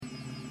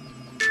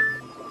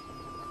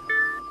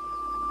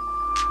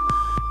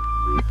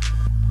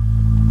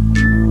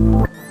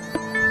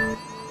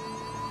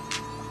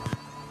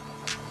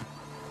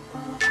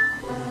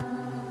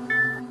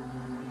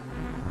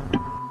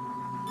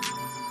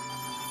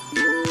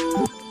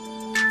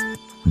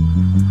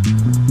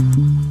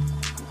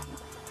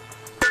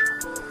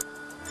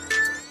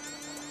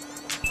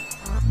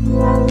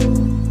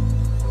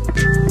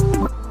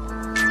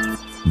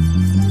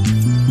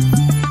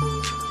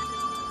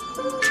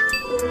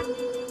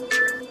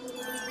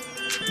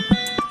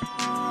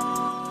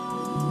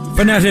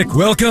Fanatic,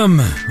 welcome.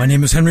 My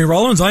name is Henry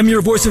Rollins. I'm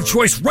your voice of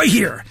choice right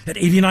here at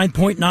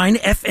 89.9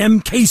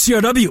 FM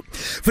KCRW.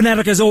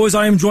 Fanatic, as always,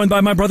 I am joined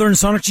by my brother in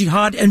Sonic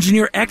Jihad,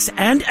 Engineer X,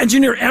 and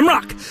Engineer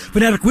Mrock.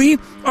 Fanatic, we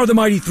are the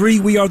Mighty Three.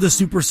 We are the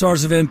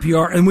superstars of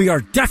NPR, and we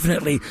are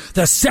definitely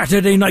the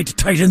Saturday Night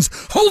Titans,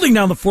 holding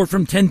down the fort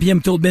from 10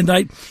 p.m. till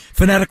midnight.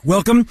 Fanatic,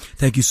 welcome.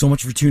 Thank you so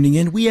much for tuning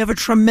in. We have a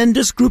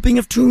tremendous grouping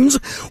of tunes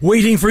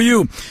waiting for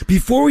you.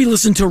 Before we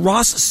listen to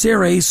Ross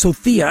Sere,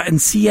 Sophia,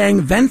 and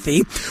Siang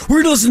Venthi,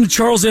 we're going to listen to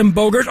Charles M.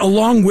 Bogart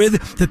along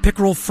with the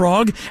Pickerel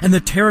Frog and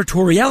the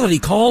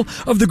territoriality call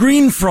of the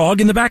Green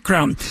Frog in the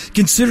background.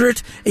 Consider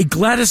it a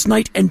Gladys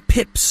Knight and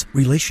Pips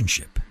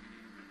relationship.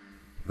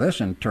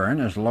 This, in turn,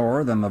 is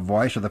lower than the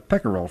voice of the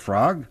Pickerel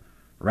Frog,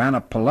 Rana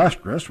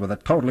Palestris, with a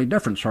totally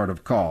different sort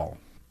of call.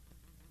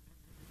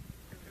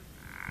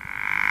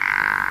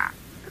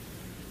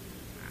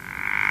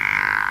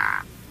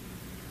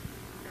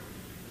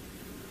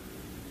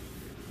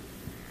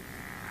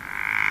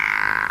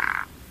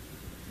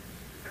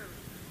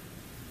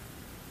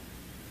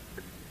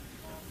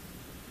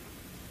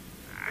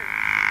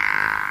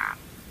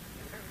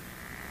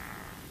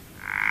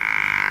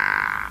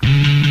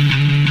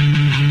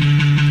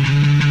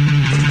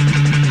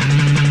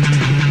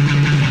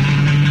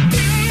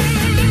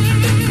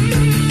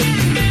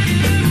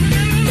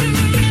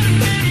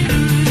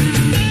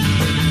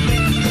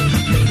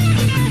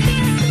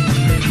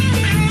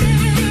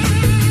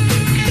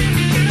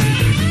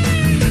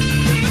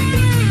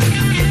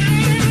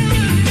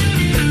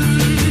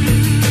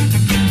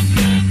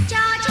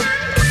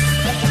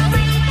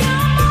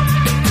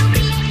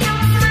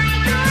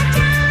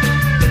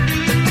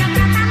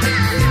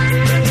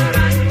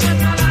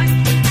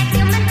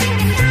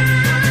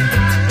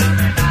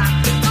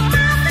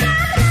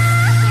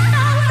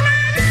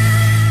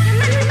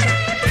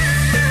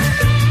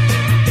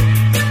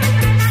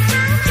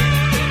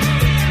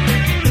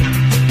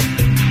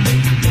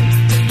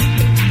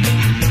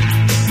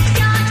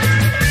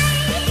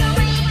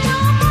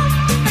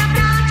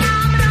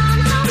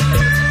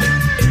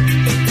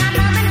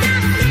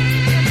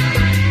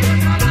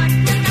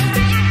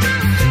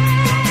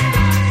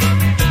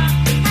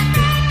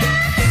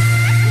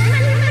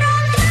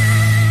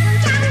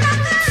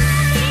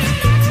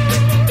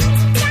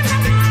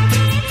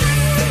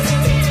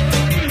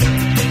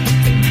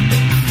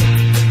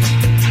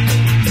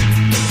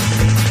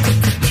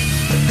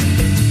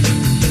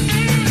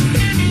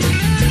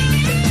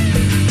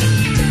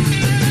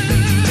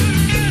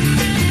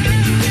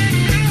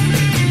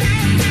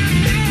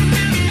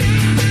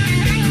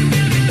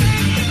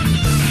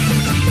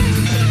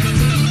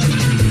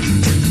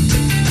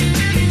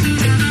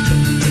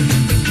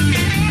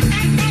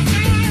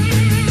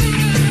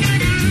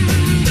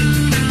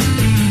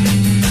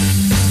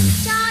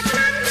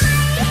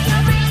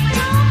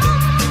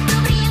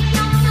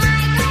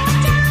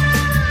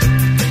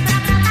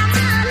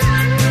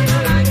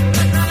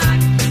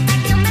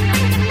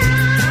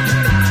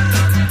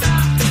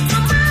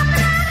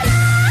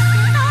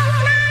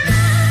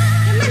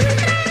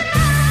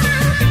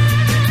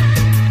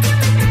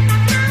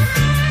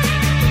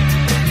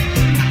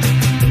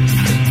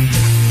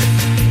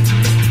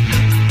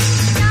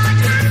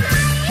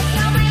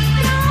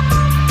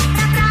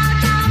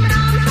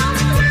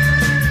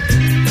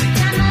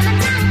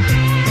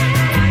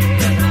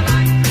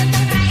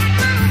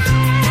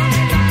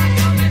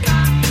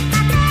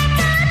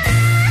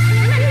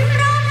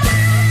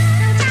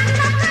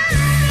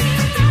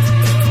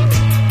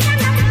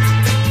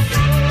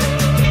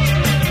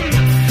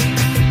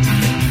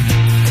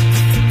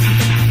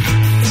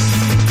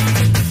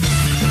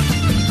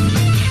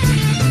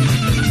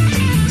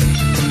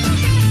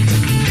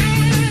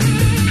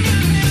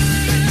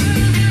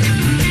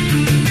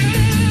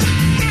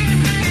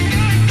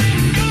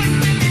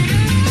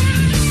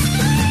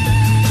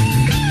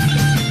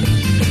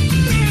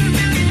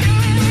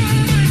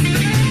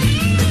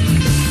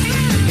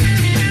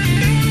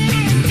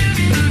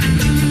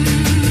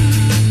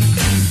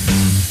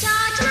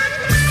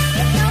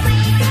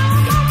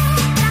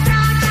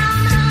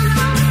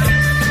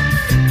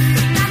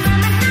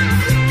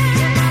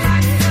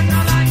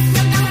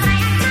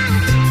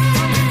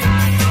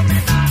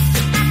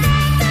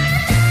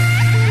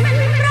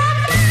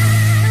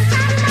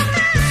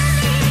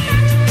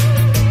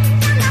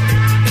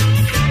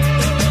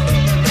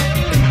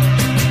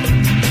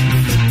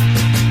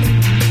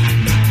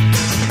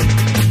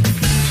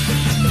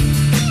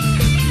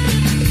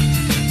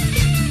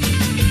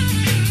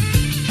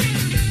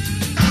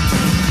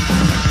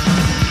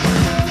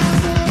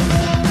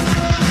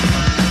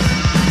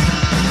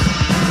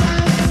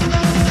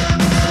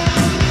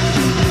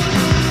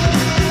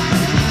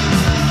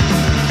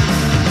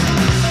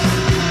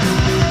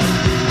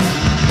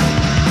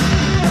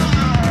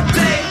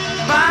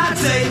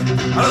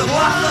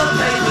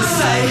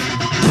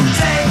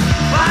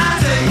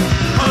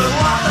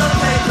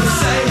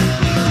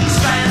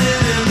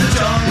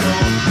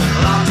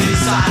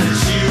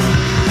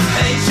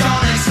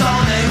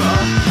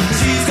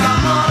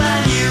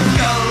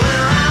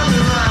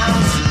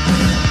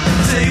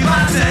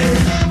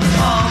 Day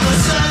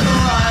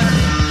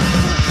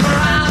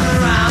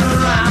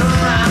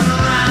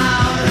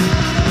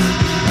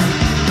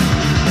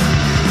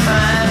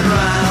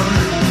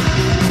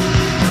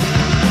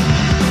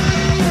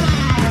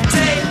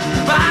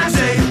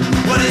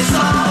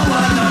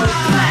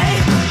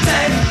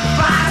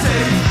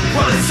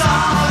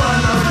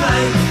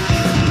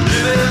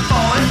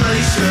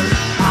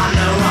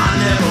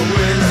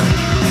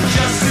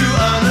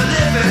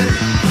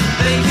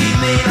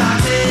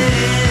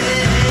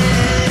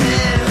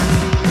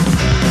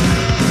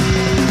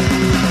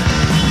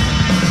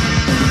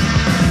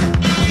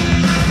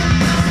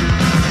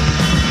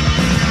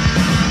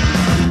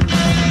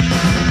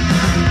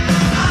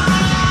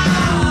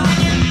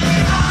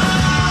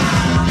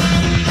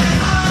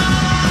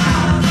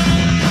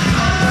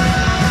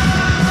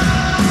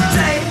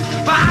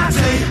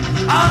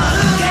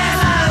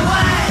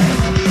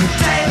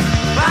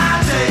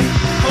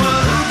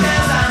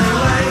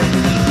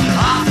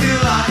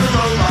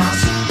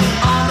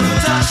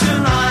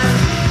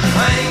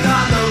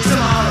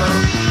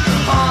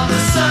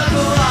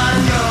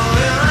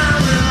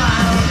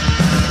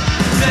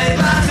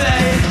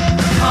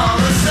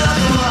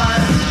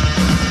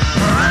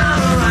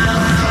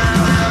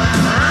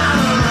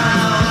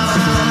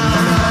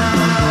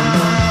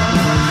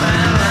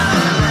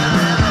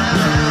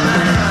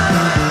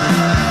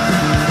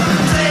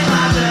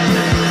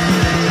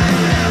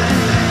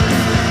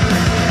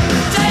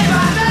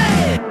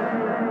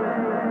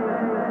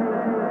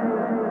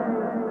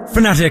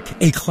Fanatic,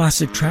 a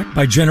classic track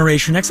by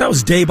Generation X. That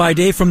was Day by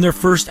Day from their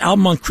first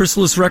album on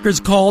Chrysalis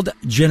Records called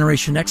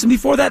Generation X. And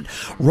before that,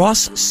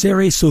 Ross,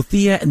 Sere,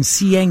 Sophia, and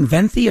Siang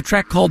Venthi, a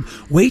track called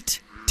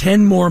Wait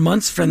 10 More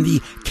Months from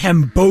the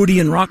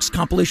Cambodian Rocks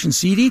compilation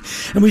CD.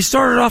 And we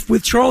started off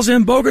with Charles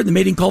M. Bogart, the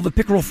mating call of the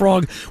Pickerel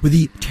Frog, with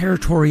the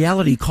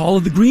Territoriality call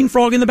of the Green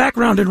Frog in the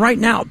background. And right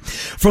now,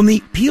 from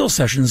the Peel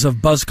sessions of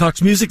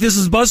Buzzcocks Music, this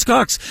is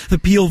Buzzcocks, the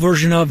Peel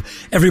version of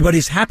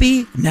Everybody's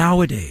Happy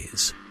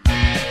Nowadays.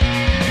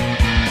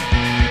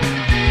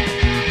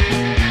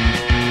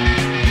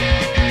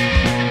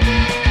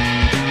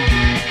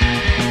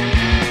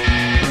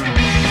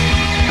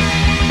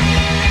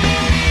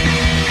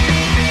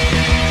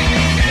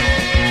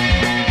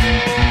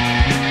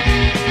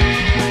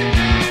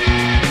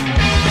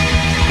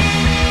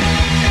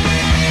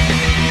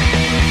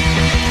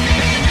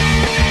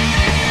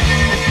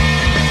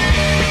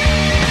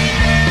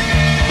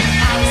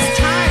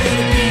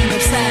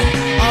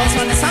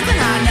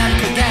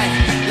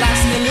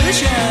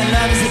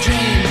 Love is a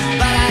dream,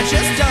 but I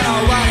just don't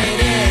know what it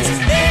is.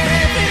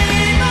 Everybody's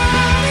happy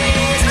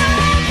nowadays. Everybody's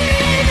happy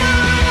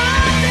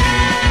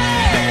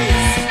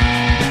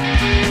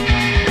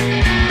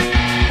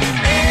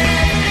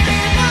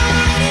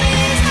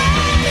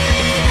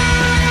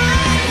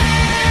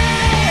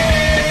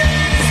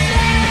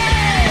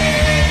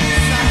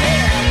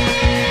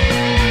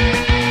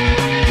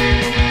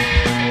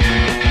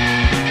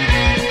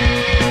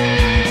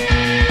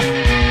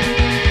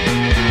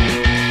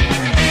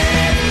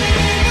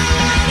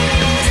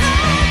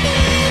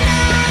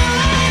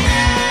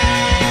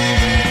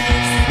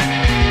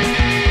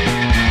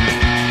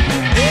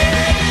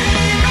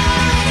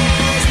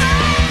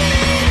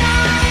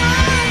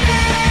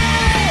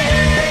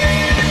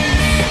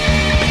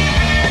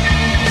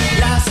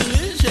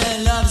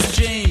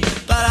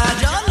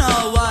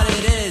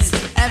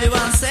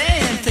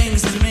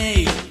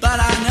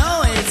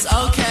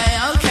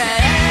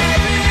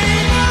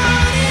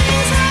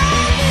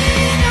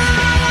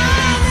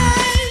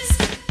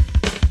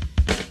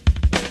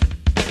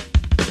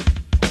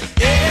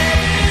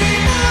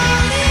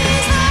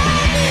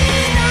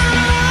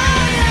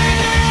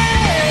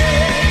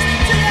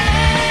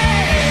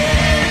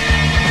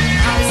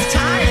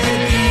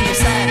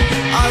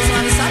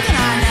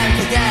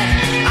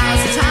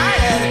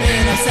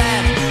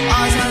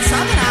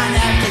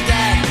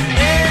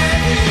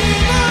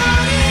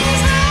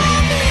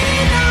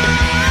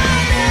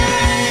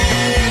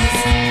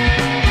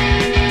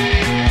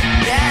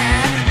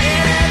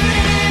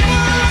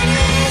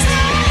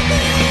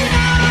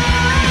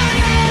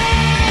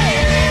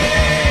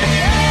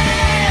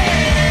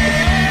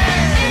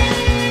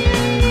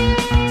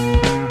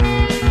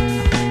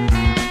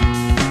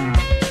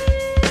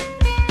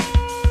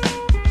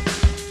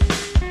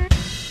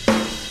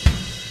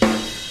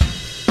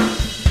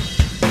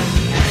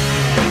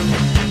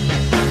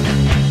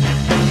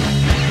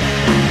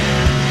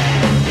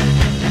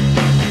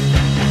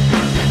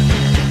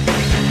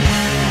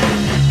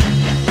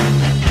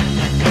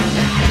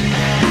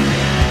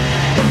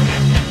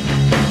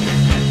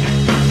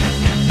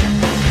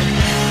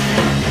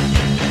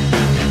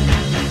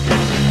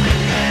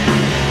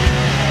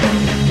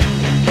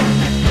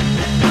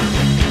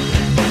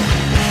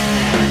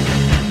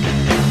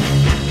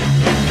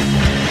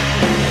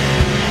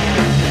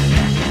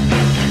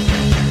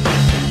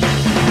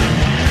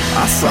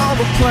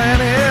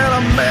planet,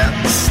 I met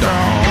the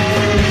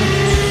stars.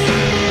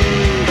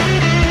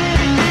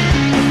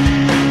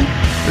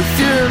 If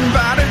you're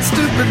invited,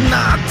 stupid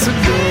not to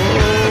go.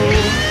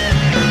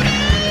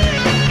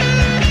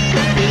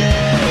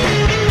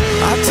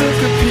 I took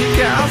a peek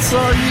out,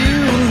 saw you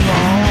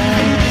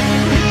alone.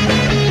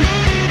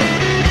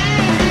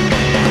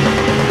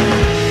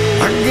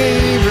 I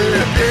gave it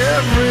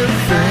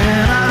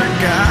everything I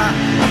got.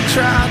 I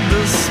tried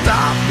to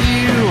stop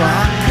you,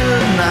 I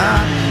could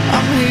not.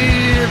 I'm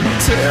here to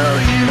tell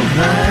you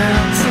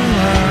that's a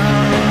lie.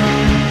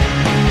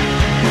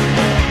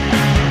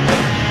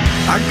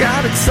 I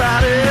got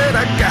excited,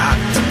 I got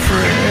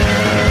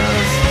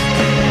depressed.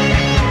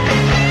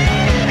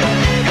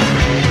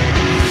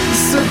 The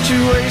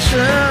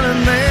situation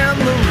and then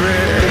the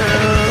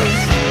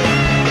rest.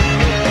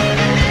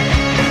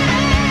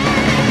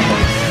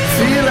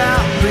 Feel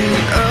out the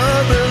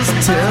others,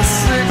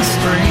 test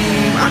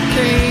extreme. I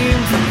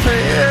came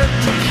prepared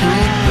to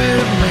keep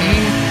it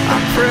mean. I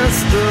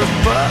pressed the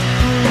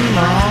button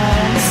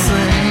on the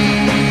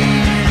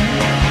scene.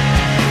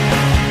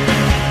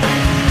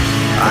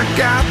 I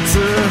got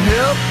to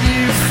help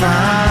you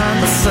find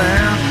the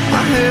sound.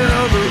 I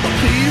held a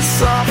piece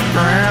off,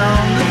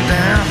 ground it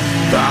down.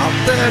 Thought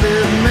that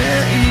it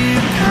meant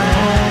you'd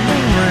come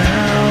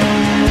around.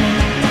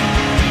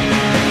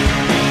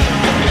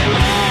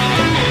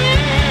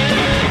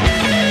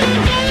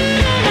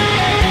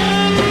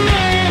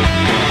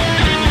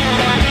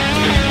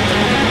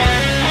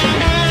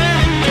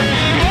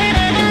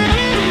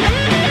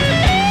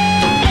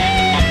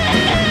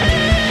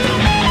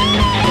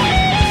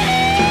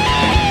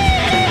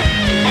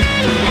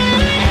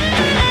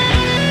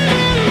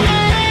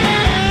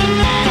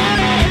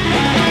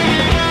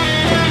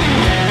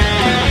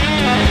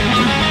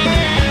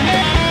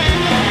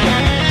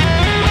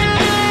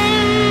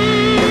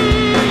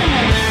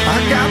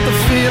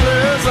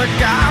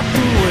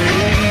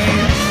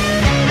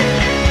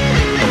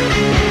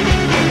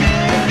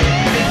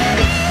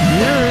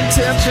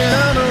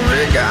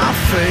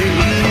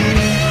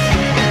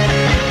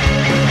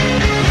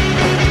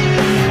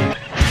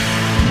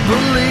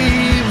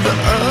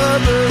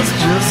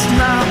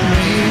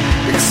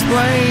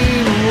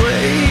 explain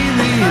away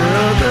the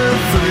other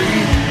three.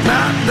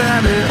 Not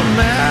that it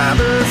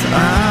matters,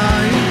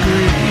 I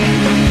agree.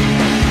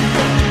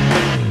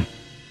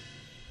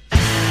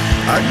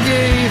 I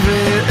gave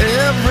it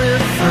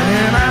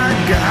everything I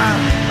got.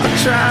 I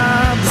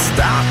tried to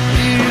stop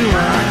you,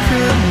 I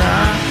could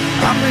not.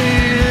 I'm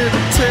here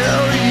to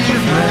tell you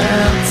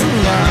that's a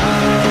lie.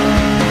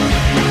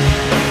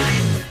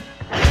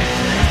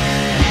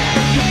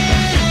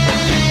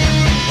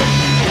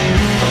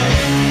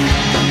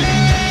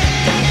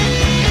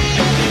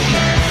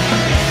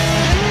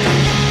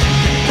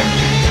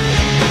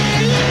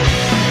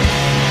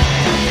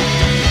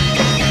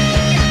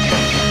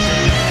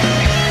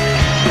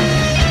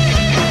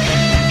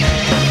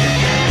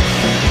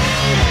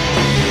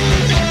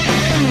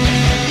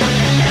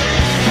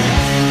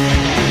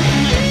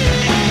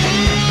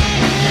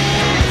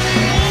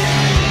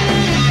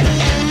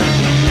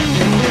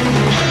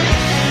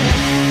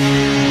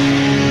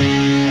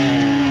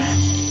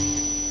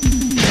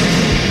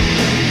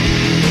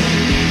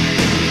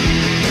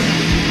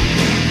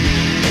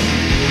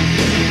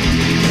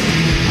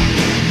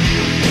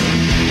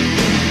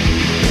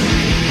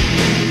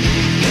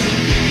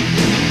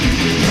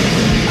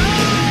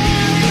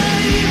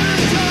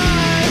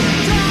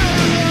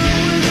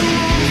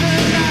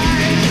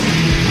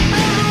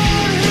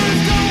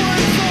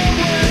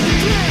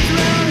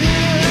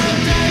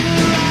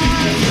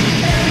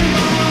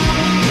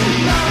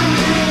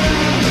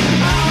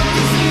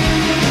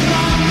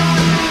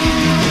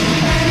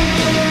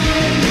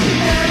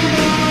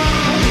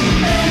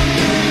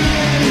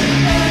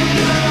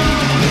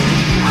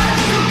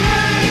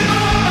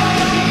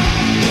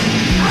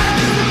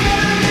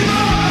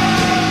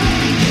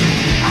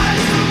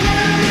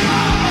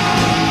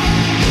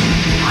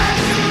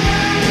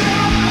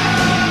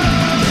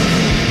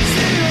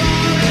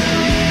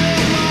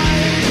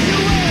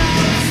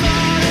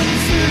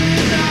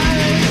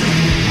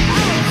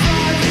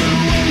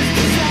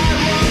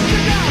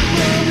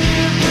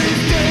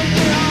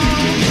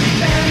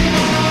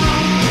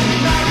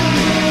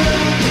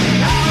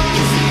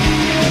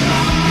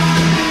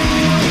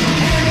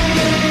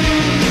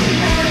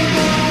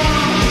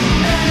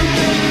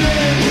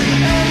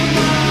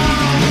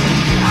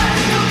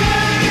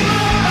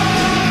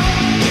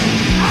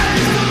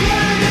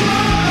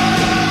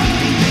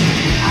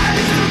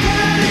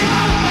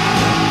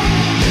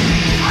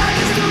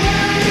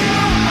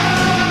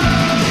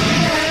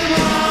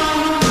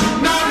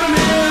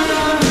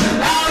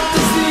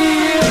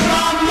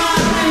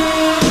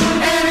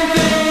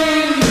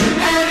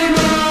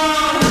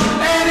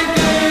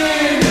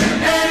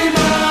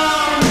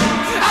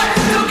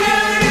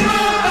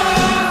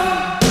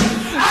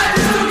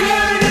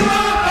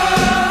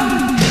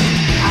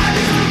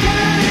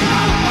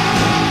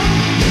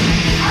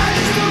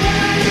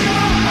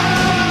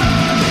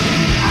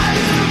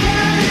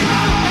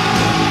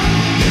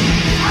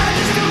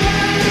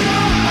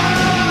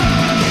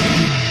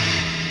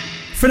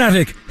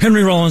 Fanatic,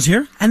 Henry Rollins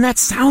here, and that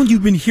sound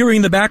you've been hearing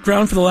in the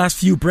background for the last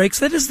few breaks,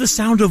 that is the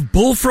sound of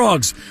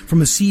bullfrogs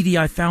from a CD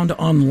I found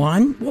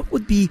online. What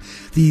would be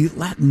the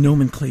Latin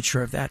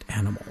nomenclature of that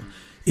animal?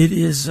 It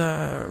is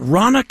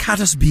Rana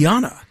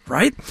catusbiana,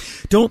 right?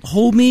 Don't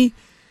hold me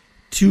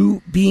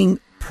to being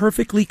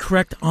perfectly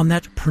correct on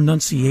that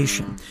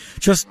pronunciation.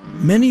 Just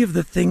many of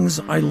the things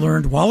I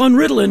learned while on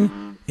Ritalin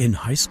in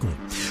high school.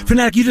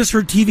 Fanatic, you just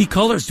heard TV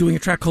Colors doing a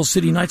track called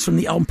City Nights from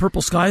the album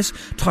Purple Skies,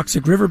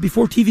 Toxic River.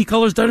 Before TV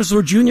Colors,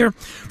 Dinosaur Jr.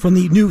 from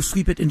the new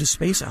Sweep It Into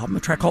Space album, a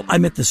track called I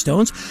Met the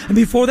Stones. And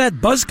before that,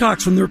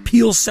 Buzzcocks from their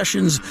Peel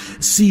Sessions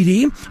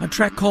CD, a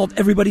track called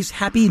Everybody's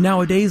Happy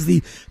Nowadays,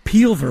 the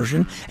Peel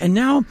version. And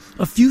now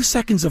a few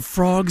seconds of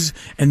frogs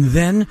and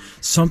then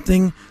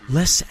something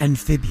less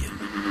amphibian.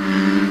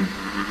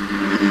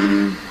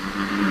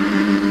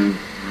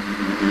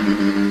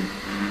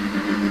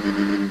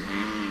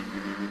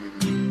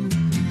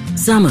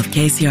 Some of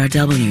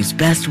KCRW's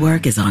best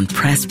work is on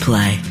Press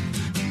Play.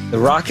 The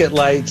rocket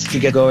lights to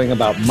get going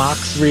about Mach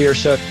 3 or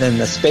so. Then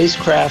the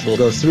spacecraft will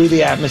go through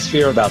the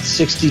atmosphere about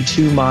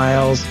 62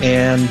 miles.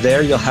 And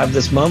there you'll have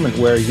this moment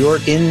where you're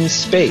in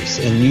space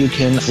and you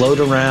can float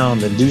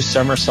around and do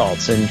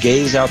somersaults and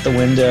gaze out the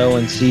window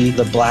and see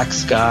the black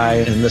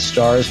sky and the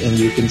stars, and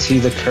you can see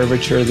the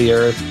curvature of the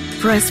Earth.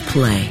 Press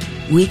Play,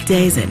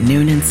 weekdays at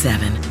noon and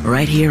 7,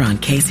 right here on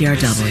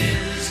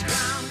KCRW.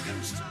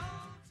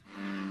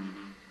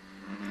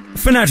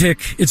 Fanatic,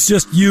 it's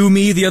just you,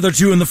 me, the other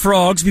two, and the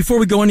frogs. Before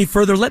we go any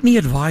further, let me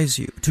advise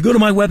you to go to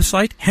my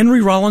website,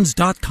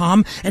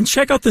 henryrollins.com, and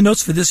check out the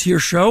notes for this here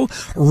show,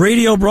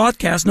 radio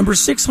broadcast number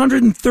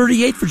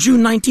 638 for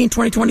June 19,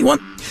 2021.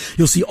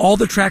 You'll see all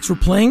the tracks we're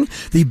playing,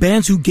 the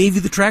bands who gave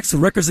you the tracks, the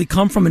records they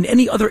come from, and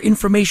any other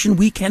information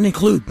we can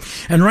include.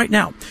 And right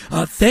now,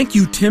 thank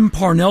you, Tim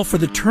Parnell, for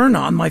the Turn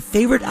On. My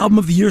favorite album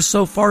of the year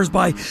so far is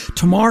by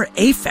Tamar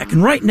Afek.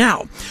 And right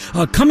now,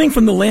 coming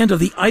from the land of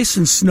the ice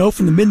and snow,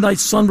 from the midnight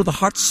sun where the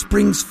hot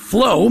springs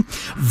flow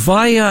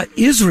via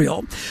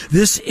Israel,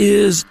 this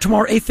is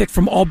Tamar Afek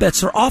from All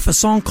Bets Are Off, a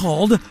song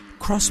called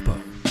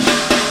Crossbow.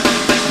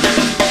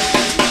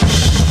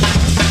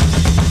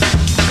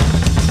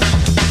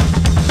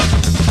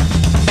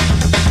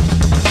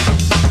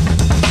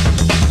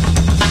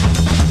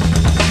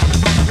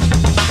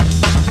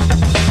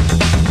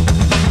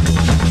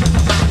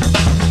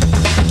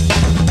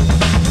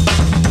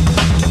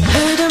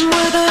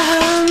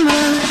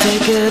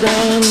 naked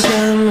on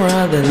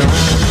camera, then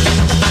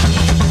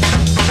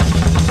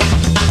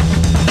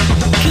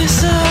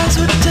kisses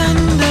were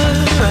tender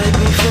right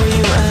before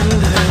you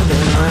enter,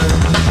 then run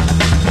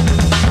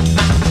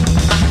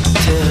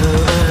till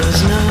there's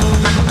nowhere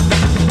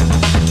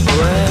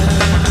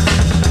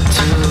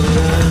to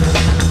run,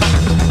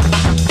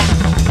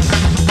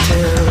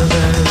 till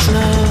there's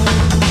nowhere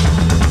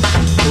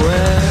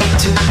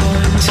to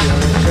point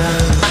your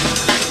gun.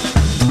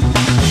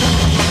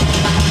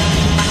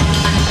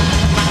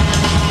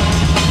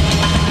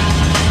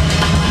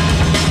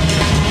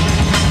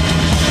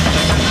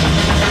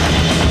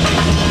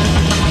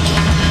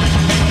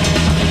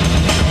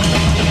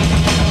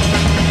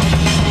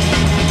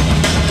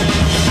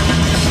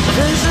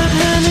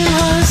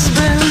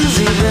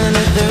 Even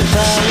if they're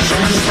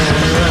thousands that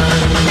run,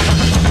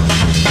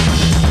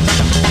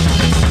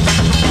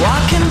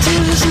 walk into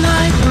his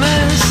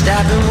nightmare,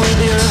 stab him with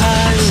your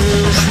high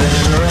heels,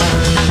 then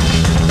run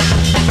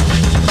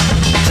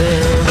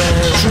till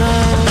there's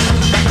nowhere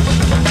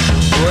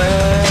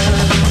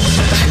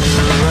to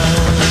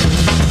run,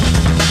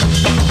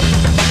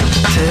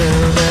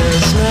 till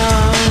there's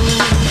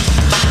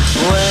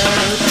nowhere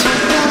to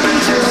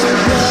point your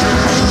gun,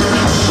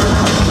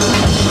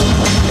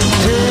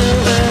 till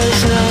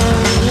there's no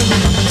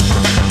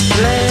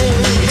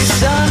place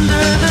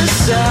under the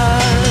sun.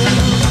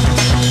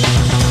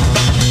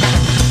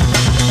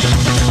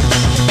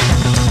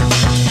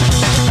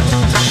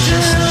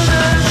 Till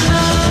there's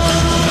no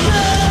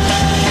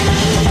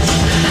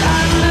place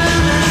under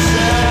the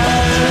sun.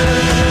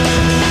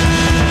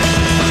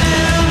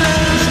 Till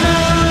there's no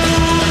place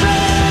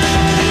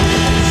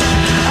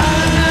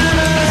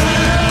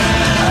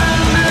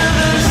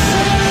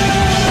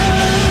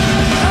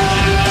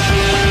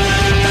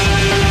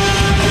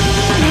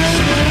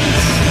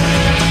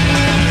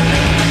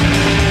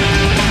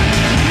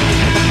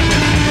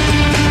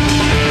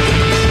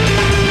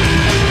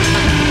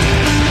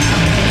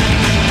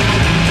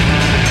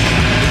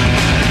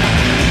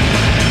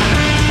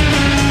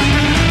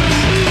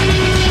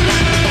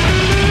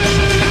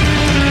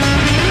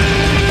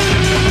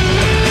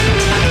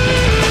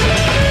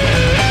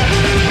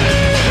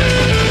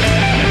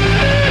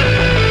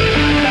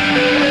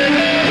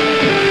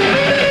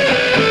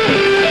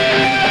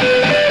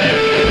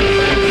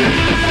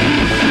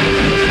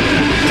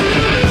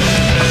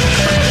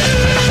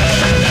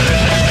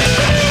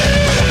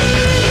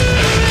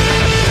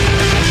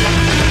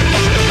the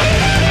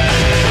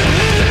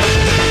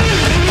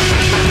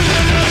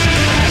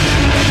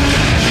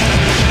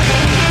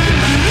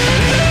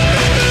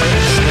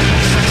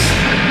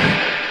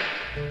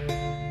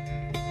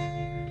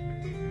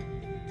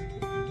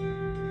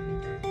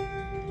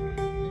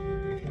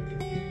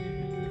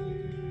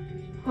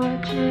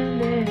what you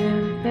live in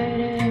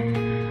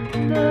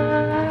the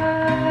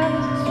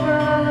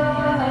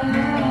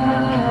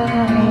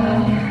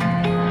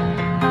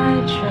I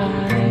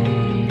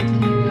tried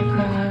to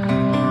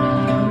count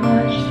how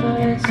much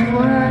was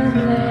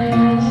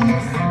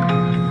worthless.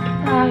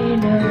 Now you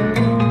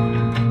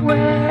know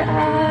where I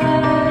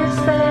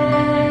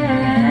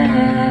stand.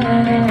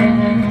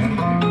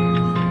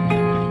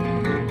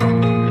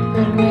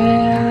 But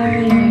where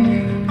are you?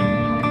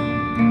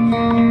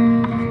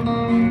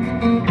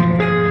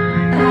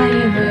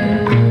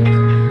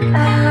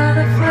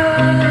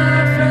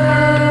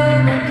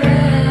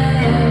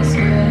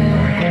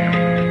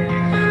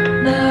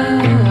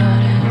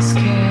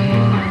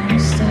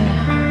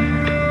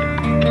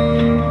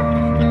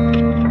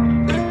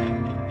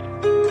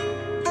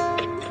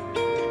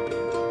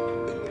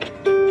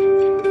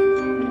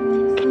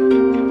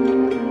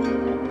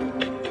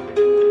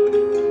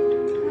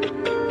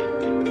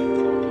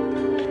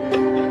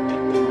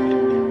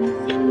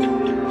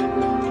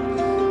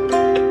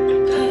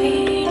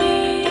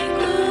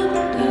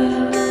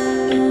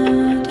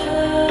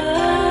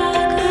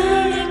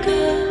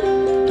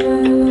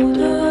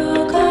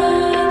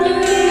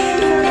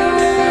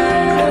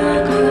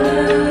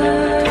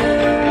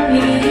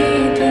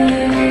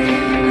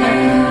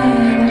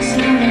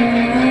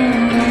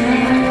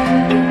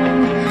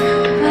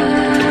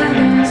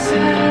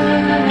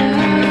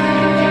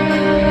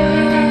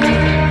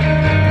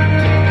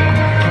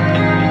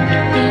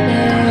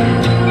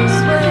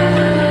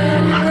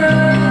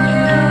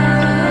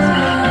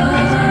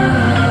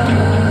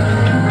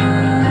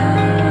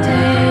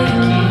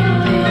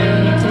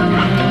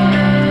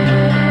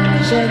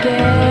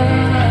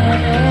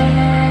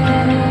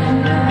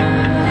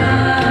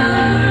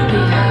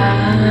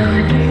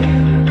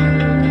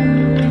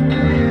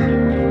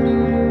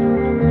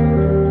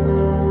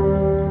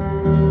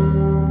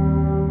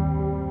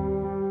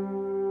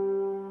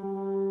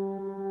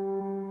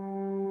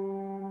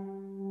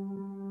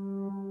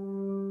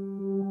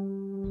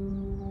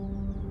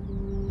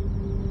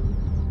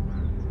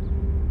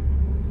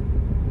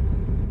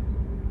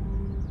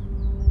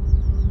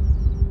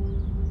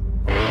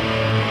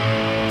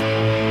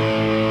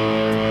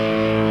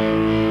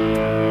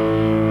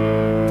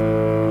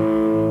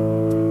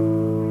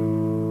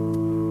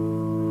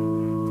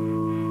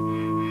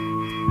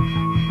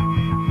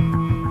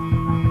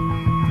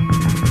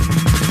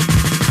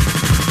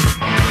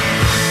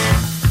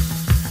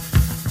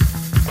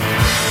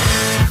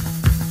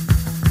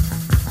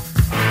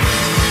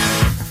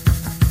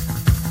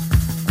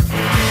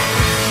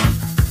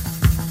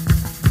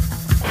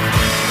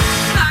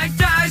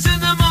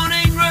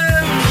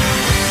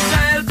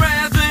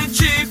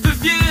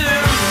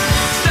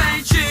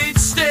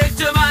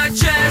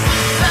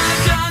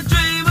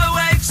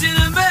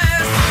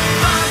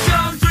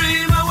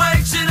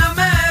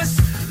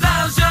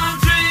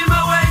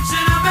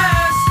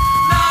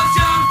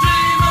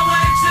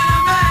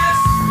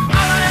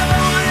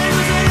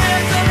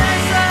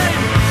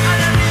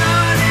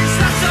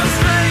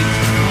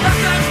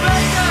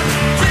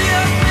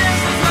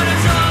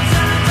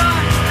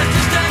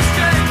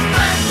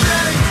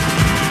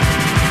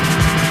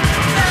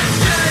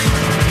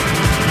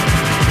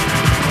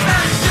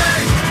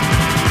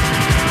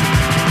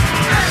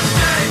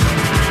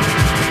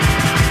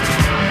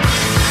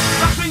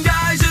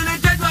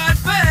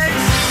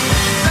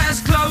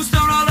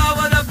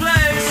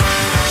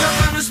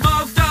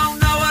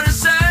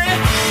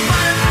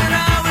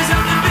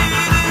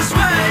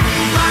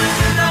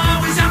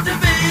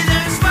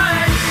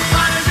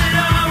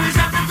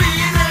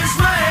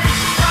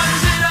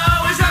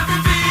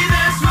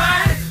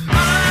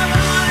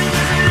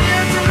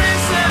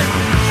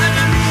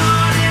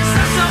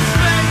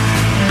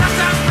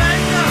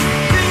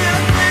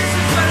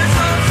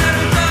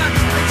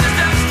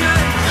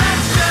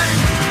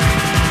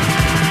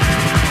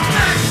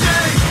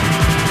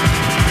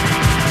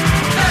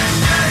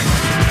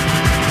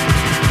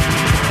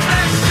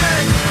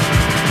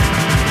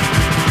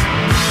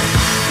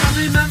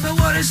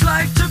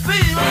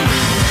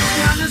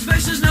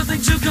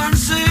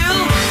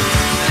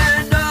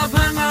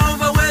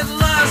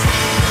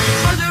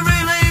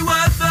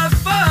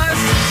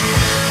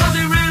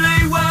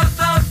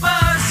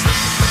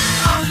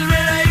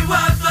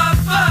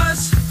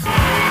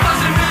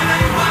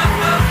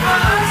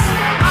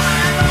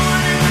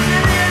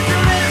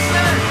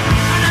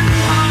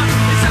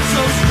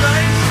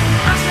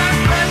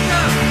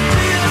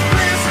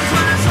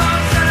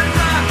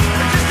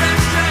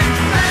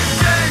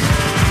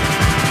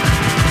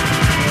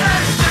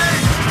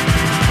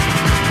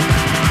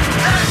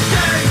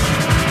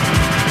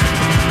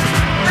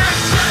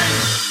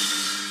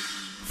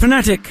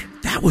 Fanatic,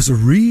 that was a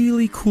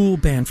really cool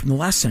band from the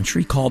last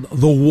century called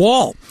The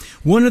Wall.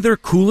 One of their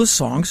coolest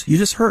songs you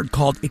just heard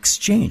called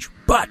Exchange.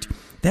 But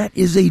that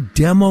is a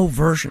demo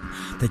version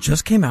that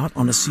just came out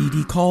on a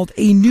CD called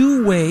A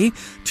New Way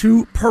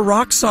to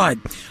Peroxide.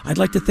 I'd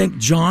like to thank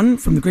John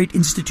from the great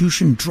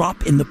institution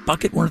Drop in the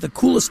Bucket, one of the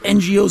coolest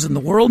NGOs in the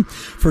world,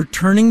 for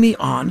turning me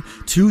on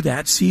to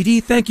that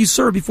CD. Thank you,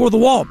 sir. Before The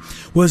Wall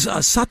was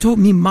Sato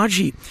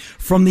Mimaji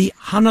from the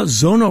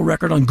Hanazono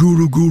record on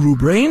Guru Guru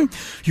Brain.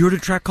 You heard a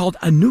track called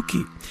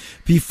Anuki.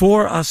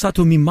 Before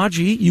Sato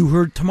Mimaji, you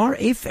heard Tamar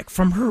Afek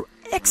from her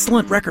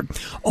excellent record,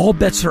 All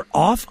Bets Are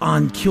Off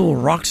on Kill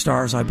Rock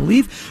Stars, I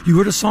believe. You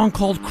heard a song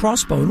called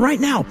Crossbow. And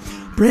right now,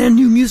 brand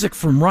new music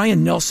from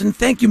Ryan Nelson.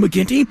 Thank you,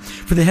 McGinty,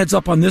 for the heads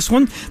up on this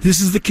one. This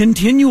is the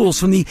Continuals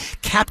from the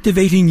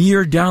Captivating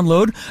Year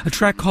download, a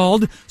track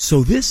called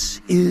So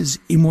This Is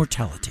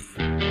Immortality.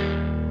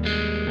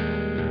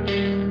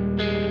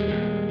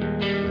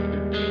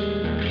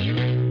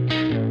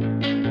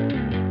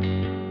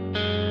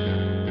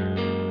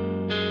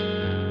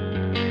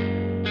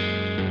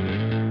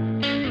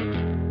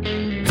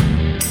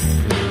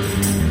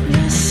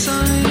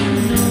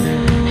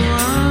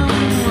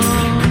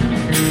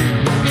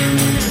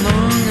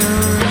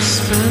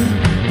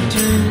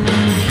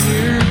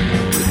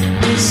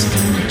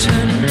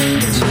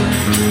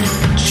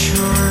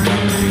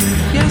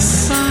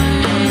 Yes,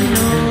 I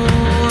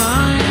know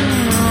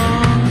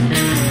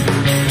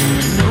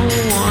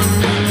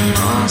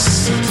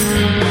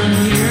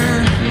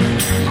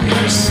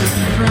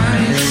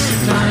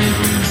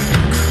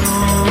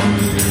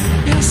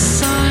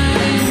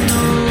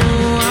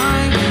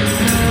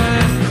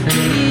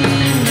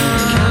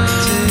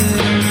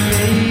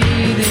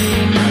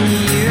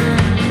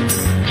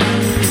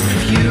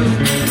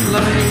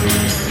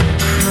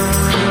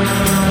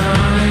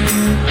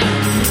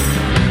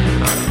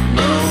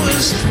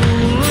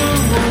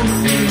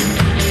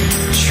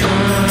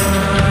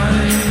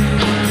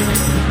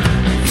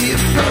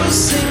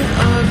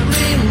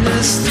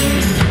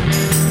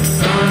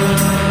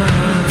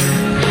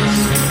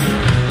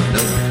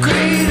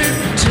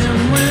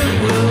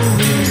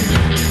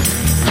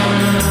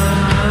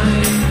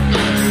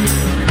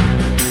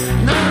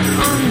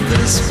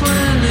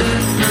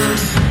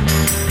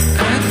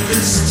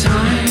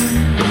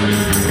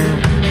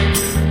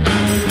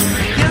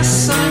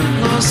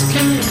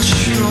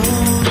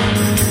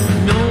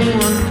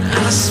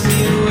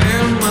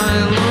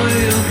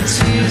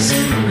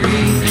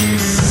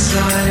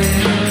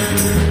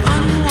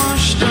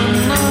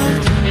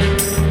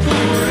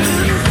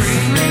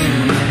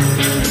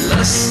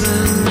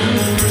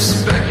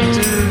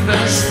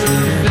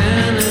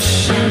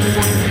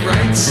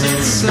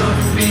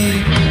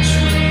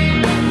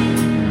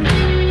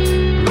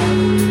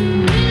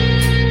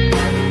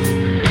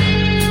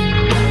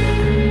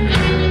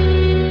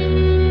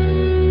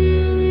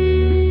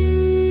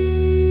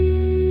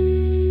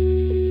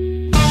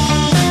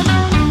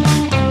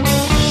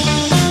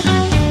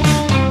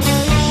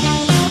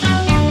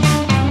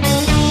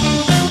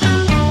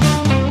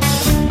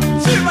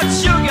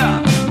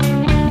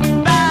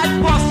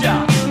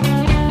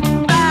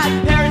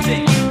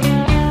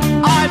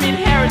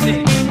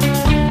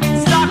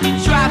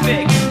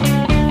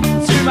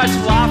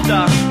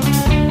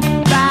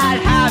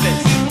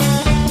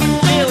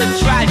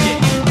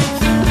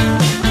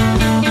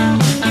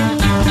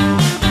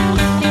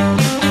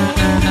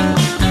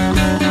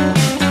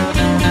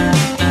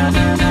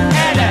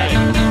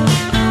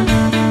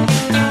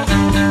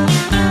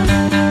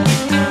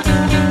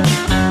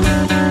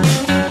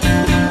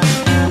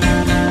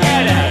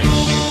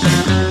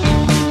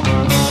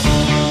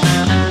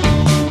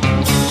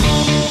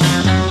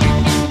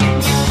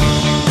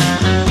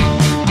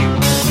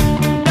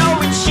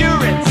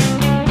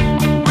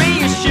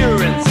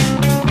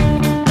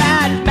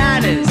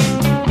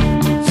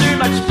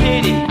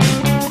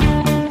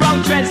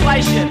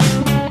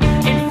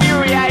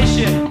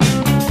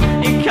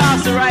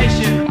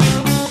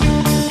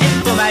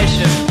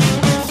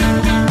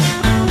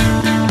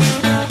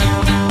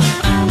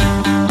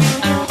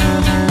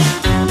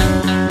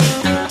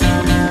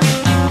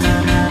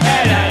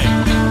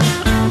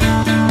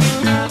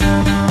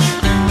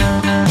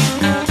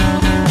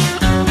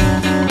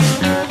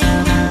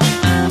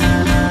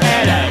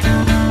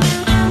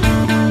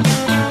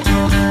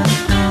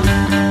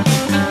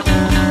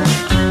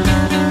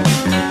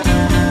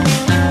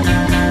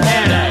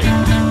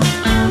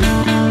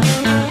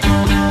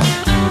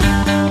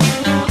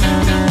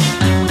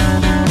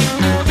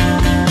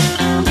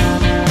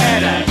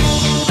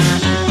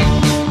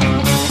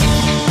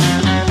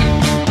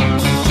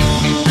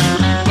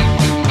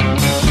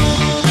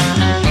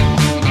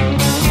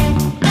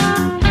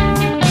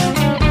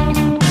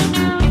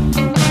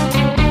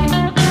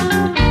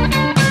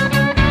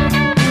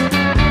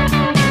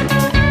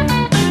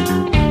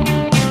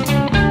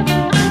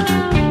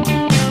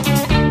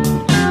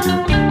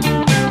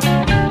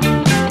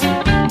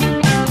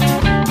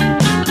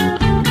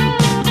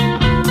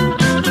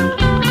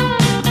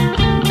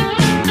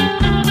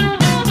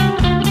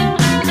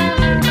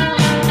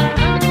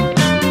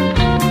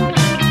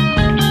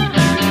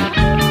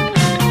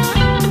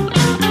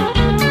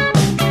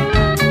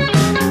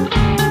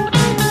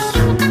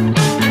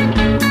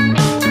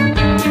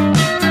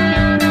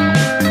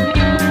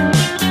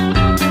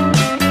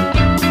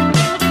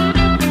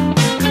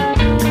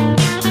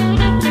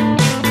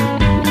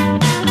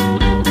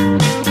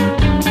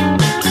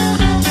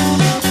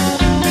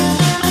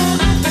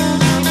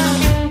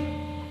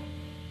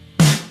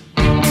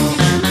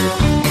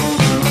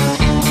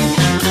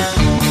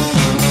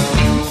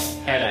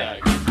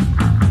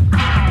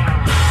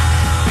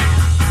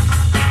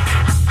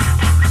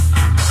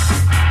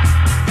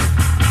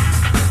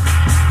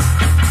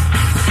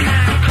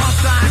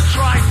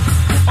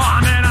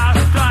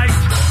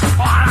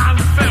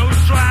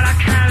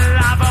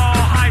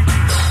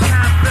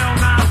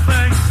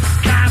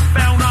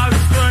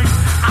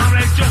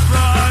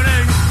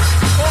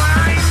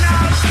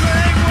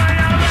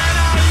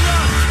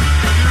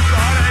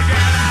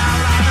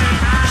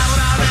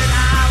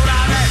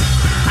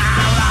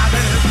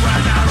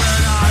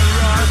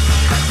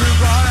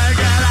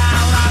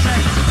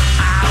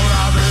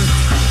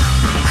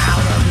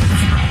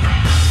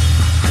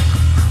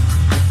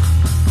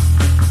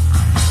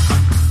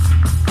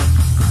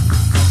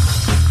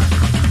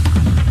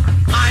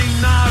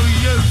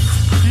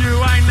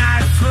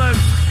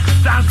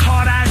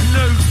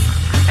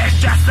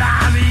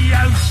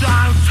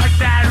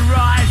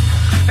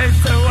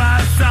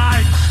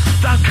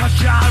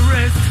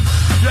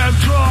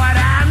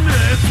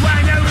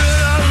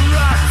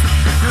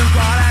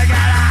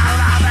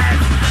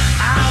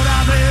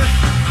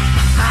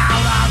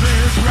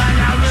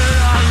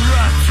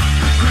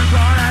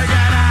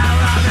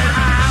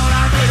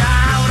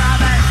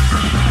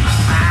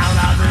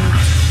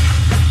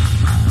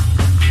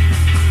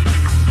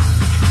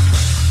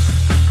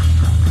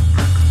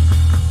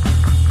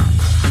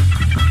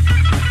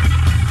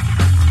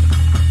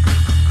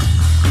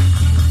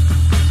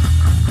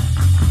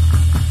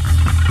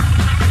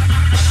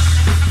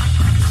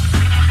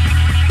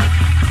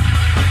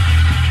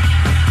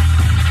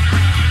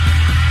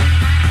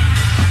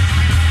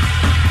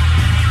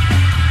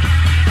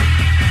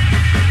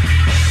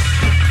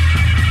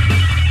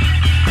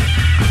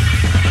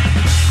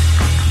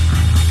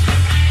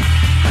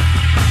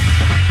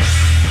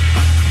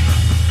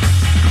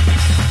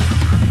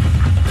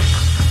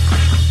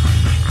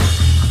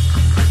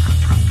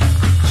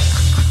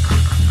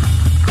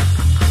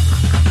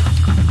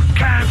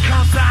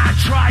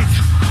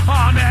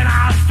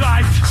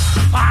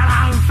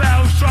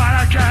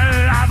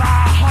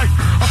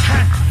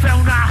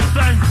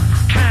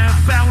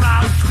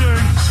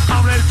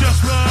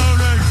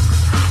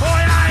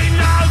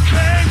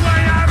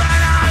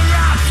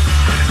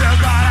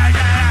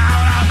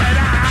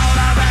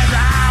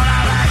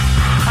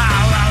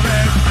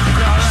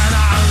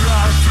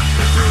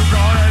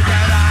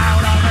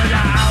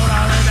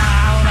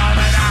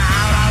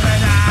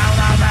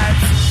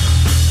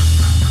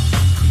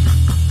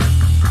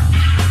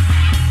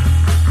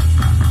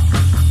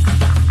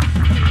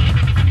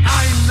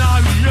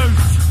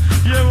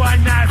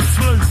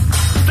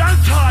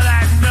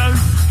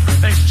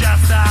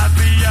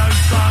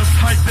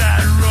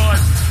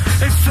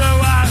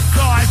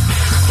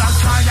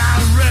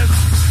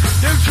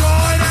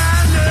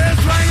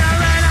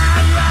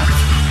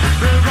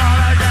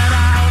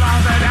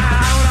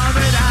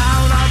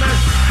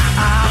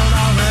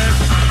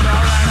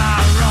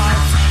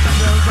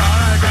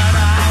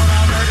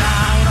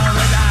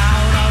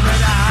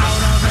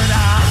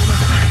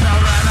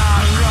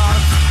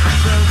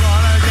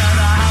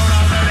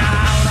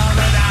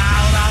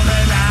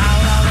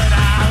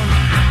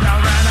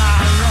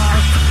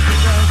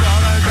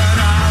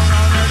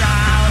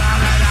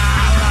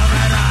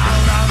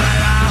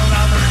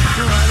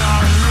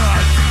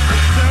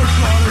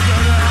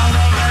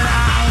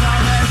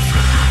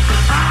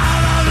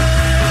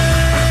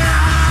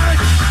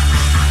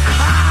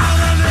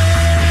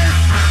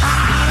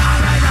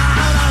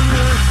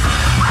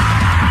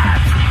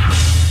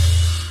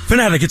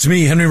Fanatic, it's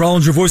me, Henry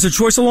Rollins, your voice of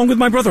choice, along with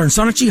my brother and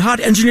Sonic Jihad,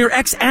 Engineer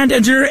X, and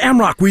Engineer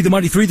Amrock. We, the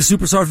Mighty Three, the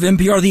superstars of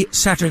NPR, the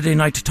Saturday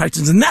Night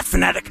Titans, and that,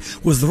 Fanatic,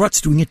 was the Ruts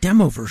doing a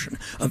demo version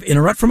of In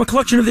a Rut from a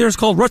collection of theirs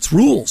called Ruts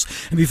Rules.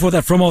 And before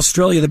that, from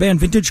Australia, the band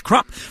Vintage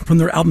Crop, from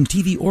their album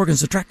TV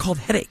Organs, a track called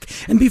Headache.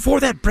 And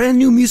before that, brand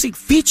new music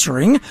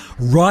featuring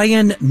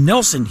Ryan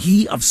Nelson,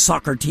 he of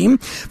Soccer Team.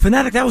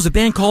 Fanatic, that was a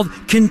band called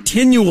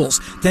Continuals.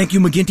 Thank you,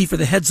 McGinty, for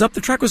the heads up.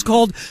 The track was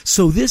called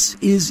So This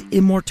Is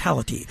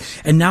Immortality.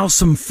 And now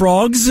some frogs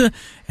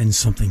and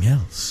something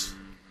else.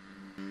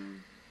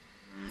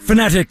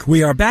 Fanatic,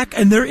 we are back,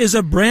 and there is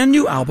a brand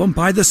new album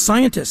by the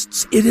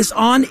Scientists. It is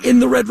on In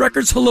the Red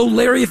Records. Hello,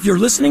 Larry, if you're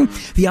listening.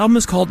 The album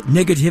is called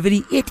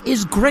Negativity. It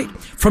is great.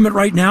 From it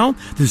right now,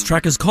 this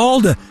track is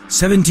called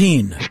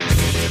 17.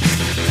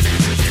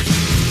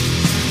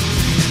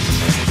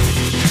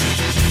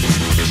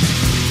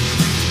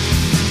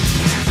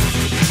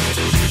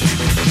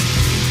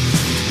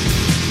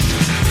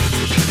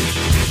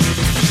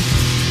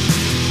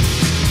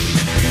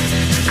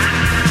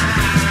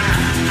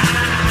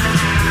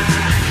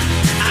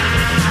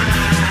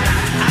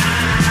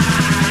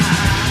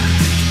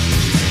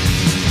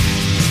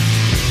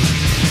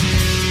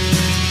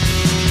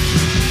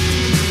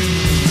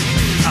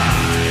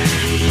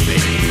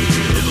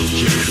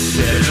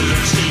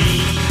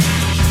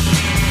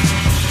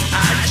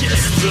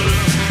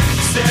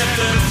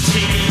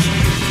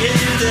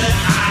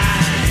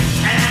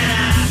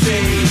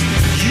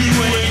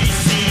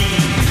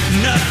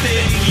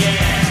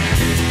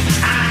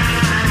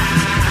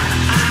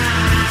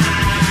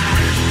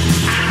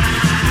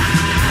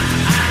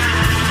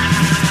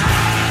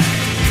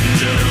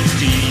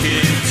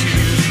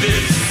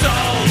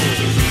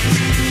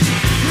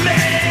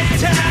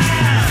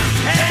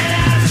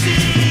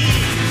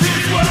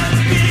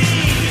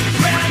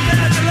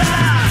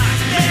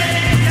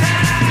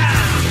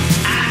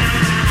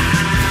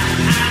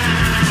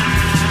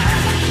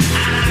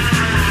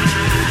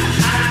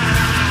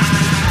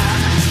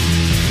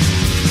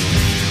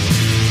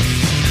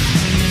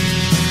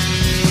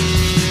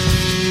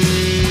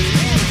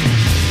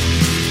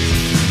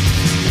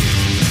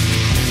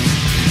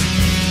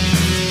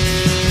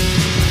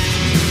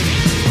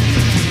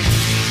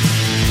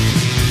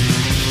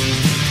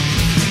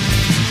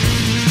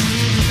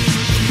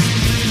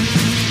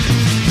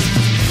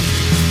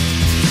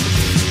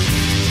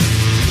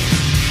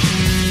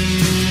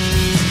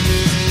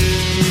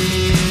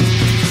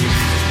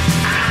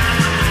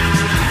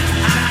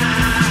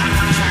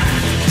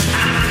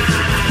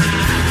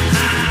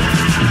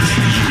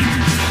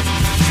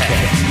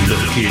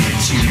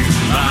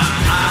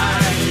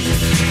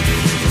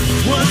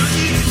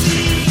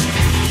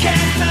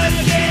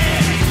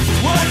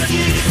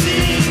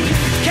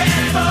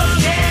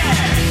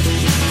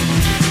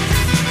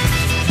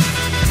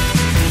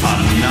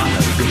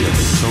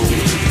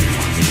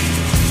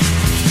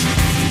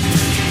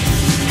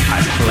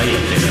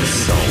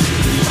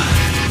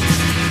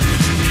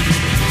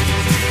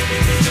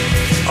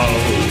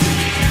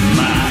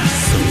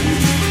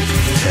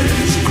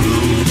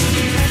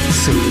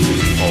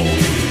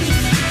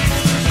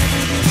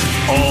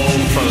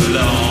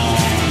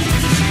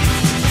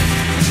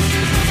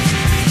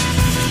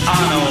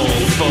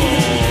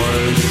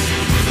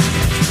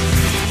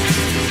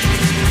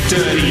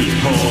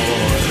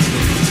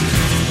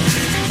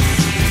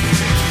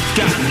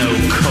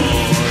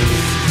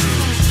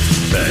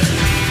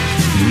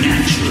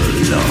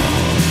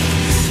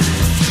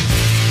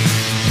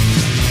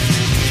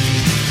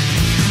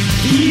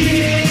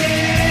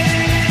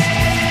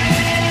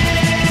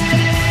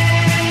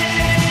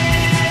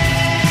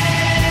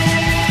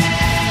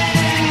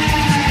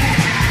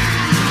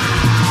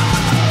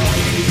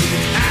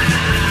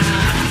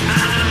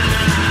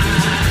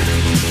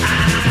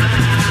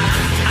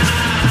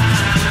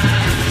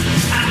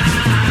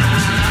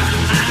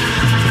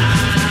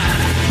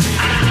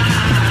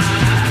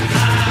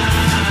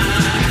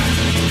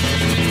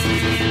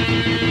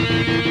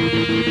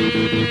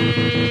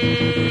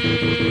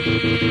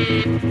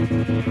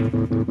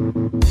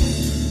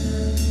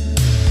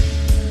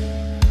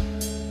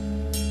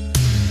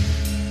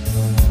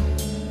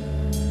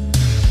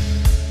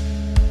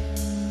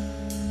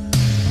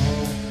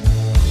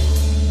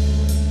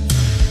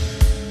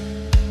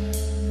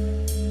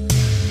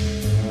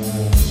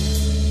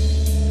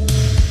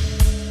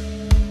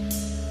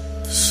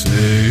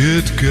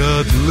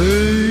 Got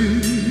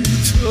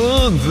late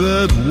on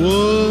that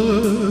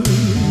one,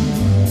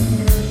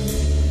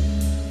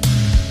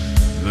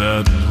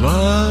 that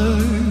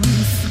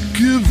life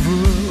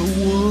giver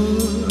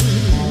one,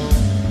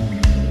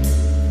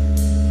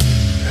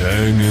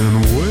 hanging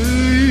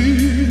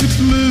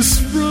weightless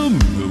from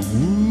the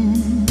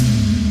wound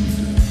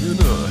in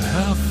a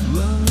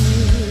half-light.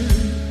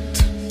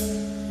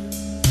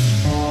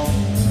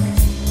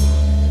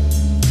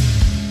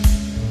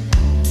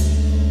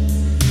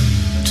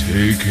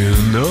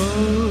 Taken up,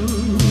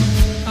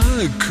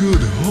 I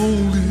could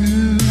hold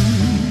him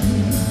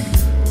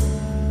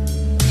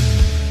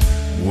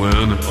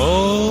when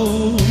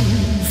all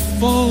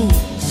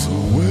falls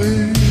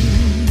away.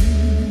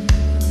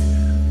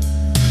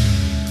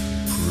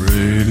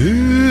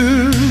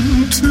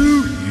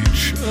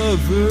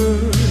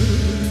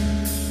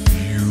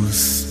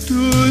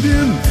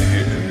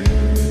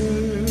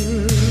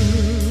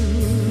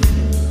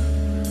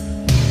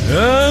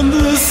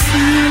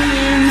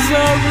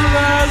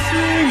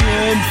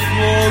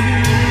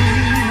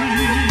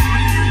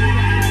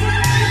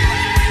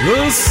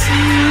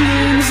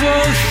 ceilings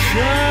are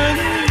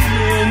shining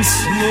and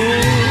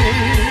slow.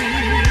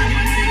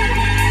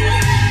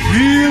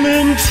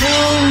 Feeling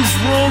tongues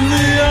from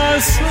the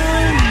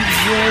eyesight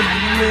that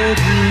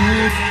letting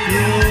it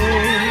go.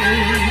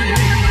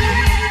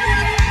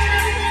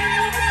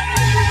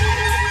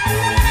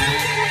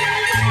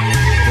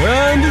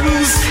 And the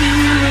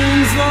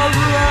ceilings are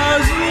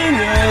rising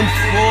and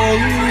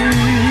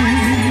falling.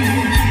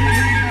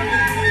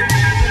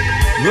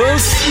 The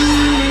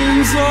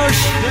ceilings are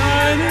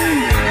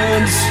shining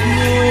and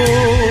slow.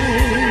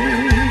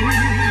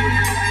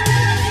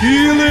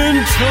 Feeling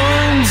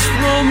tongues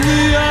from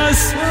the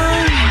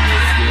eyesight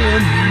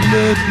and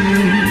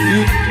letting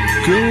it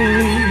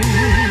go.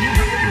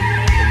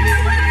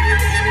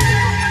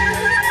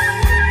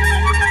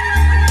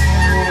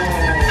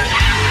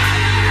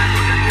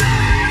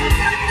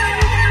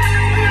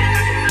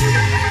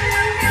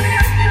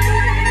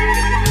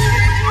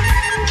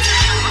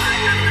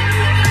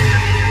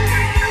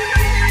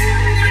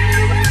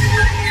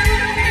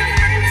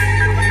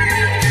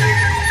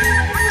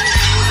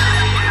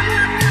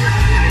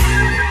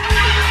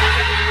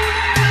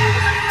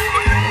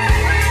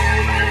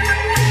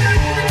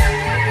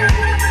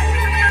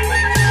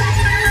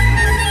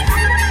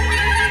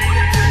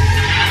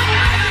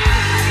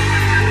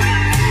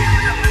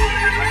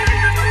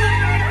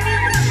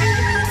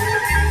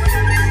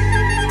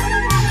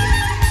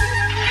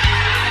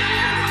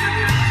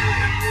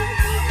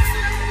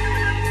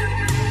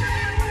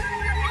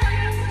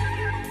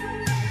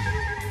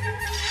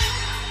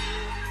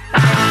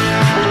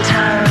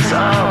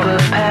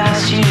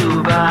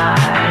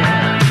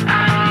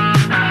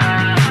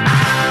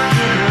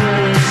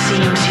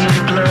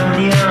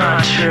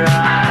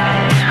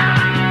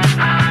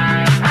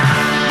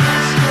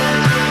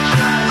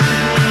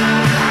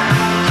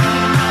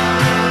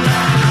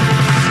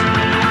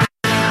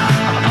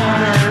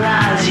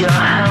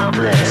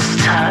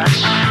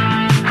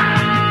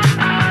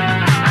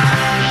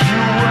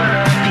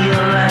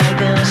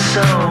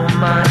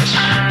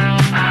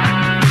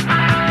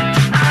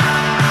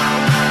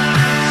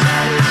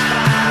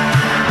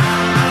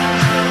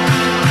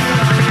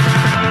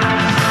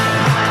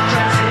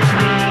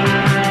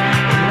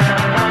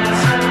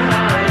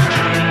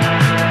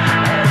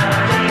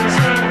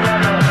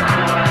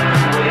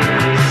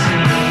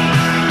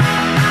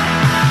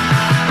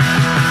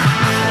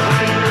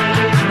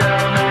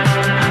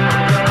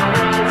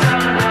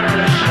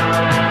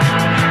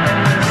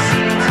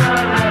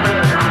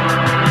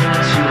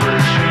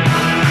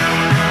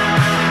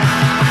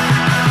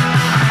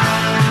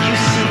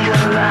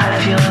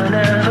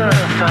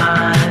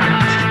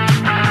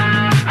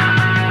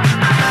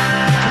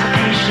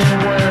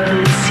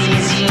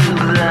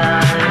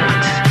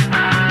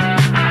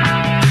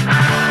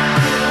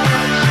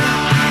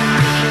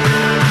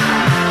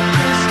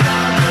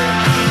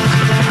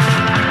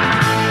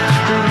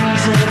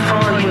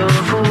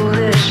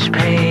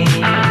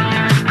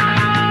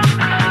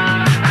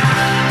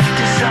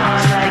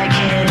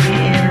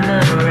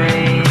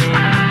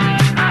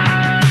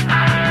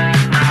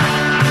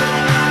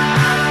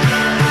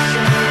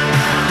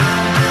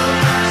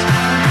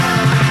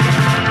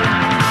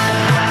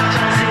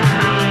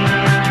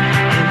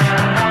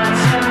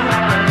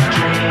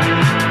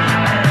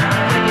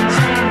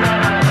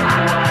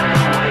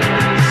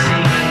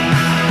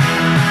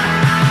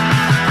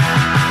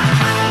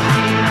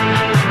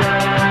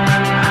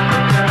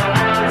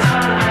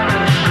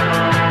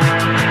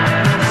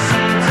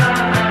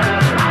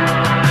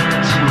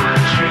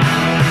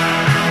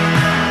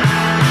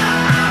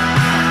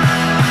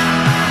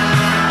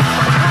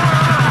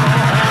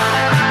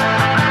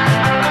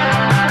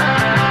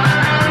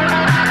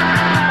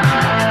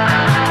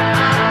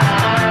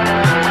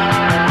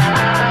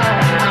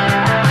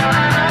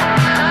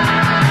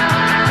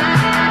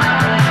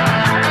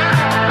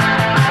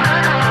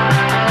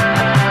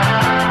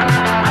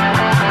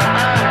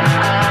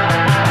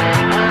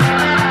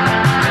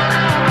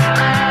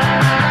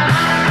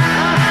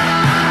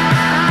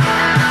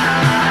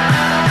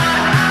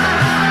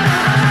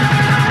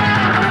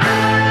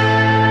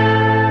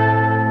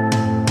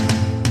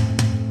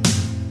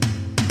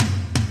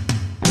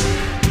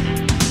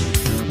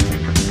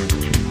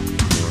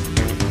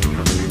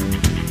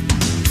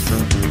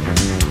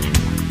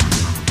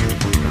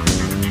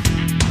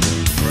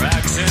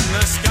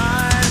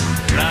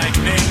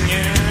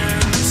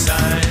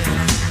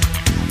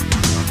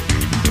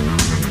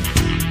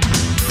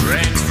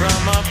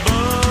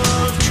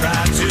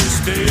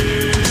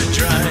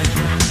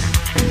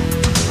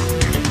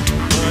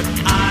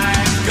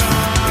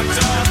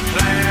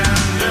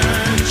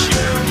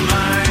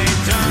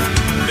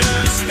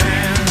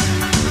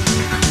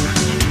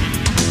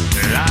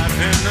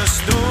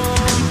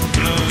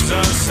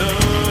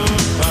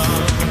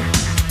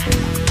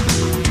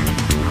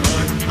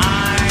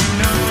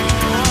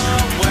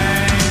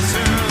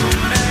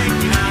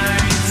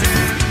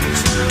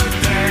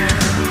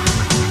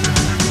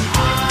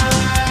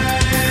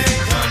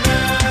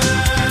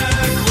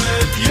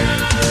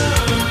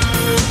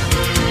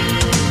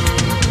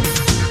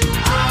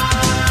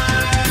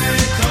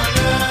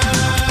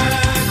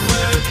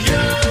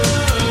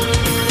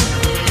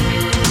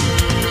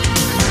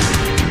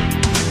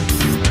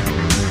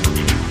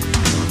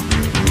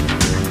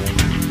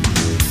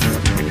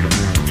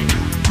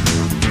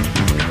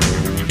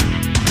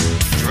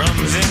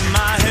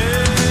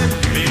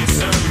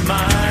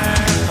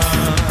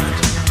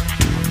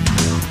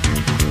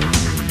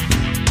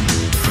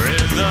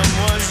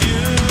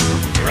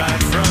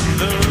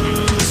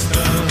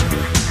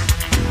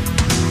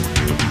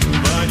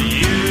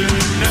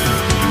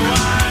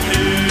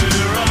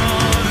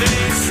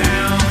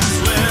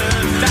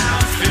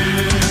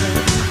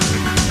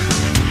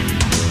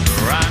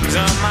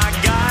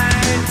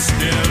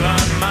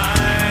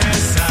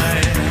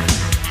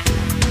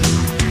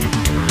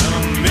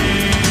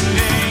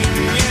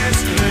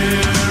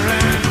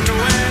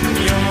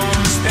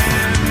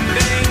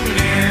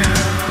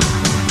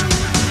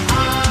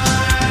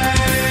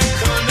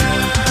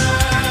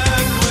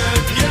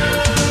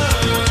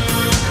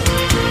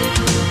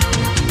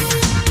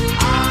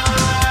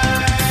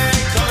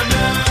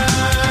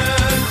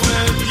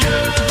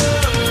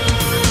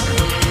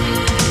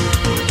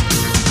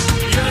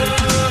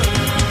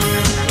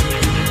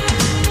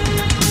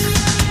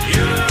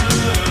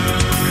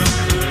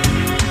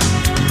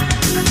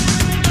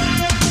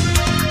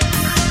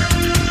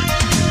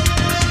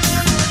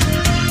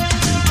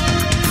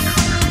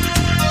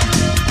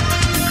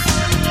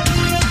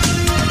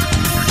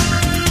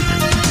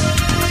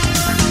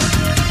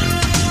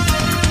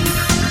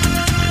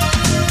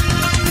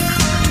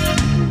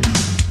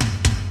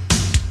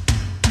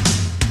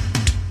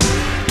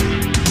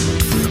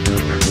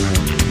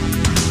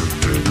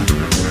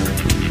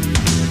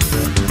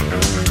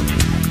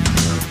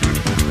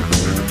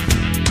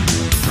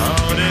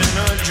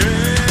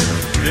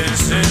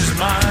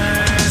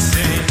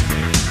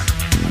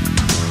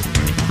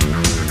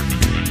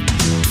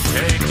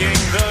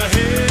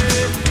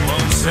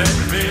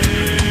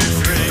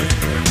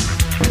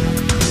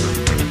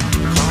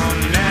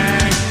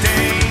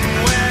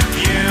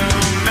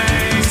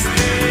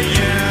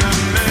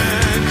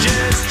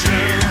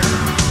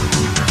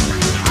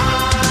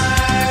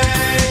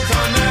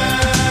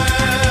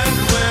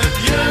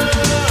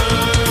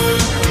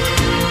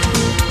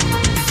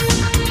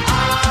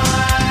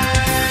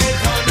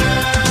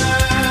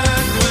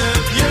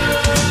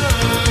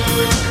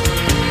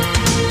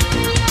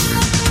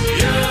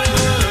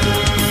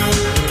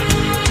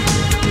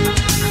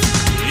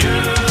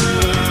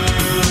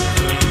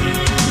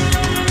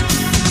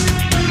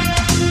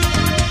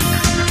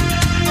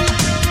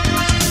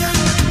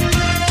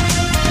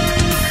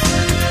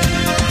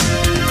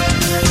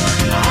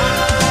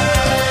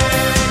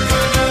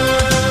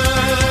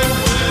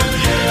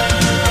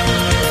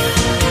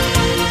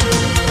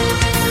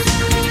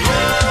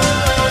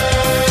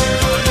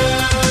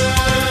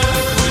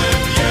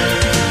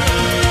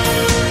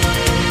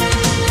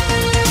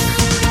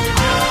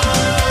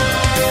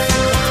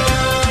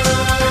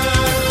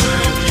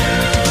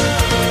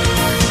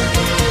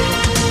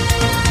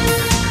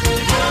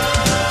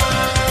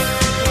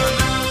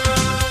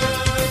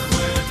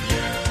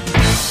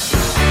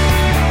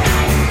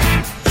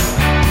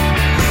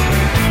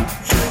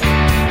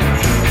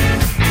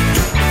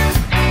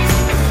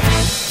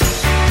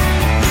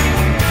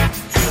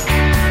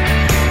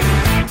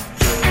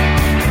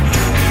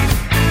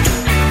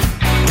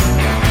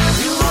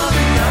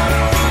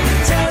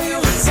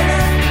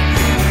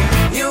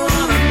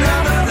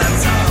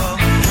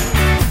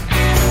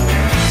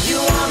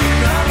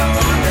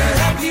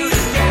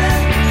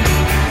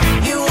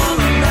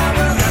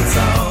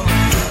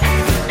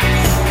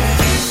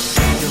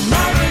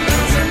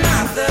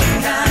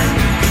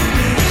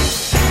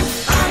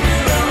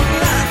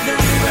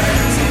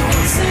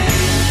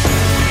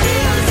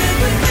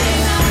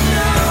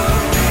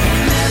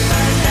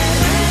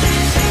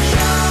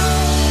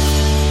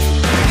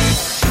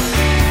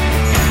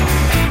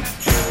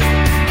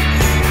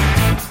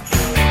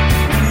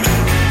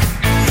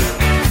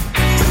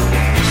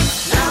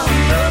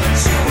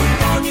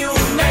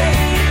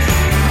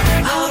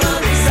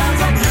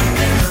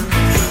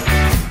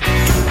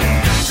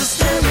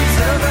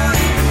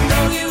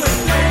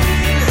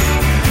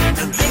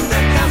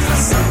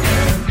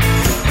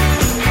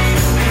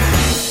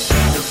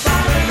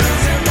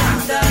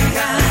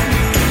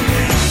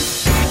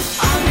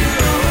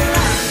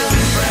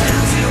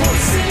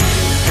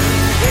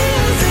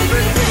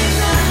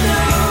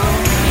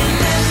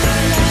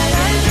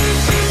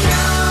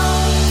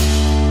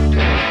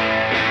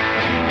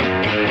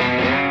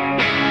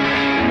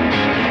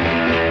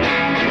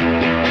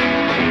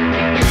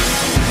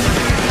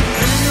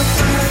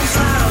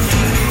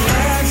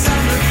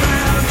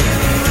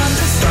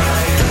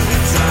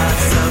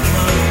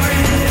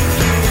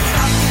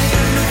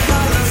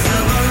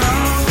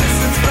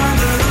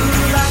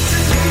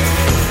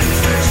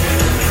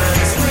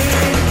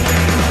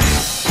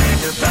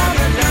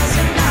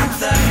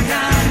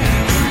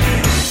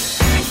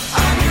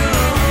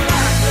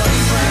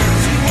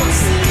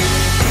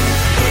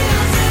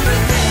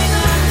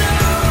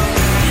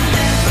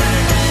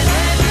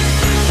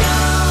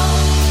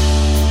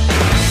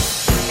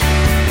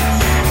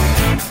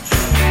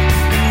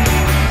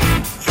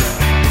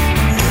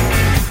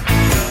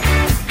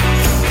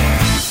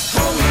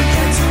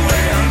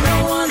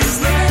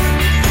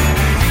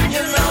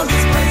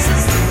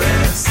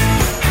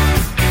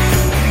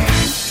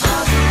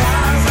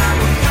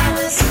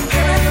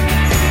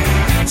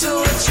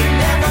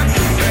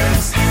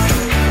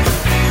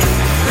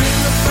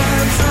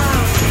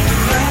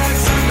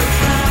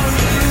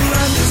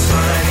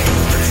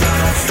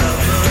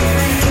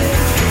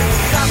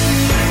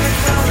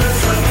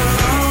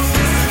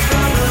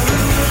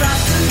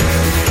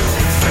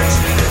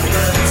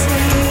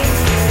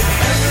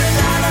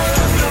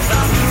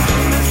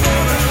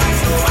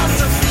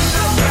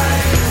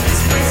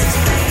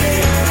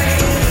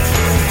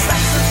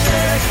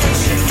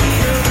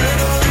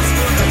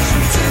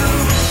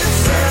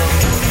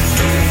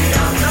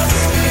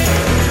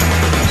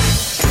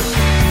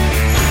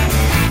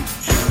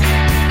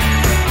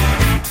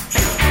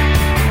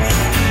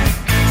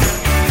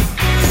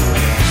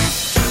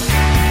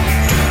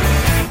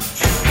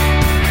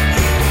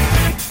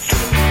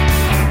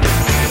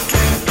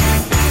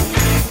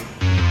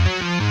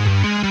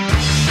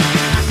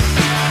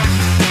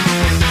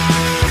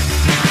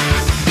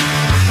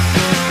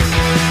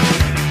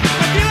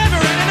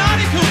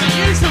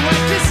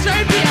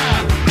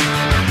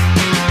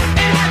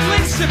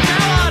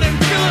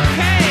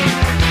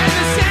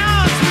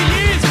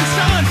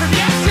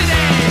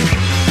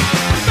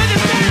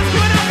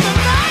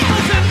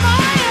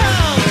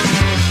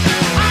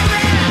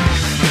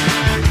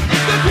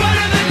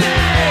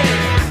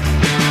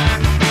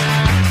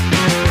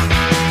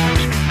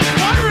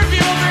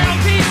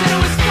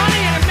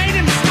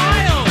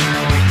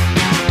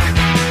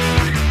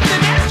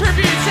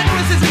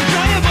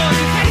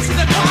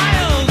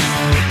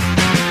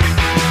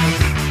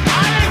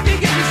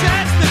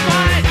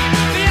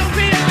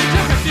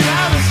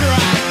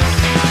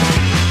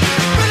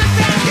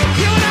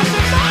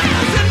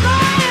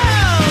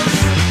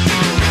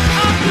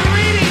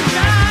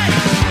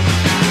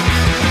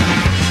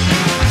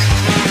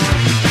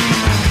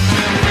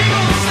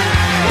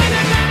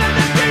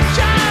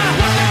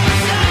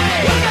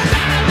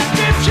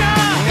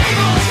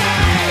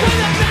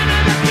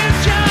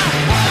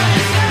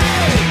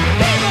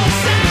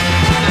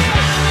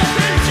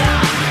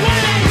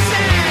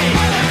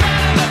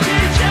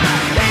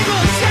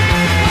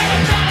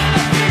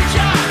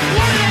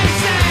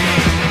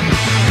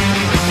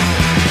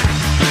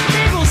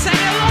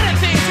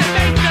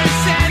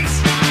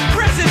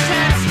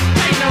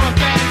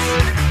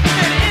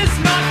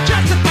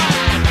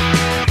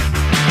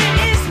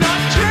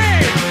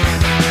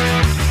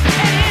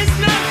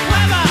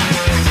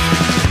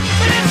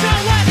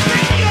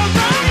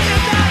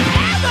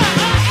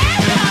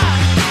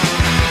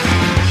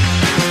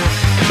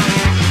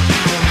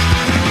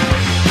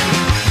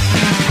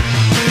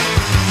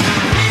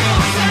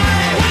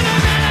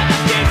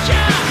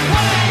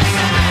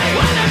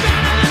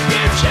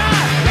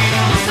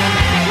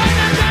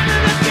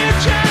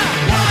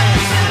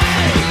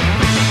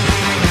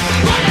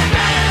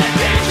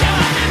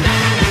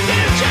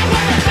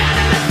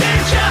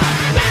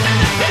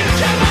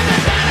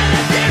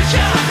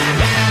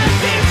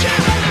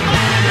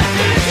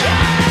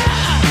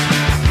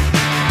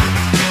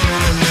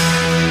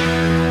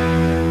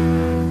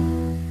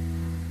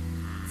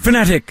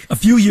 Fanatic. A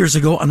few years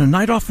ago on a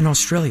night off in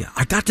Australia,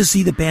 I got to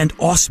see the band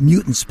Os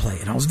Mutants play,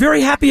 and I was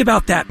very happy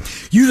about that.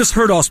 You just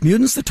heard Os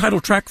Mutants, the title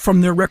track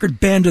from their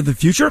record Band of the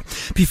Future.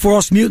 Before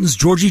Os Mutants,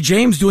 Georgie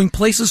James doing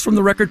Places from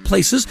the record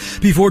Places.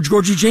 Before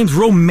Georgie James,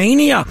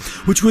 Romania,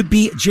 which would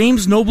be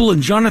James Noble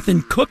and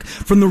Jonathan Cook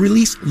from the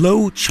release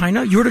Low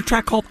China. You heard a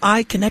track called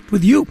I Connect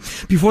With You.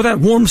 Before that,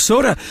 Warm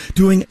Soda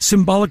doing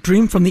Symbolic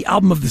Dream from the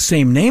album of the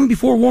same name.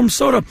 Before Warm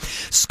Soda,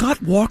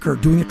 Scott Walker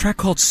doing a track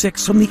called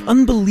Six from the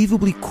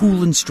unbelievably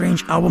cool and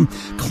strange album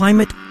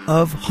Climate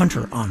of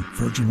Hunter on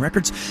Virgin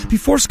Records.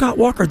 Before Scott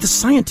Walker, The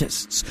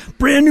Scientists,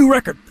 brand new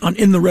record on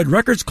In the Red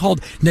Records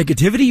called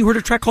Negativity. You heard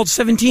a track called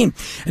 17.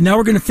 And now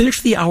we're going to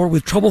finish the hour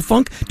with Trouble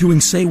Funk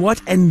doing Say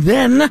What, and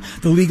then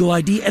The Legal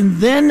ID, and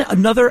then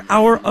another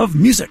hour of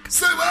music.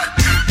 Say what?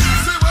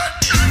 Say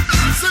what?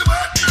 Say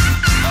what?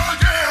 Oh,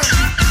 yeah.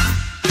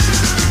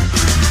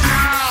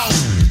 Ow!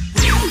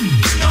 Your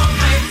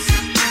face,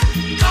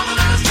 coming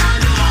out of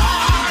kind of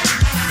hard.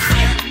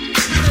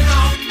 You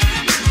know,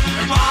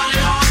 and party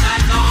all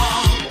night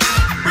long.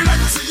 We like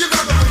to see you go,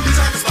 you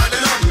try to spot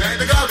it on, you ain't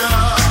the go-go.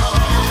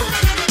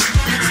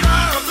 You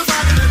smile up the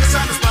fire, and it's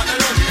time to spot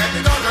it on, you ain't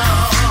the go-go.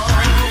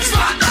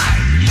 Spotlight!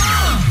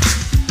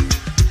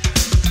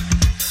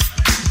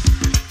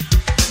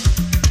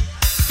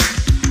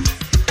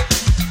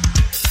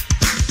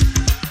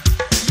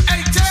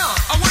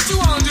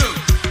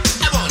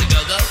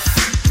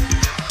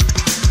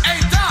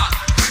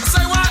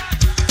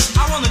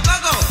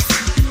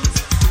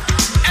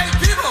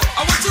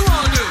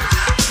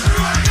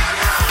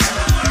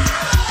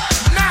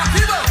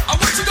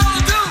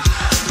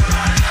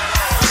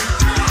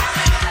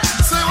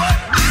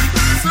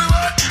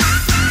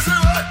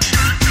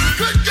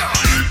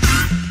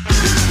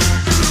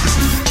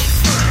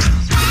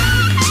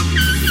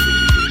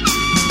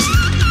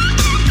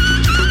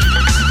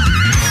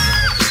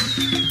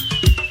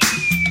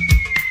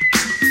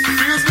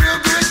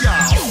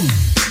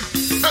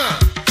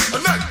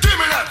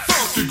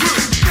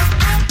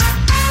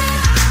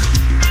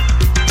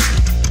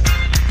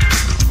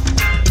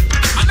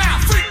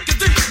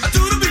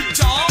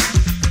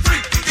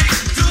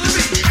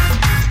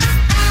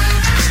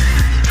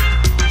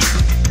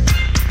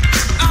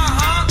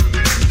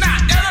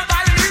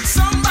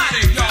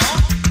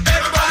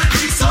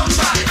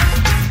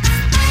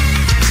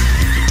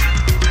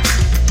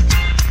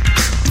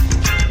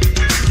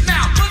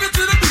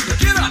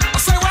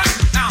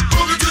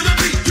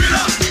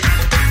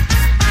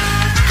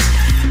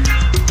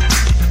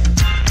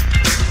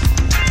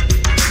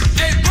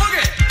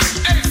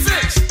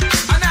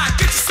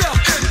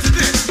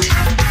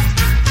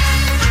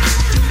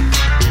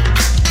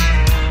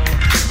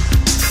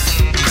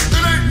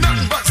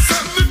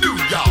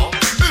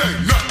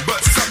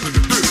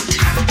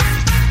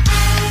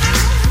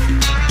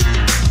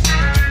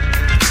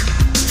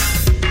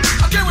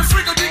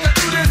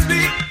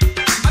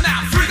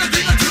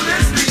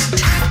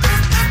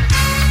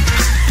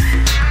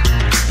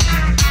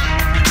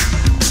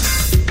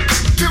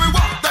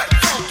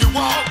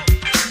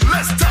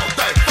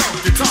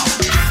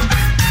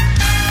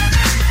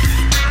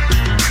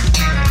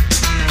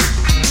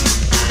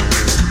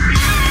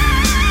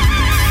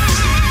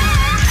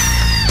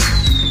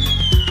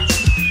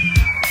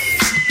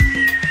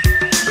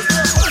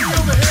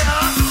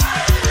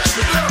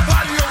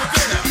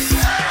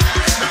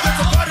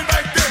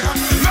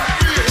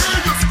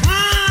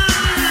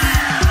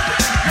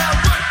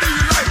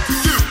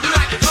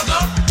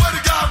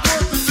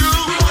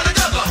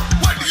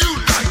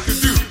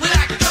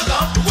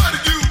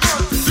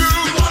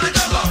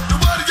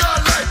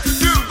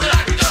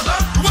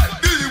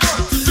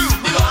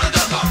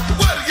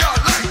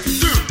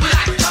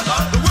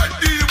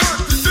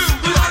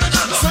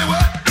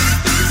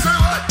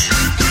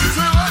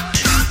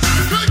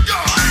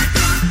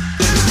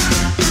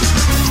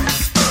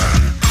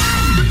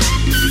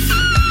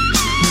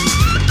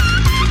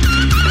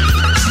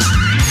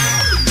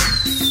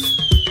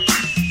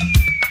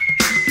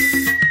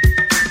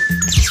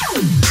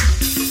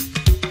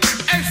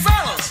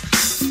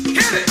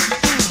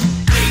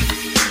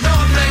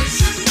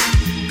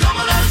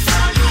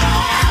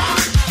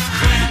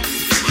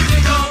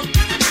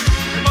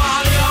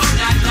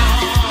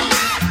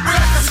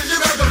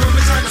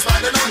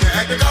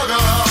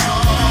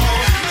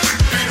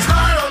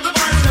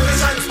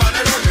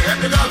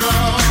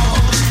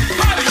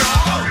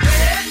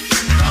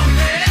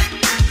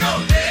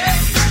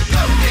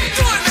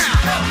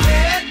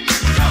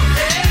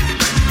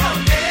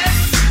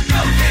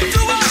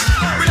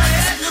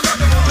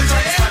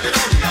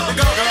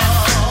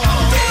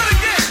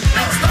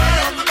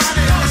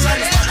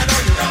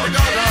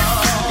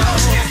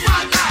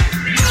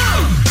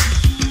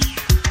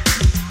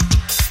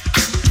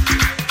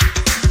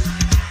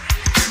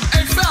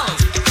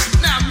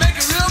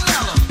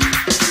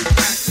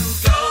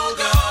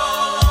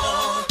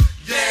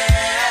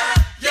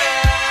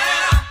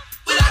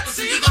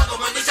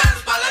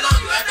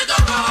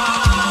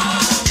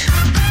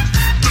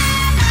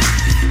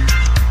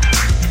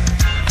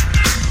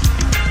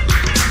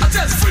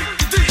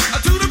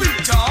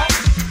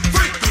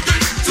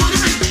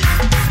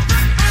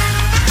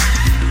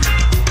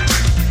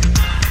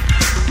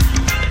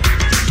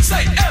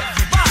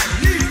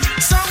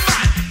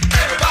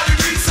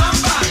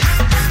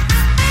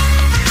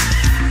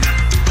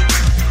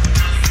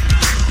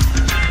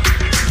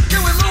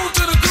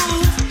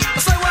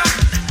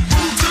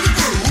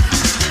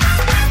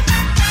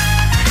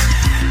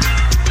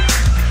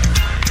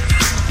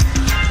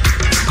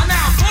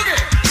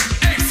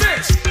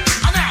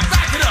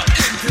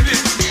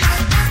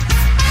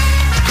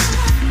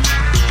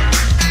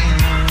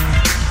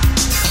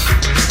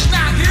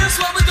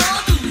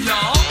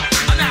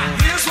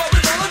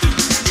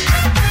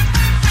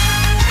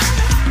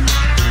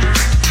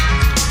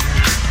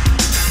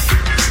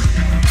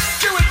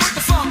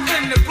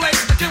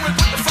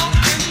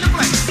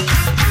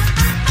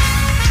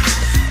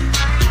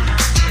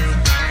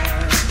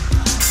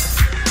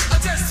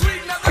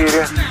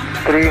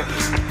 3,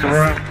 2,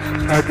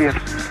 1.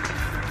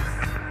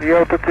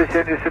 Ялта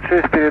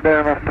Т-76,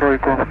 передаю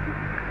настройку.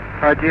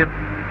 1, 2,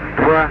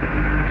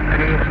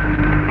 3,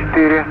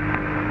 4,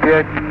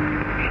 5,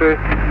 6,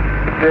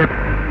 7,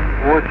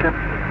 8,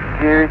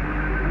 9,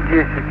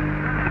 10.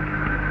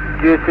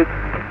 10,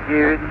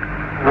 9,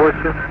 8,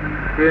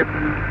 7,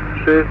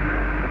 6,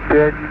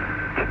 5,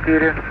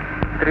 4,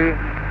 3,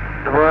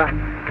 2, 1.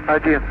 1,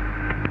 2,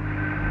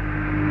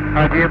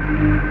 3,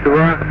 4,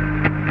 5,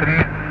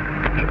 6, 7, 8,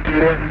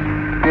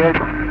 9, 10. 10, 9, 8,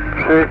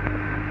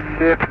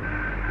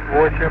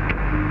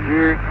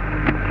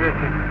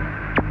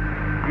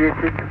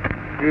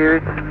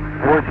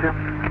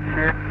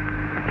 7,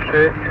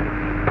 6,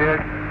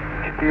 5,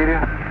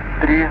 4,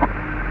 3, 2, 1.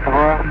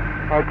 1,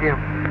 2, 4,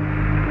 5,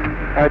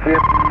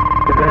 6,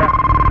 7,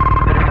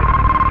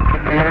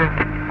 8, 9,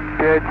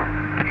 10. 10,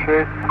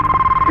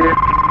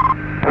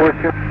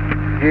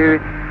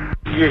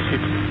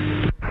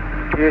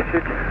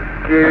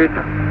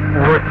 9,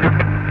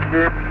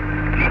 8, 7,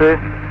 6,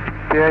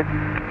 5,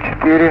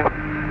 4,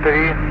 3,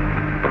 2,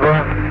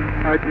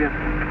 1.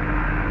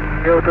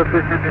 Ялта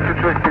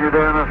Т-76,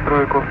 передаю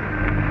настройку.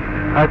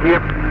 1,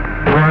 2,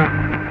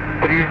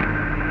 3,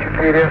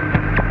 4,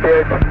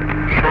 5,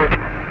 6,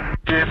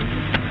 7,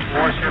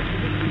 8,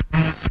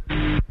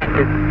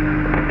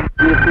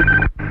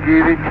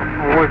 10,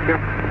 9,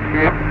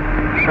 8,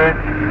 7, 6,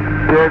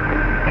 5,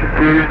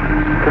 4,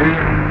 3, 2,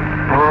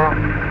 1.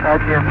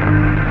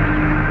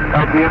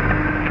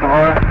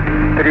 1,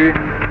 2, 3,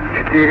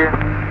 4,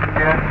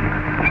 5,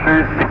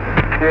 6,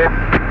 7,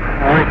 8,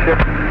 9,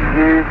 10.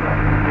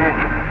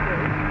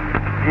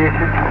 10,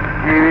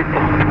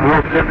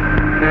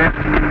 9, 8,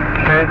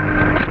 7, 6, 5,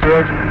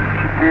 4,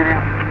 3,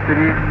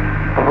 2,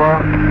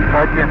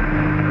 1.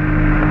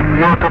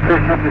 Ялта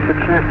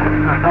Т-76,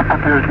 жду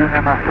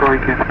подтверждения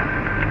настройки.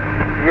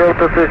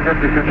 Ялта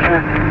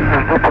Т-76,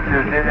 жду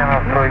подтверждения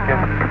настройки.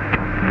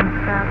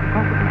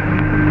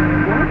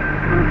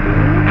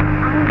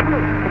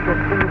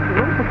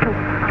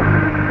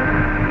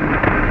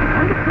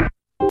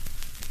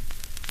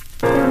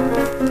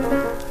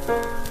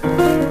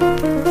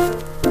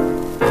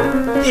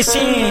 This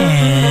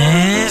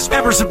is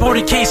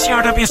member-supported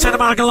KCRW Santa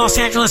Monica, Los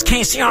Angeles,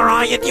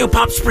 KCRI in New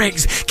Palm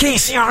Springs,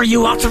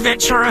 KCRU Alta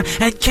Ventura,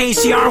 and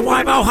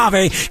KCRY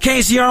Mojave,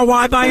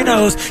 KCRY by your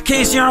nose,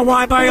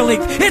 KCRY by your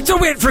link. It's a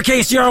win for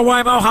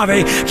KCRY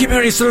Mojave.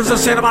 Community serves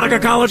as Santa Monica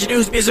College,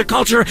 News, Music,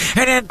 Culture,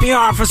 and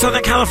NPR for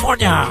Southern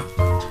California.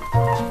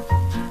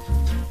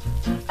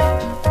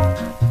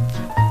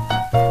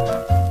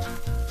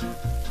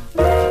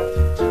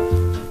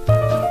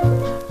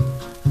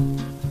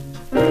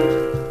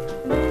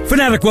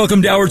 Fanatic,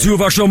 welcome to Hour 2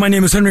 of our show. My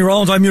name is Henry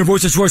Rollins. I'm your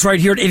voice of choice right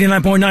here at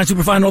 89.9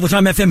 Superfine all the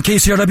time FM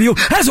KCRW.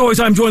 As always,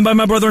 I'm joined by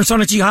my brother and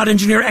sonic jihad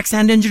engineer,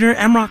 ex-hand engineer,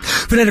 Amrock.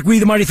 Fanatic, we,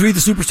 the mighty three, the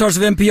superstars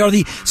of NPR,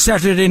 the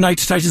Saturday Night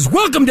Titans.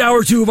 Welcome to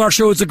Hour 2 of our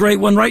show. It's a great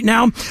one right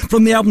now.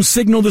 From the album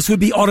Signal, this would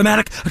be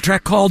Automatic, a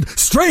track called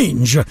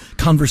Strange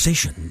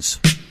Conversations.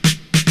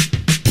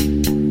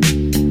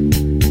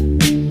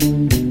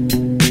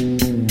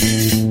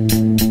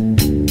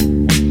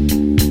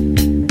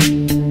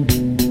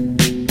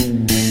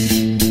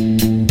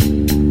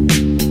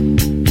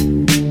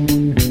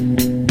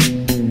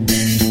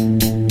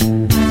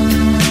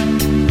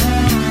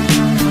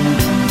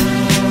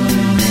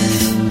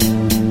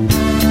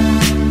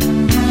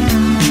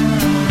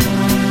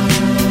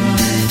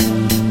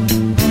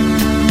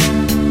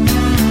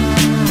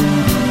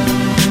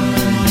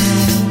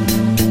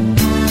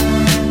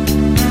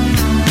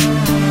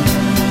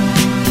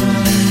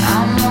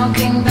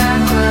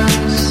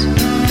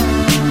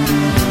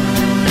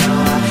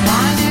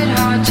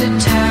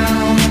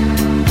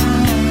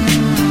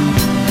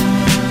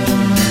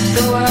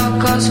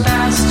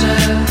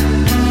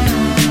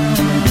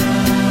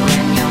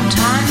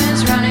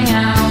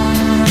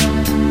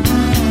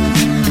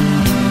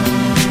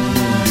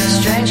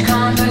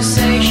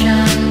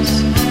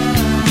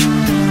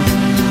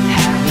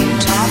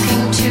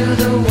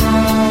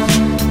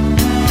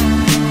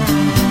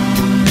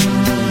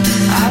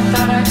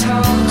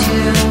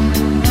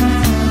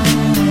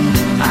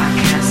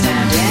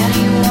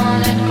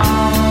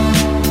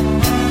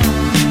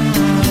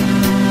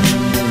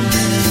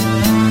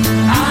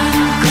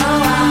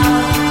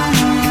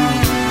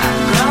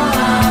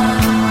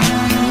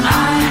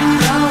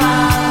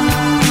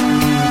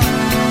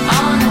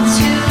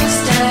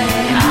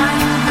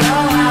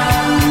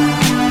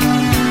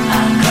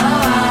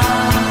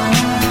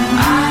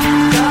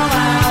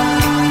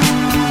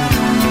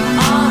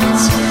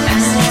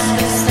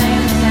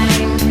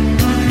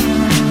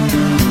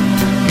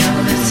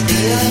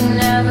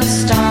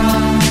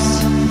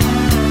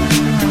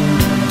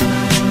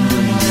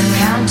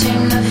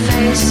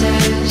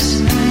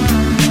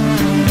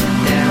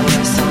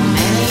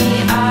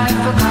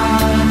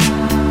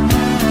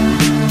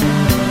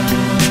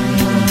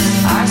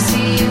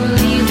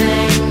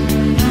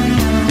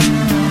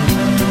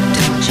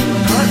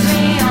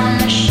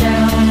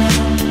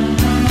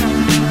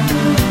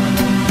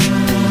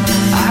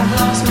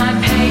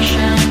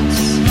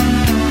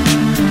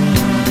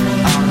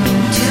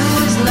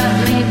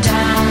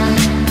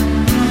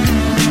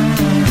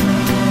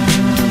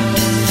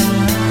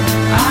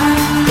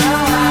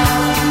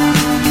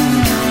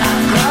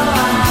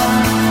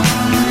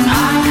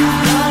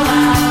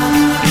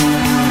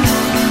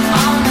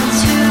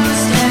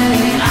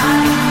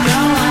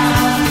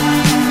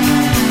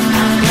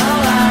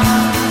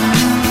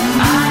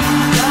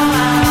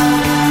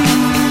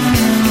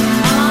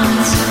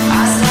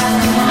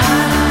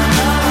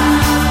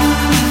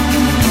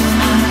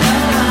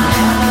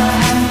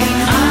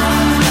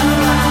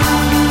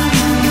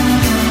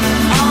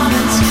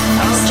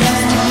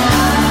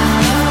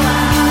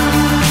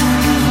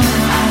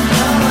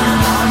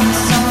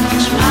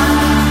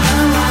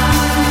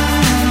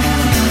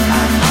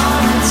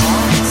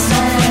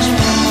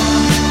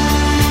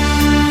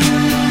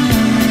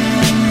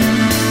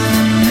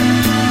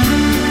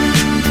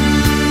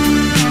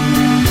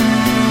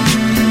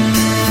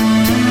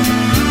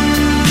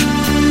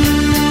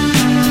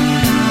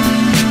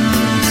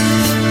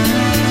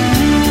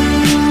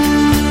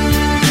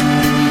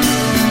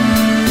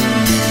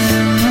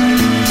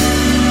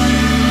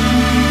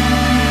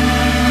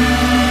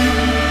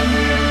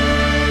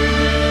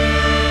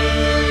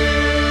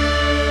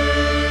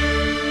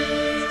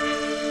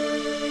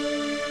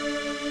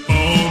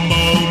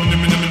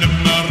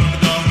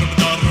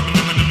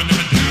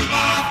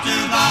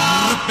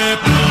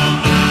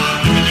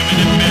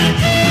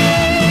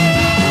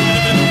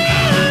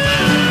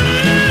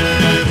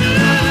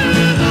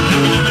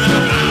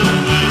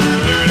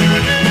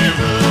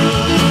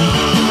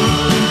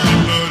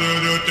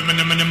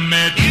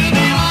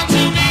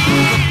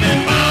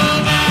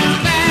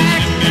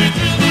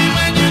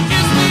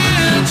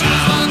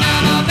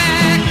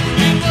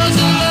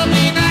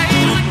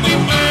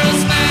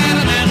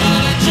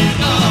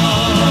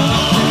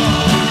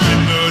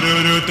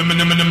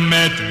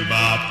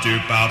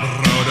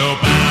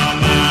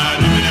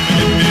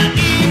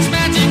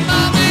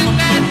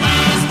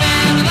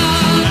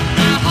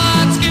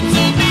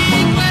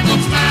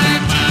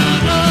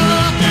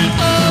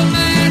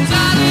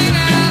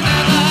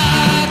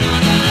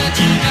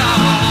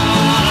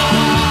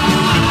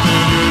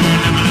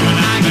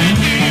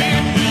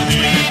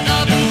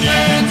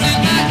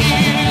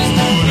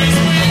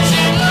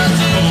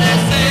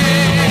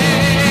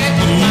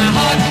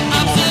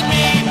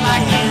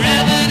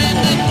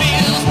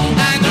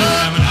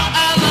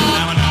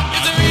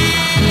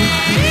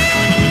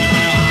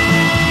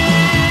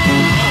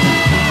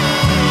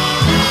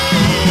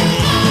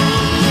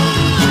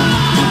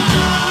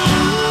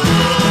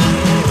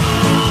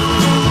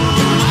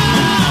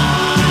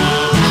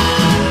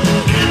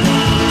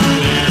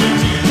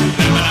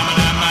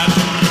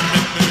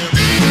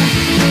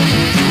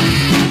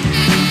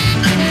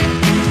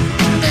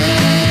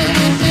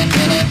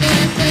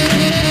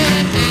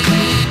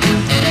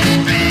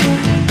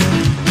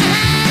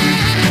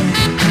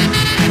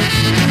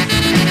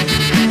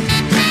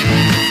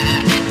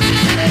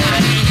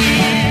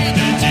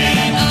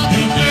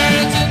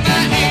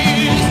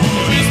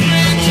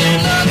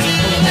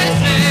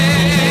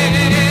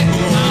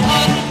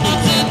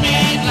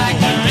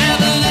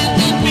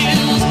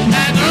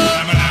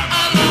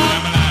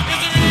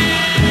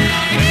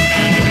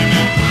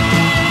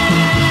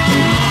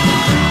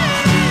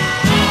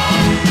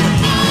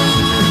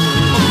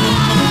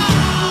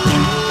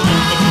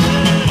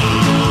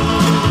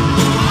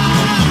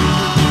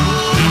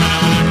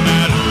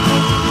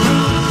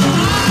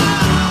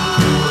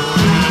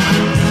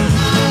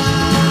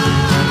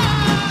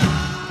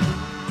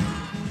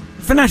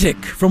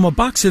 Fanatic, from a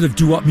box set of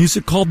doo-wop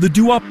music called the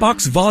Doo-Wop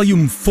Box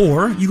Volume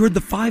 4, you heard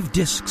the 5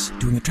 discs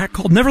doing a track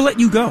called Never Let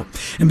You Go.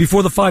 And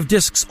before the 5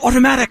 discs,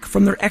 Automatic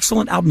from their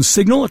excellent album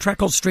Signal, a track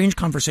called Strange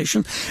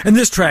Conversation. And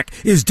this track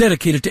is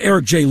dedicated to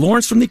Eric J.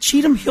 Lawrence from the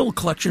Cheatham Hill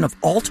collection of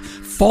alt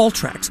fall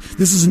tracks.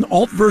 This is an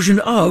alt version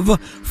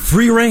of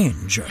Free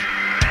Range.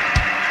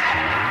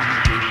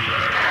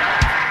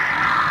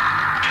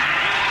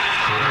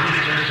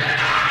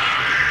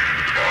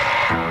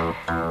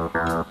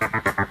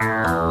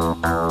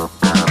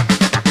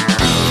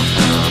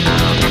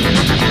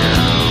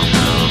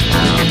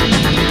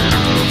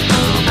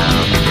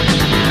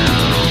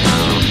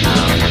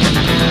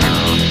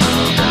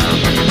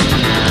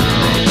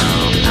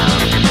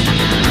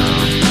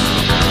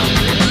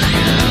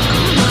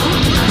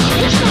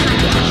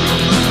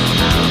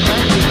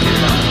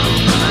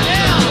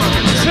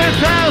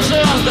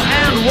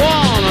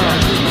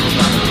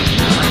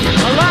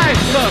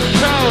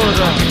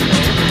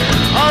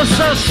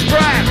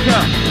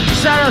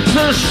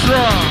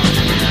 Zarathustra,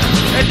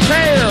 it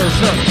tales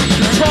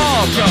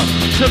talk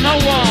to no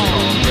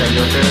one.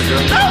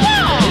 No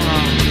one!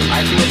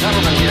 I see a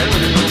gentleman here with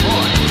his little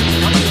boy.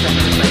 What do you think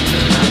of the place?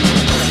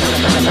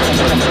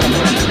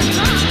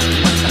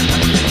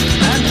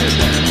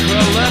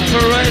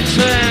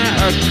 Proliferating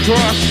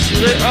across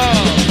the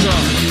earth.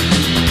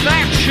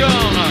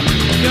 Faction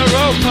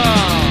Europa.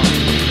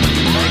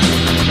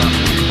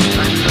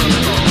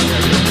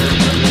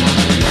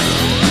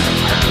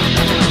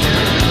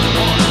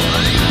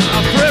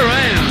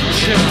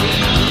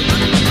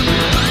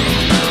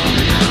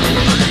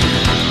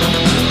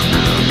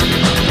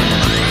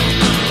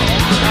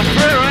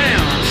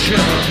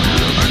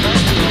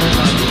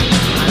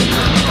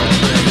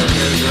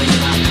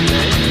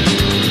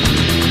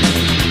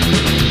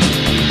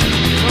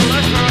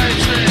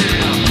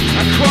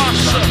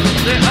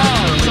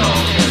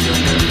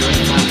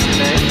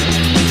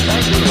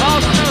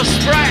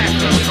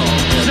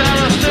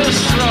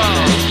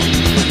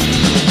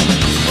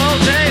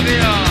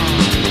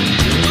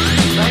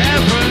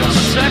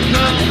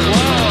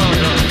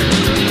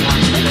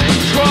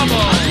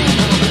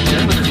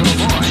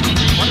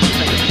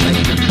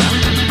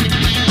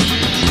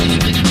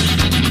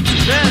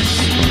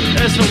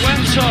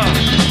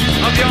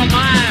 Of your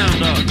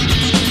mind.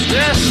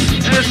 This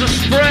is a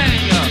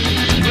spring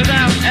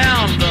without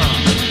end.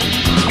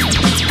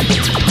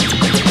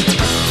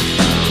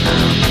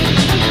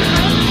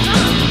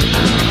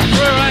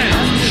 Free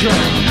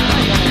range.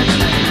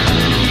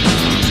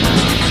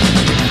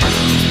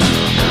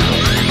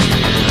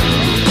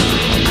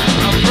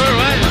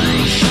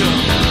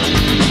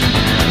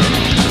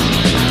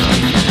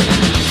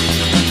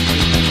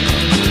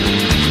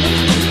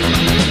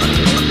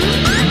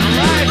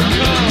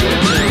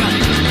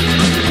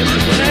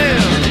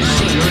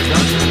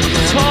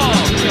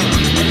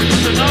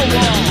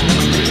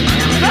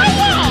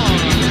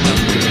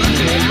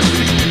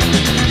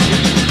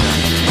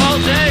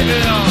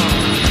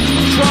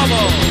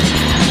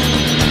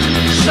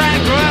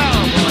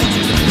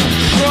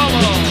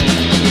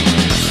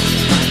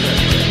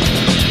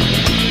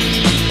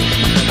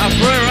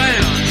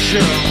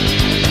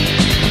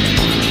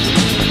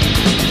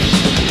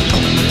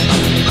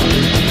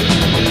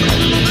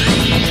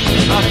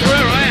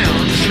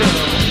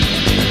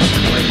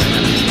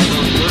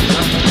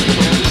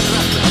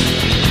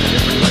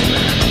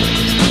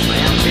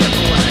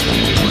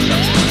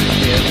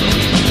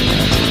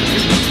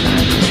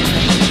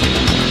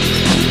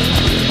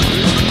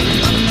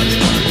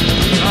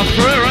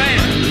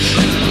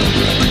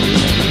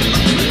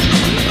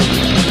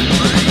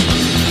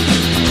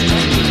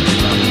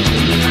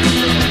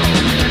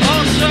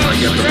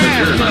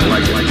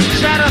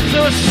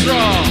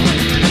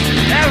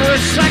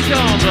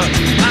 second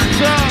and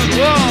third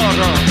world,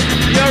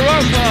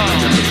 Europa,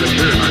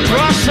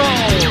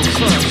 Brussels,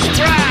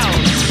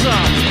 Sprouts,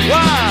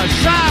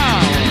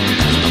 Warsaw,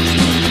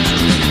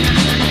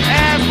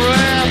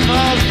 every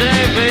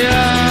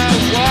Moldavia,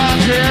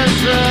 what is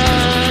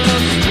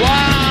this? 1,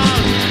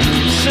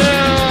 2,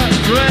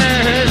 3,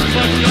 he's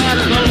forgot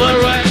the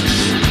lyrics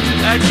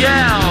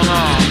again.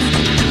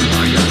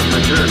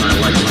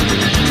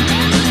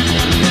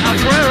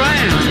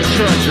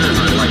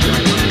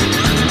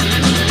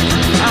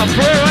 A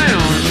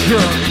pre-range.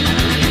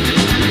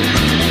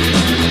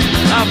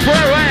 A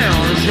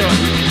pre-range.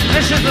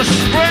 This is the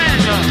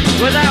spring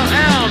without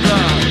end.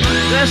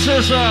 This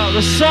is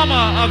the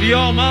summer of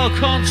your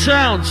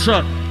malcontent.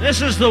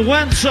 This is the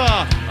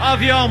winter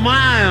of your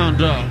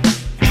mind. I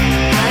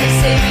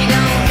say we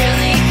don't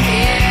really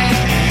care.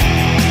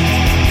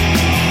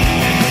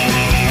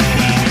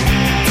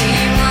 Do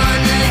you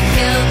wanna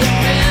kill the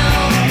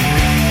room?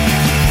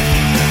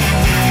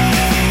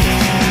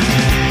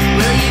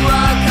 Will you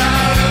walk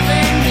all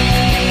over me?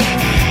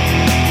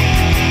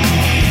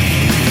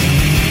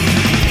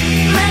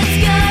 Let's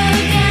go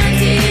down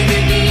to the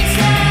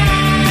beachside.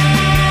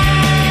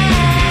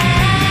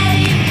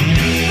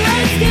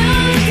 Let's go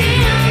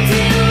down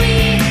till we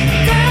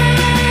die.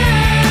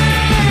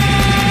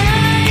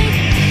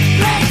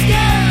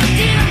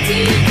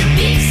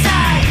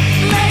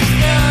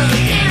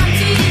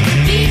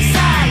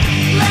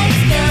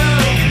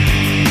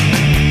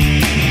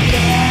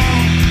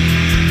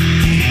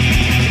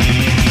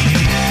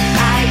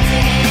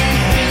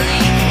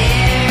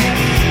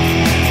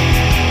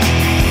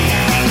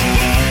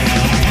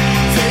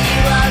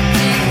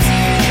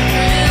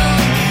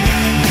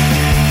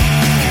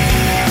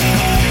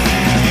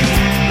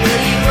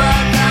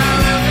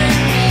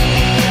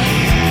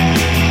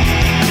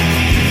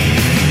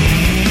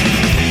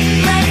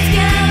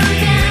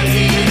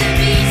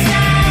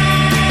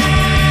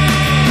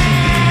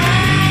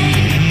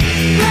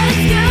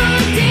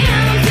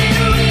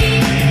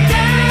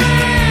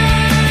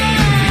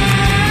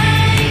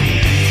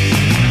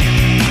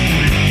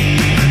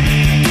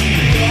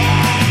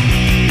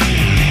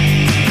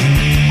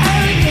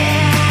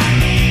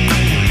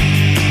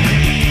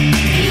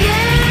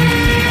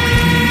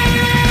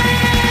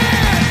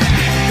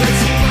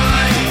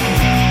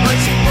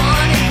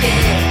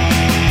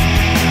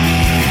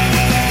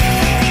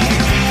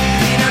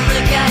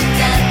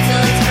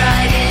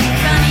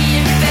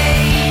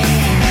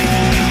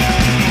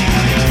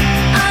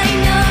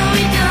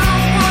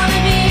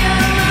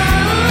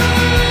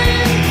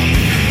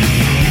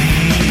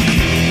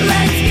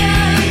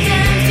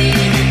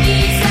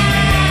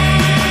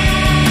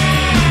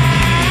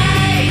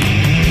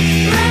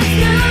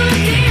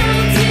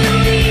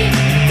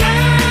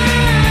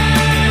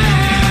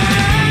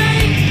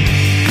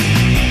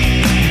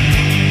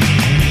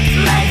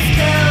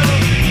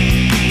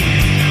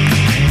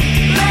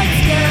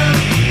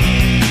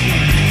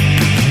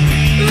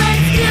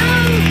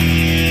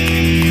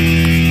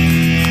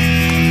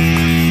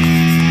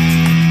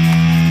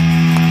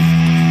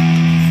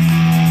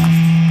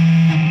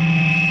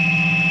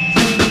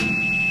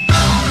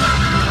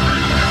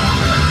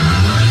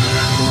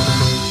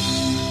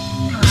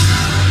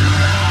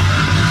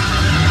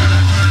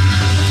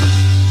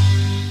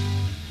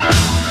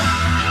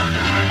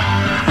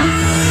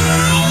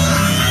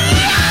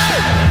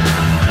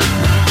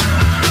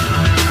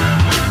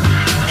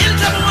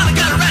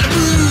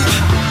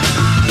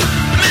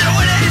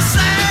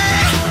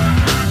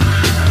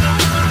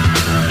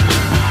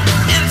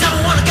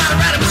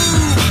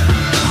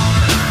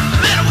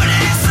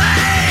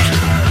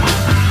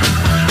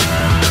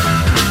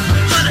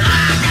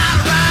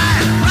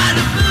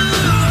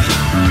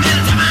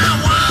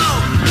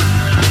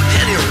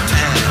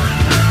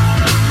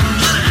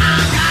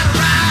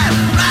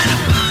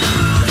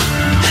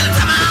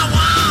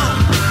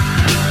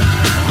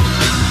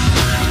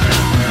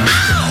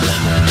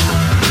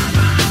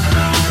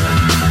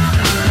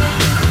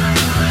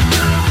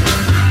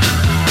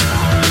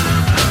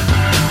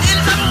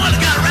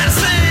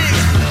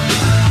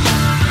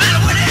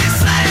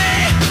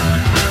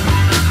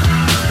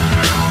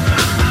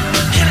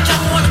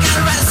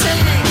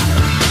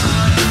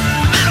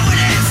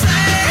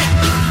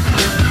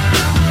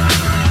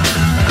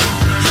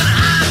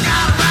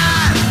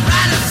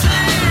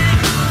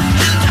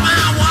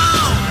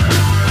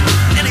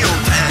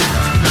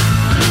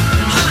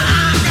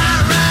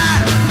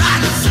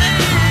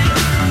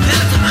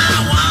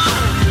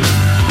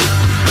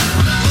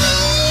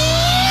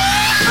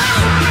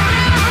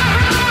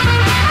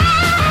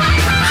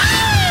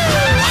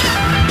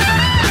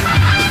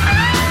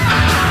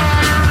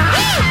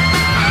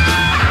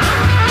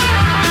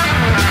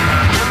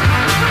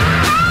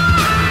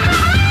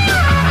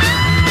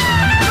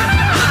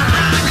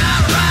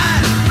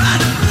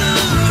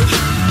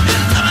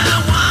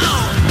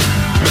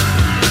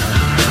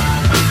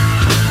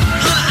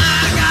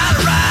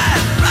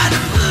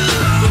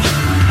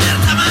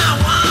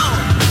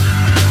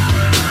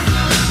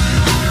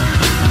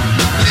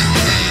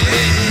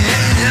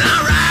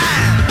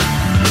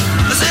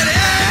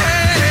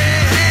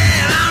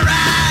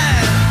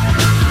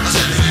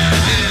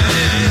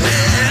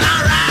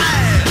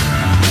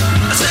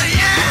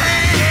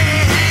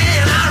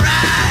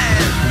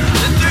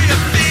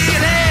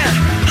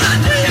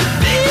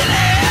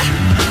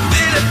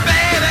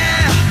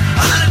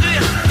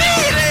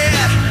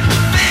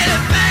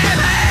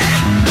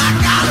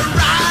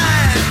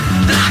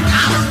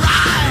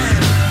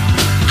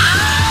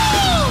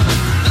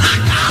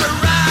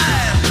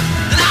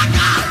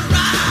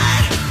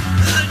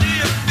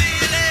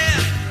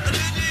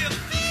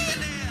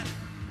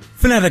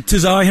 Fanatic,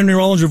 'tis I, Henry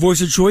Rollins, your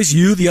voice of choice,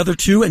 you, the other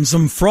two, and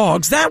some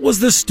frogs. That was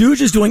the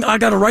Stooges doing I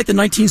Gotta Write, the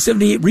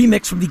 1978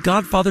 remix from the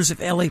Godfathers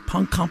of L.A.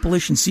 Punk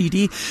compilation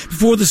CD.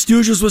 Before the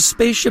Stooges was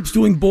Spaceships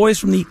doing Boys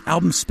from the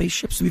album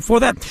Spaceships. Before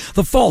that,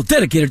 The Fall,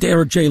 dedicated to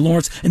Eric J.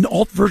 Lawrence, an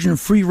alt version of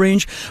Free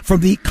Range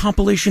from the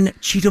compilation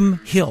Cheatham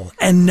Hill.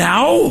 And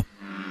now...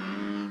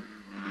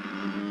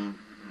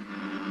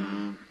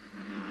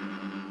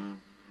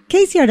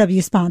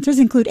 KCRW sponsors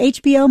include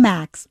HBO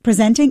Max,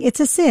 presenting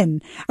It's a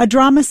Sin, a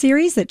drama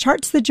series that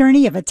charts the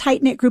journey of a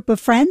tight-knit group of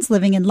friends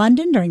living in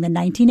London during the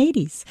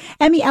 1980s.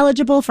 Emmy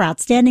eligible for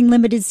Outstanding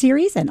Limited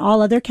Series and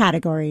all other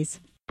categories.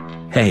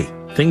 Hey,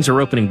 things are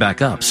opening back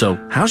up, so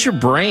how's your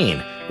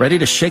brain? Ready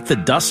to shake the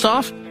dust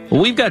off? Well,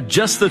 we've got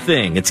just the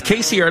thing. It's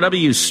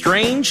KCRW's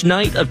Strange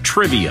Night of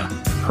Trivia.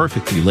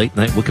 Perfect for you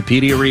late-night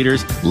Wikipedia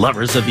readers,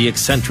 lovers of the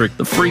eccentric,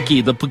 the freaky,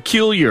 the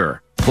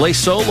peculiar. Play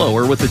solo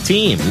or with a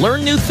team.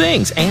 Learn new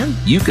things, and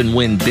you can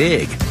win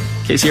big.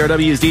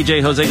 KCRW's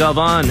DJ Jose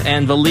Galvan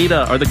and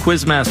Valida are the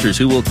quizmasters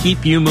who will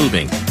keep you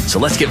moving. So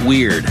let's get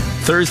weird.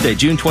 Thursday,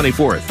 June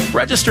 24th.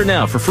 Register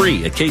now for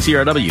free at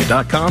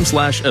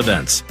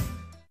kcrw.com/events.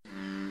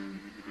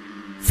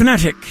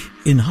 Fanatic.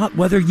 In hot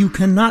weather, you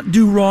cannot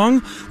do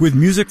wrong with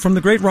music from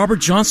the great Robert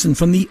Johnson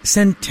from the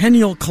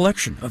Centennial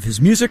Collection of his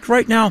music.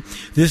 Right now,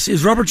 this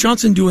is Robert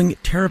Johnson doing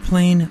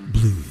Terraplane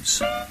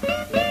Blues.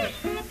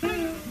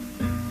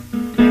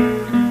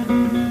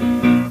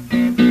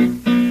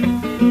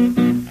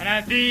 And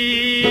I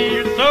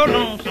feel so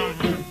lonesome.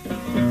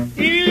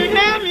 You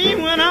have me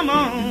when I'm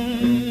on.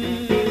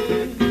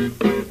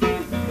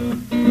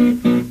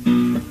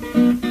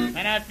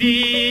 And I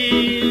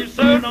feel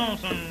so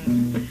lonesome.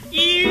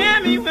 You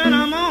have me when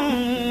I'm on.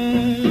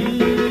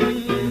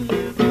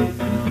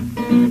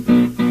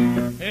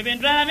 They've been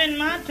driving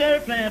my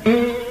terraplane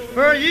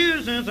for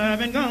you since I've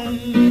been gone.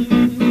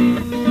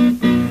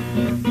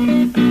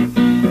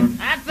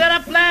 I said I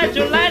flash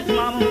your lights,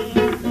 mama.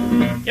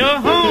 Your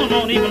horn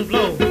won't even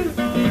blow.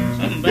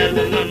 Somebody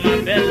will run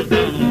my best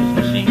down on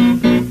this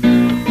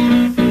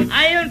machine.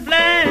 I even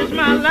flash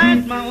my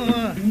lights,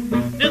 mama.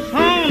 This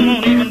horn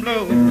won't even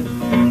blow.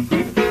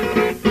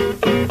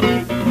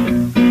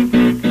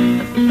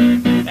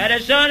 That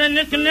is short in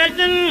this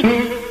connection.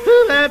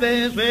 Ooh, that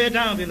bass way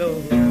down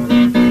below. I'm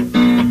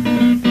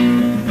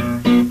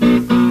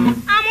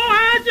gonna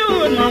hide you,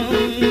 mama.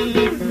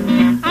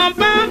 I'm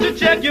bound to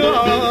check you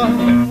off.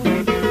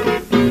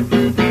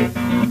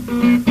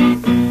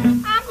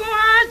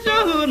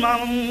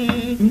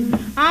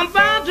 I'm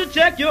bound to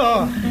check you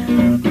off.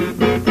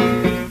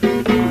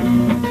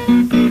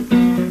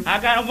 I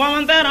got a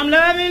woman that I'm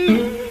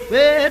loving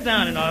way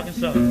down in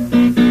Arkansas.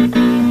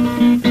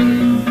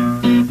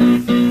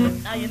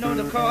 Now you know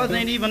the cars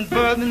ain't even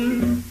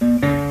buzzing.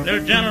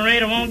 Little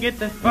generator won't get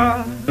that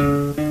far.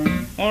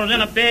 Or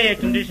in a bad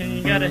condition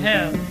you gotta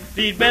have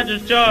these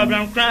batteries charged.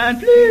 I'm crying,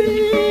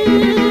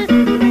 please,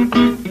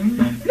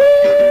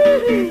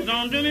 please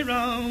don't do me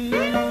wrong.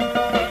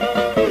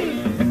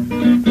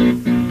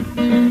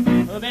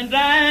 I've been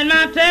driving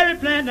my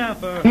terraplane down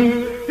for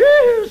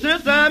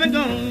since I've been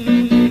gone.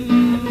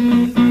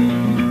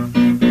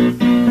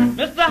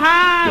 Mr.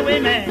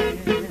 Highwayman,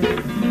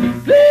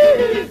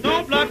 please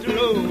don't block the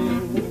road.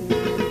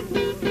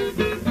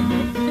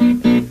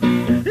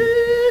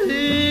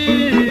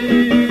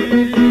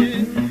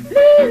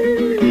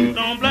 Please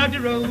don't block the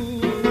road.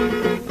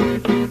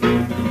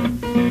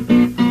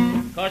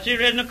 'Cause she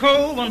read in the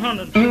cold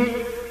 100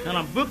 and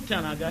I'm booked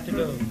and I got to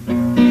go.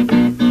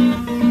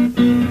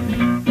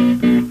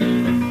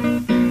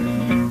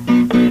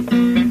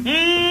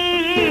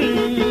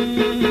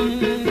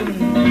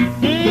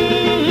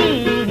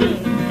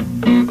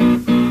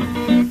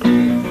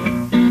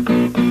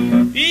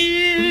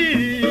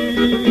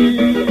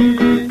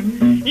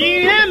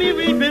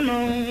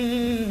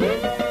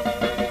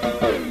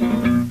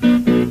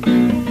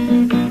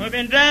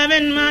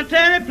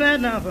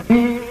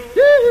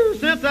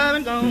 Since I've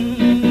been gone,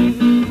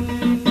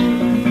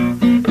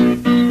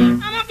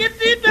 I'm gonna get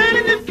deep down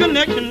in this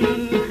connection.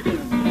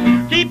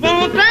 Keep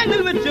on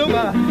tangling with your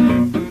wife.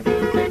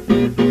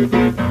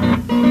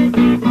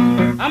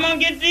 I'm gonna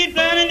get deep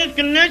down in this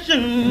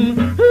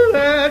connection.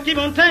 Keep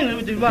on tangling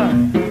with your wife.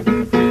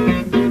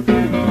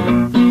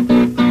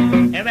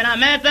 And when I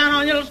met down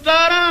on your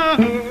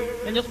starter,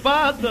 and your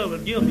spark plug will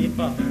give me a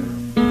fire.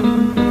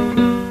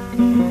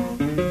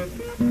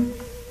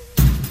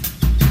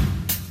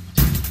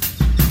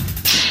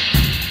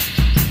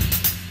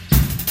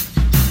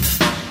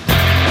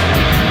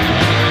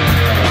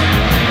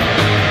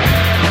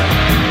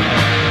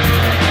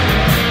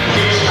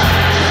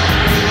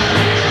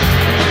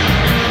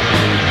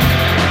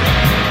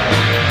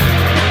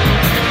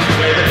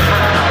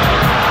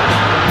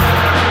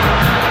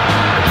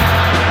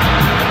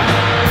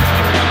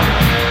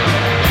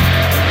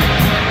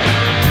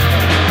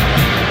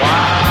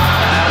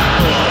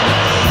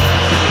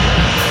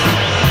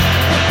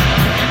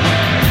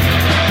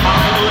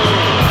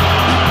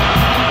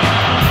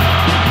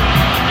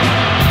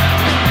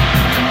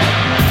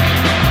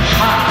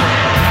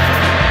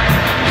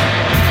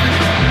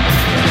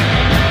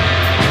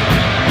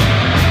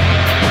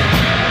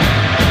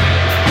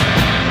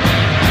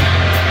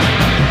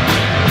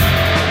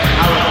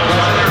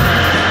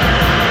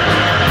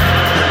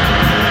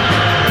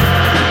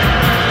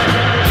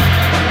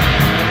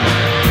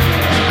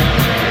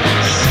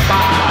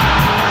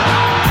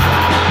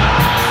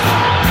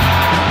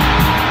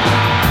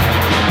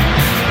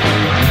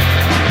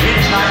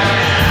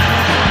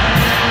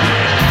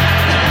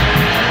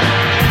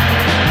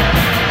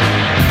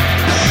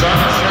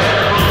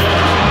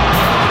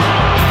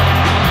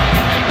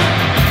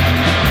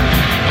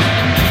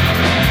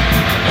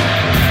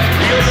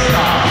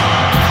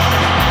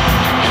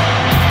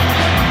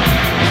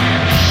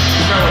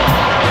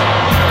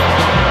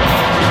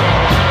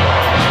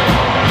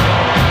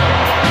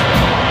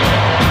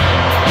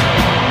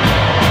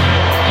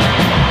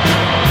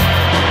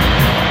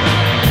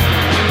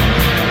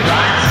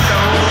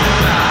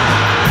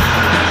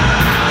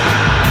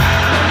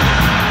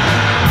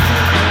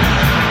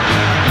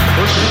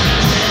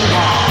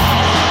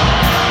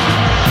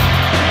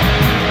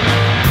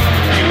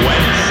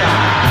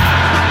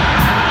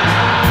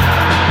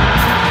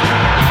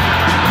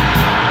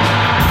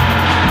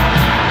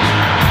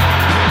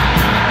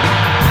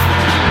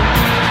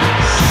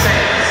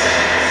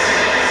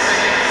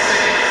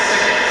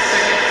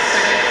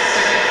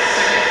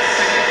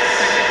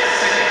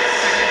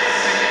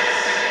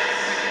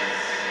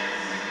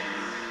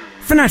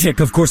 Fanatic,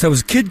 of course, that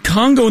was Kid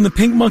Congo and the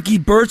Pink Monkey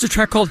Birds, a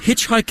track called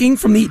Hitchhiking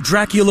from the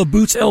Dracula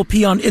Boots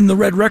LP on In the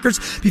Red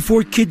Records.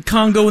 Before Kid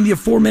Congo and the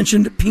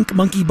aforementioned Pink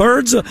Monkey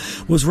Birds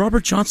was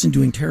Robert Johnson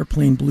doing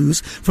Terraplane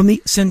Blues from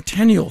the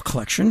Centennial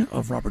Collection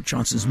of Robert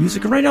Johnson's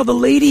music. And right now, the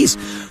ladies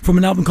from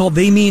an album called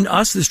They Mean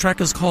Us. This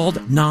track is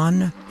called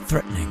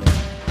Non-Threatening.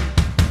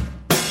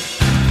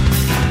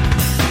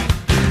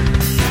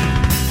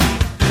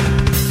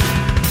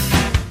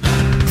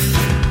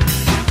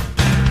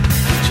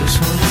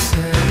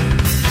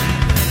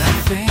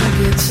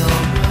 It's alright.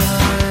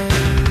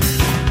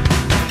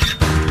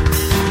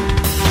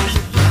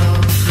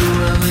 Love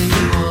whoever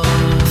you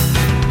want.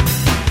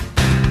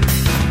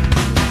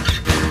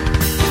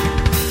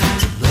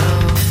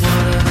 Love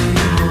whatever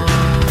you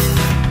want.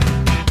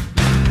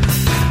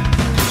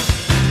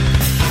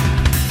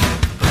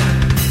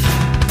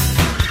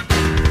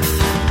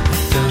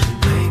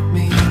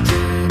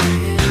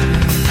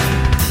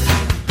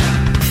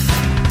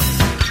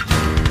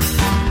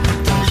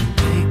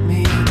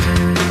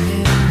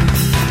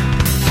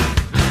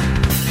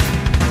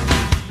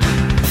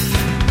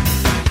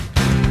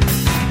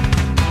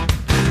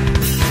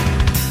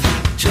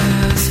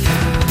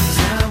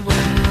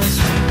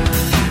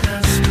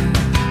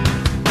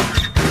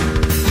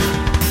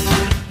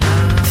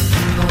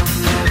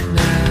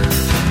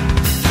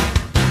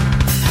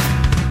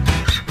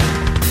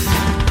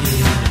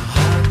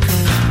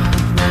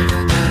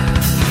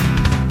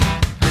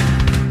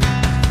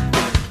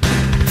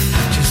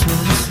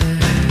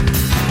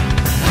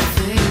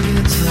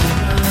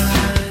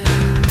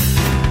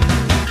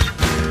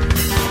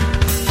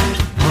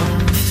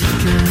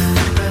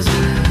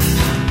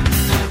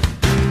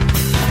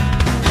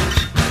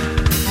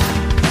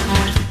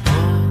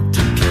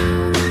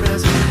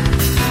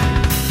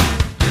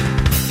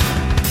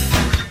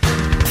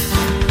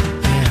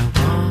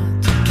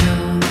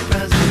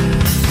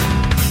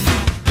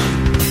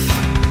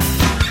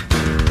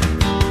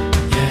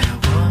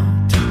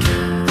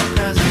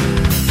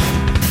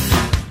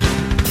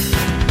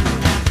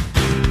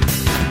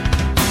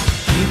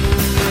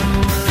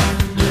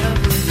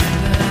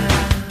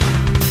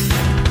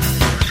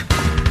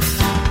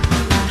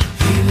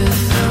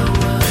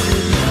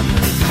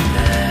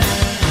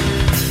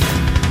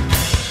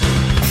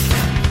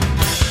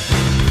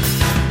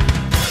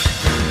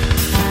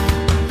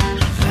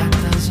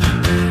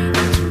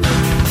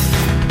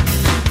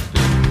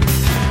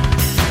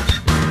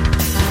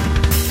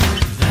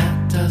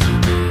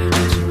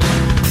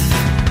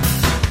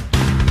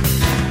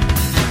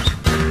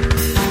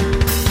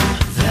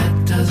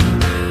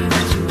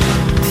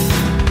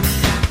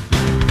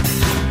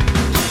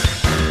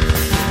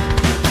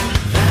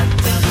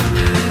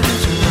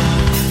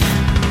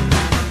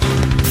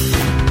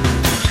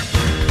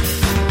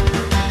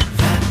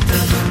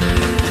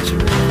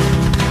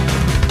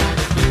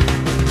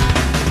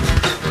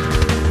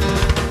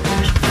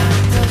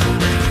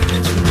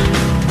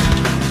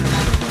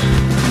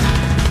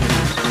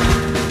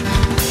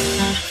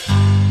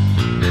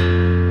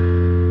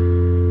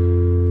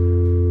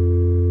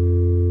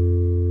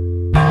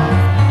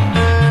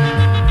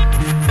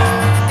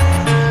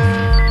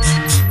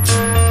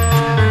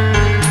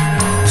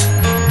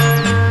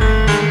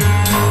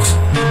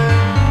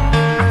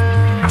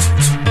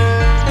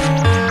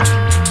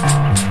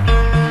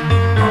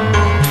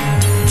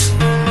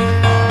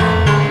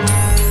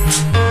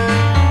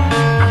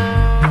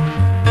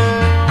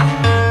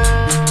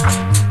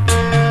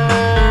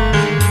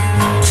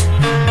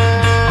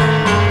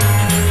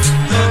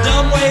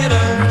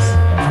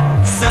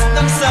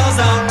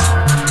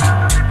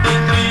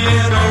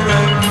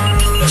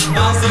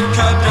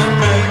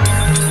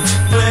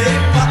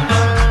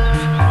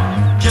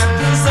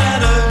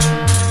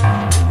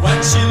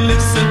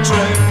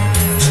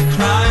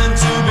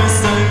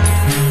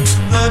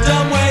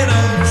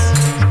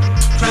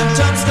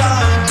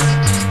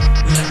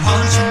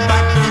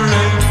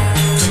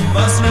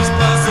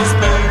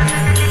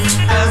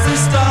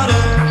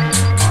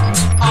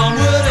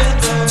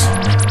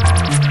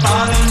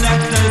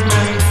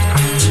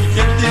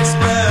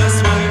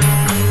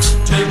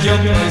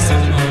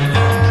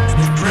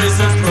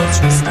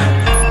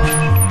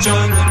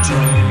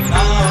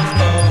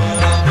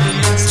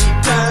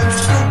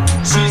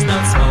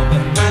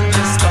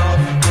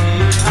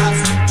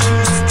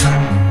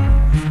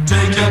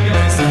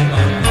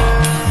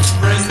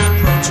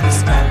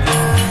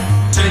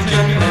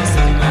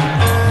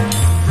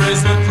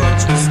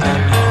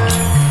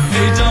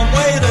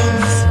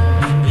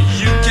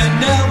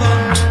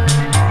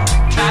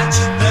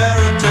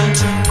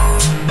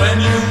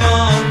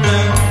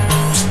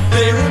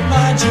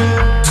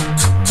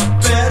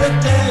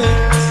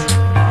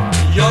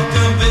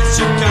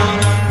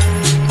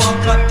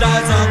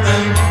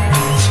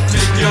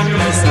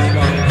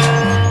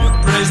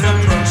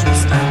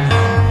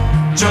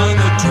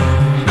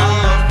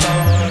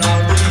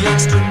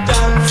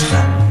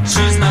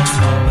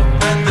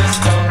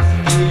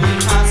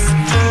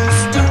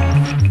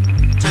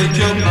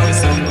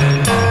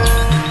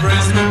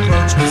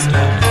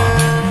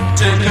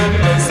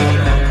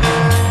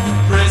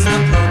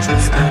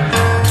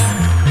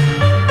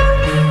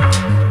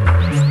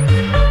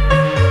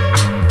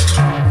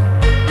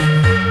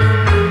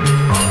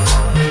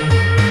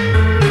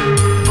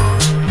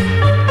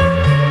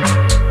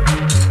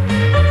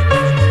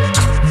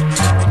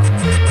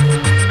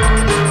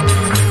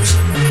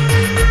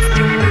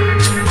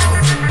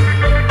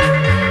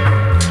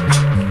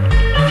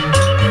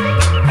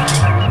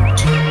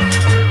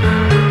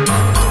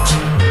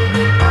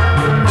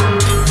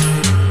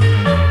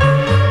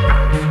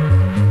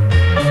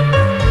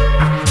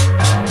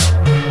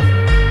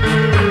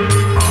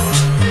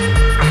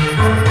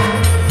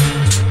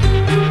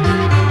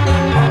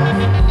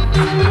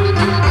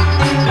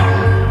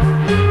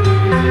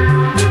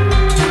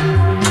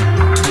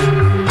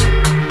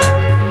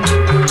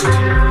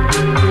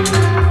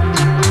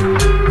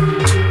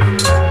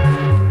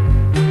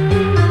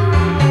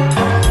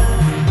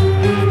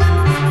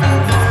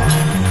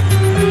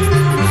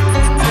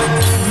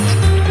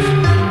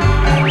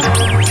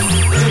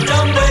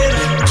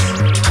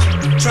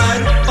 try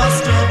to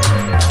foster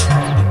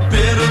a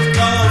bit of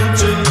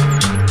culture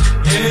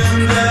in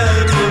their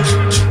day.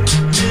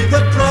 Leave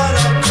the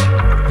product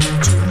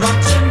to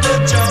rot in the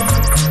jar.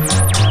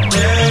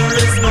 There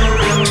is no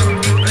room,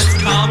 it's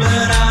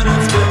common and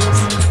it's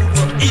fixed.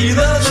 For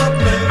either the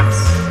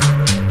place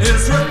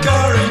is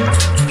recurring,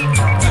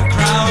 the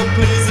crowd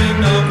pleasing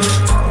number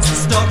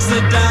stalks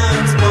the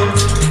dance floor.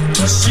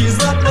 But she's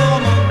not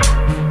normal,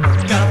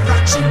 got a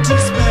fraction to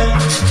spare.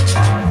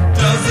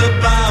 Does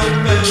about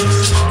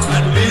face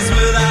and leaves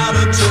without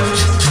a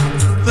trace.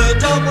 The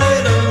dumb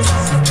waiters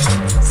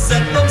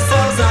set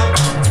themselves out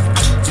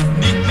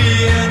neatly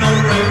in a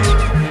row.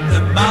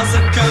 Their mouths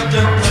are curved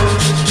and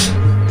closed.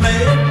 Play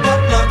it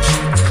but luck,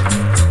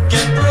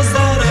 get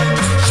presented.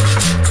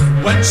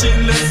 When she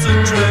lifts a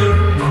tray,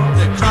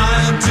 they're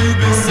crying to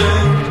be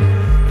saved.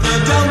 The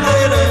dumb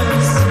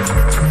waiters,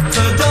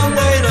 the dumb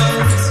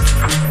waiters,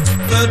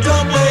 the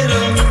dumb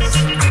waiters,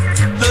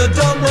 the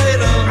dumb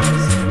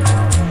waiters.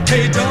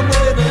 Hey dumb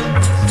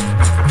waiters,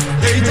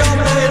 hey dumb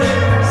waiters.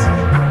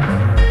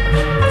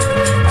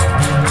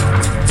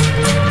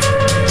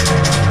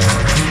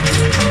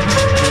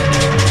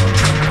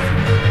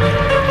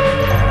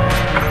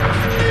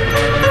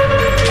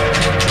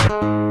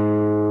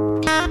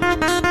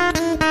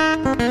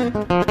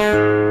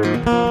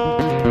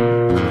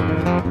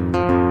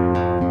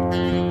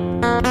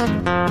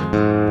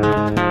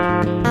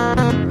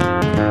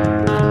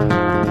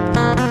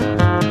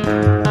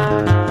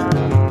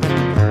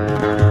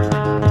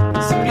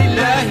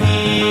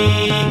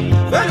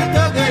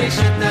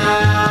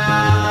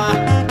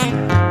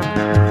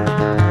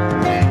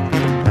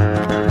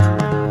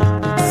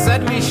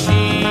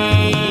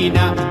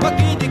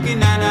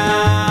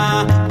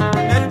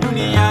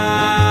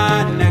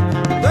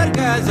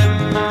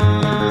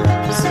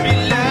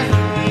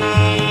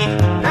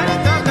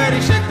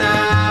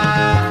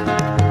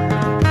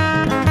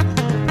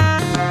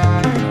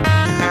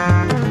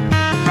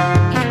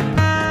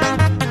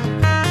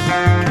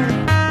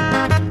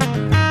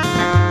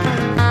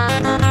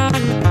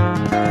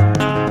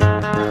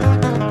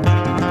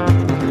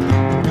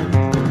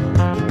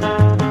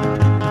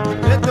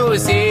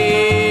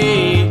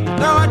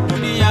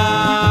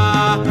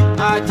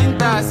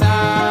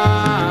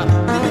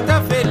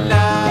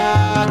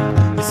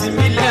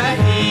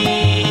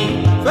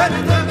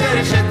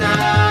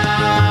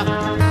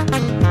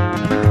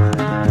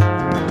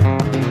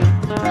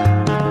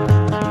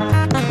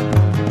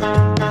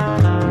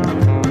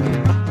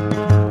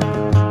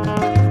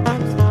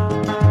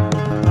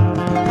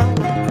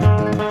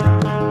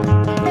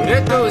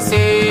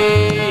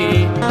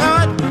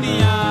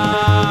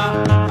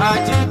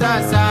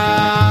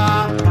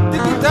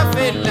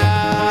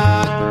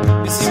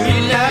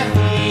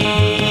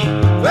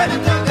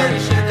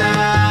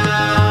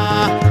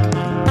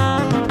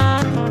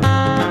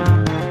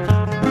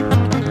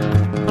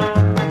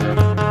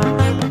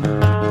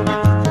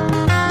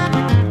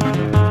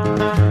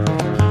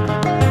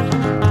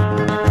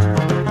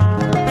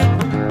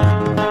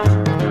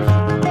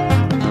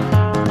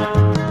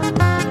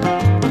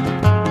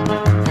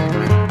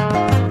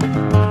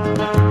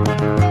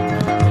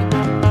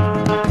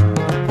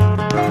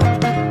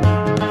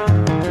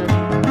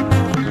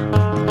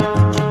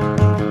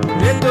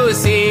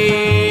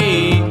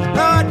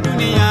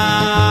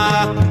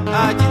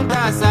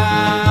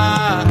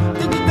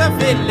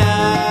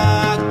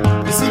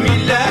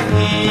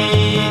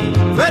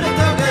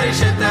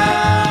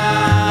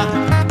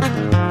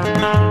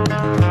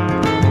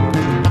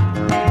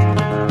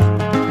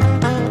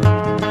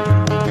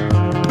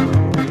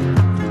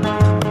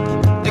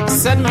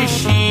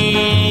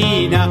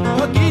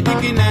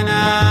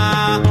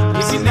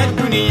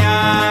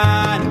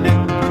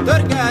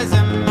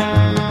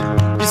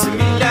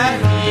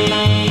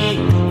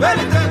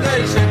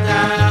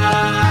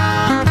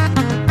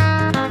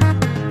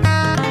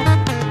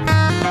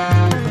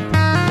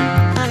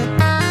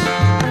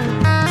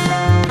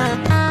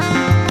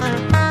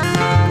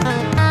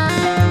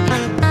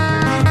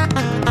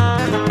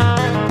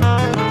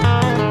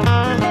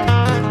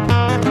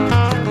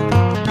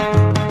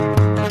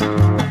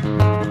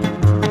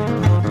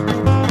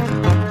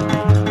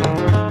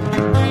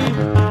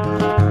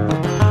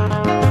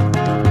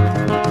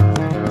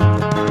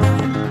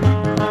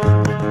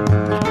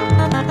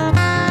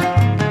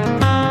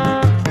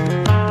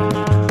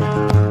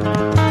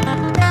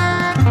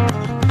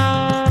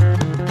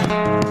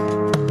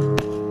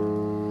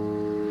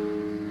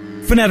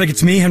 Fanatic,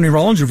 it's me, Henry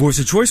Rollins, your voice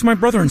of choice, my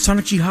brother and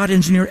Sonic Jihad,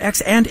 Engineer X,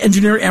 and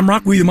Engineer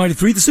M-Rock. We the Mighty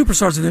Three, the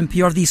superstars of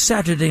NPR, the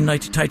Saturday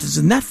Night Titans.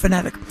 And that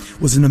Fanatic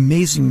was an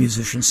amazing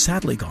musician,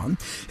 sadly gone.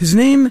 His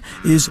name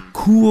is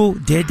Kool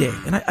Dede,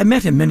 and I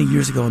met him many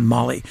years ago in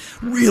Mali.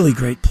 Really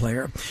great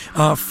player.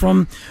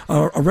 From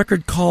a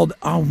record called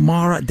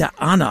Almara da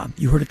Ana,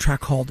 you heard a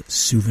track called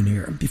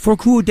Souvenir. Before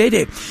Kool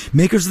Dede,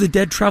 Makers of the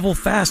Dead Travel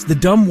Fast, The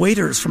Dumb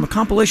Waiters, from a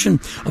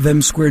compilation of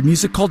M Squared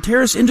music called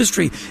Terrace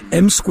Industry,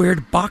 M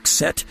Squared Box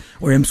Set,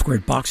 or M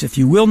Squared Box, if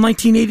you will,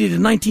 1980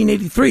 to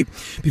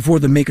 1983. Before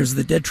the makers of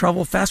The Dead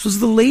Travel Fast was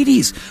the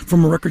Ladies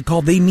from a record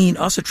called They Mean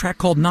Us, a track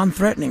called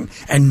Non-Threatening.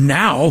 And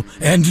now,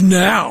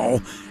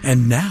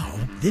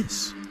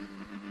 this.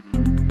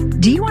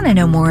 Do you want to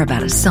know more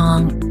about a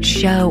song,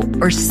 show,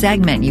 or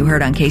segment you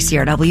heard on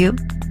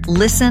KCRW?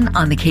 Listen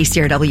on the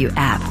KCRW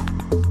app.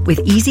 With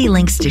easy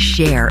links to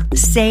share,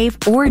 save,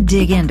 or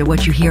dig into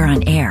what you hear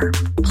on air.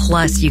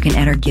 Plus, you can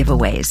enter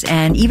giveaways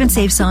and even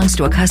save songs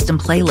to a custom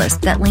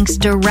playlist that links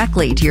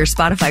directly to your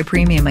Spotify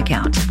Premium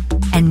account.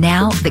 And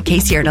now, the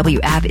KCRW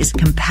app is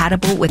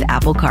compatible with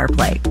Apple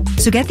CarPlay.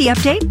 So get the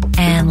update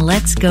and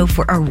let's go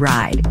for a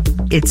ride.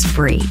 It's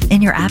free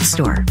in your app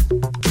store.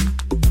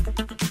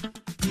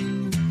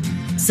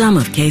 Some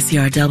of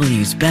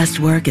KCRW's best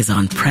work is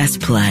on Press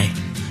Play.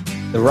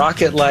 The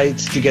rocket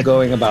lights to get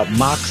going about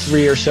Mach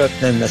 3 or so.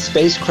 Then the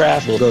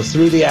spacecraft will go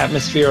through the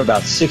atmosphere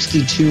about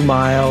 62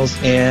 miles.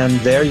 And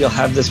there you'll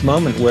have this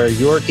moment where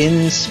you're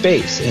in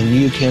space and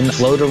you can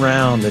float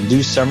around and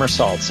do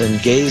somersaults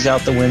and gaze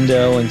out the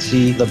window and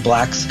see the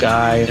black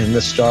sky and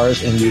the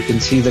stars, and you can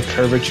see the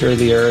curvature of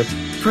the Earth.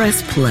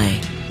 Press Play.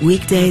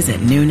 Weekdays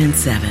at noon and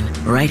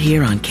 7, right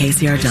here on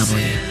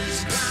KCRW.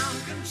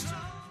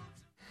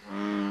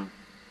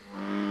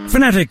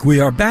 Fanatic, we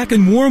are back,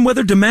 and warm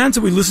weather demands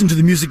that we listen to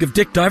the music of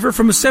Dick Diver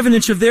from a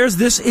 7-inch of theirs.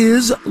 This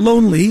is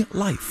Lonely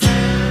Life.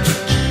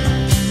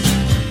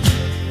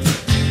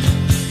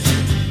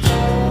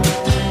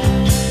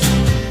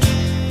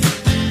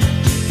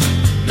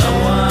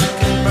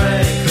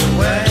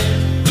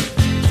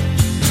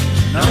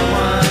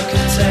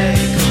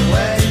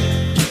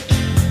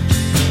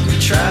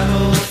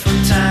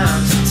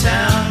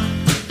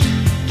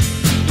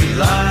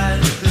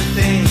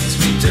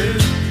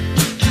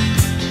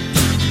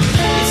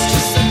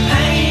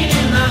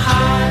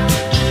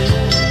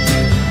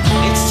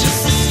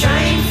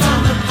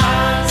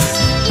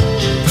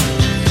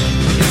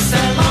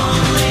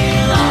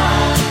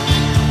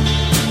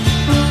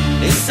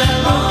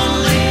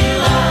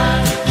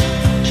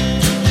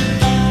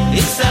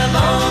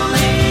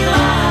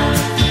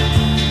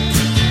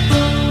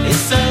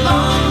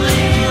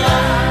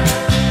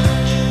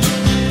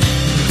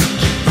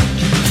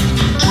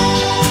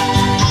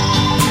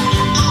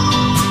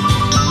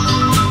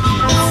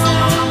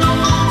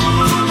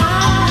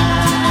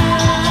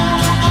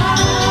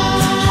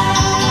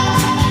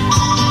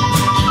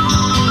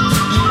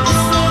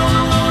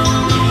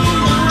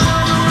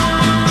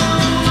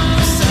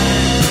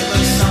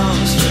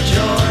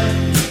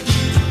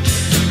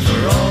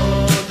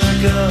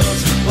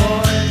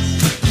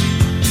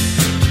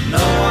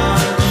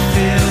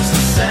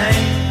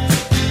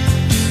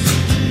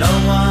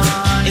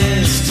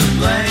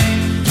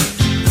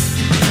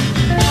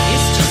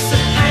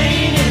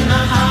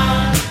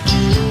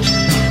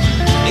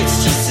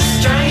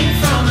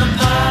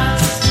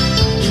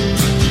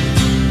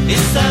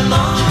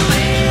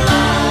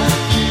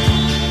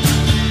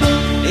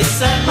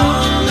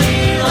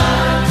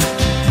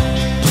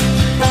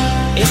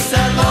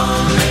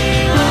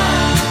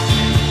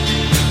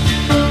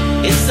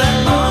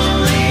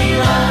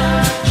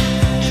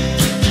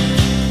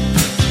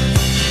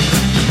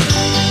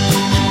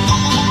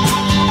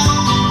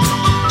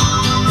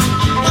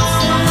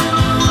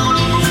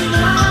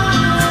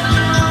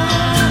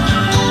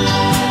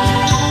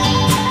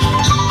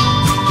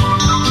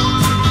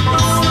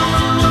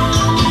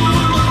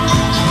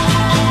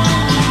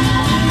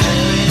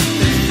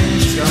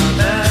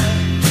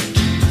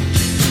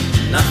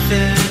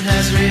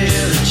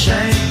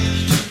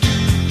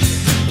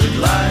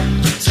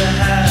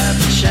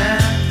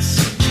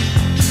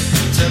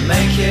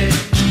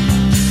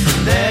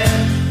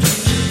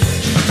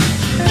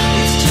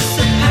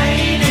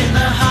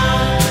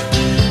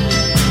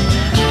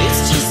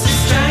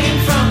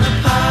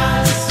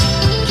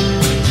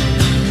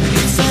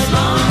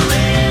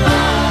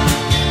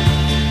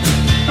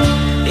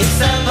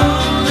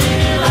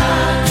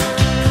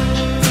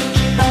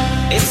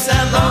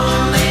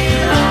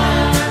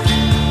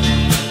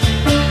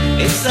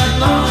 It's a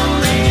lonely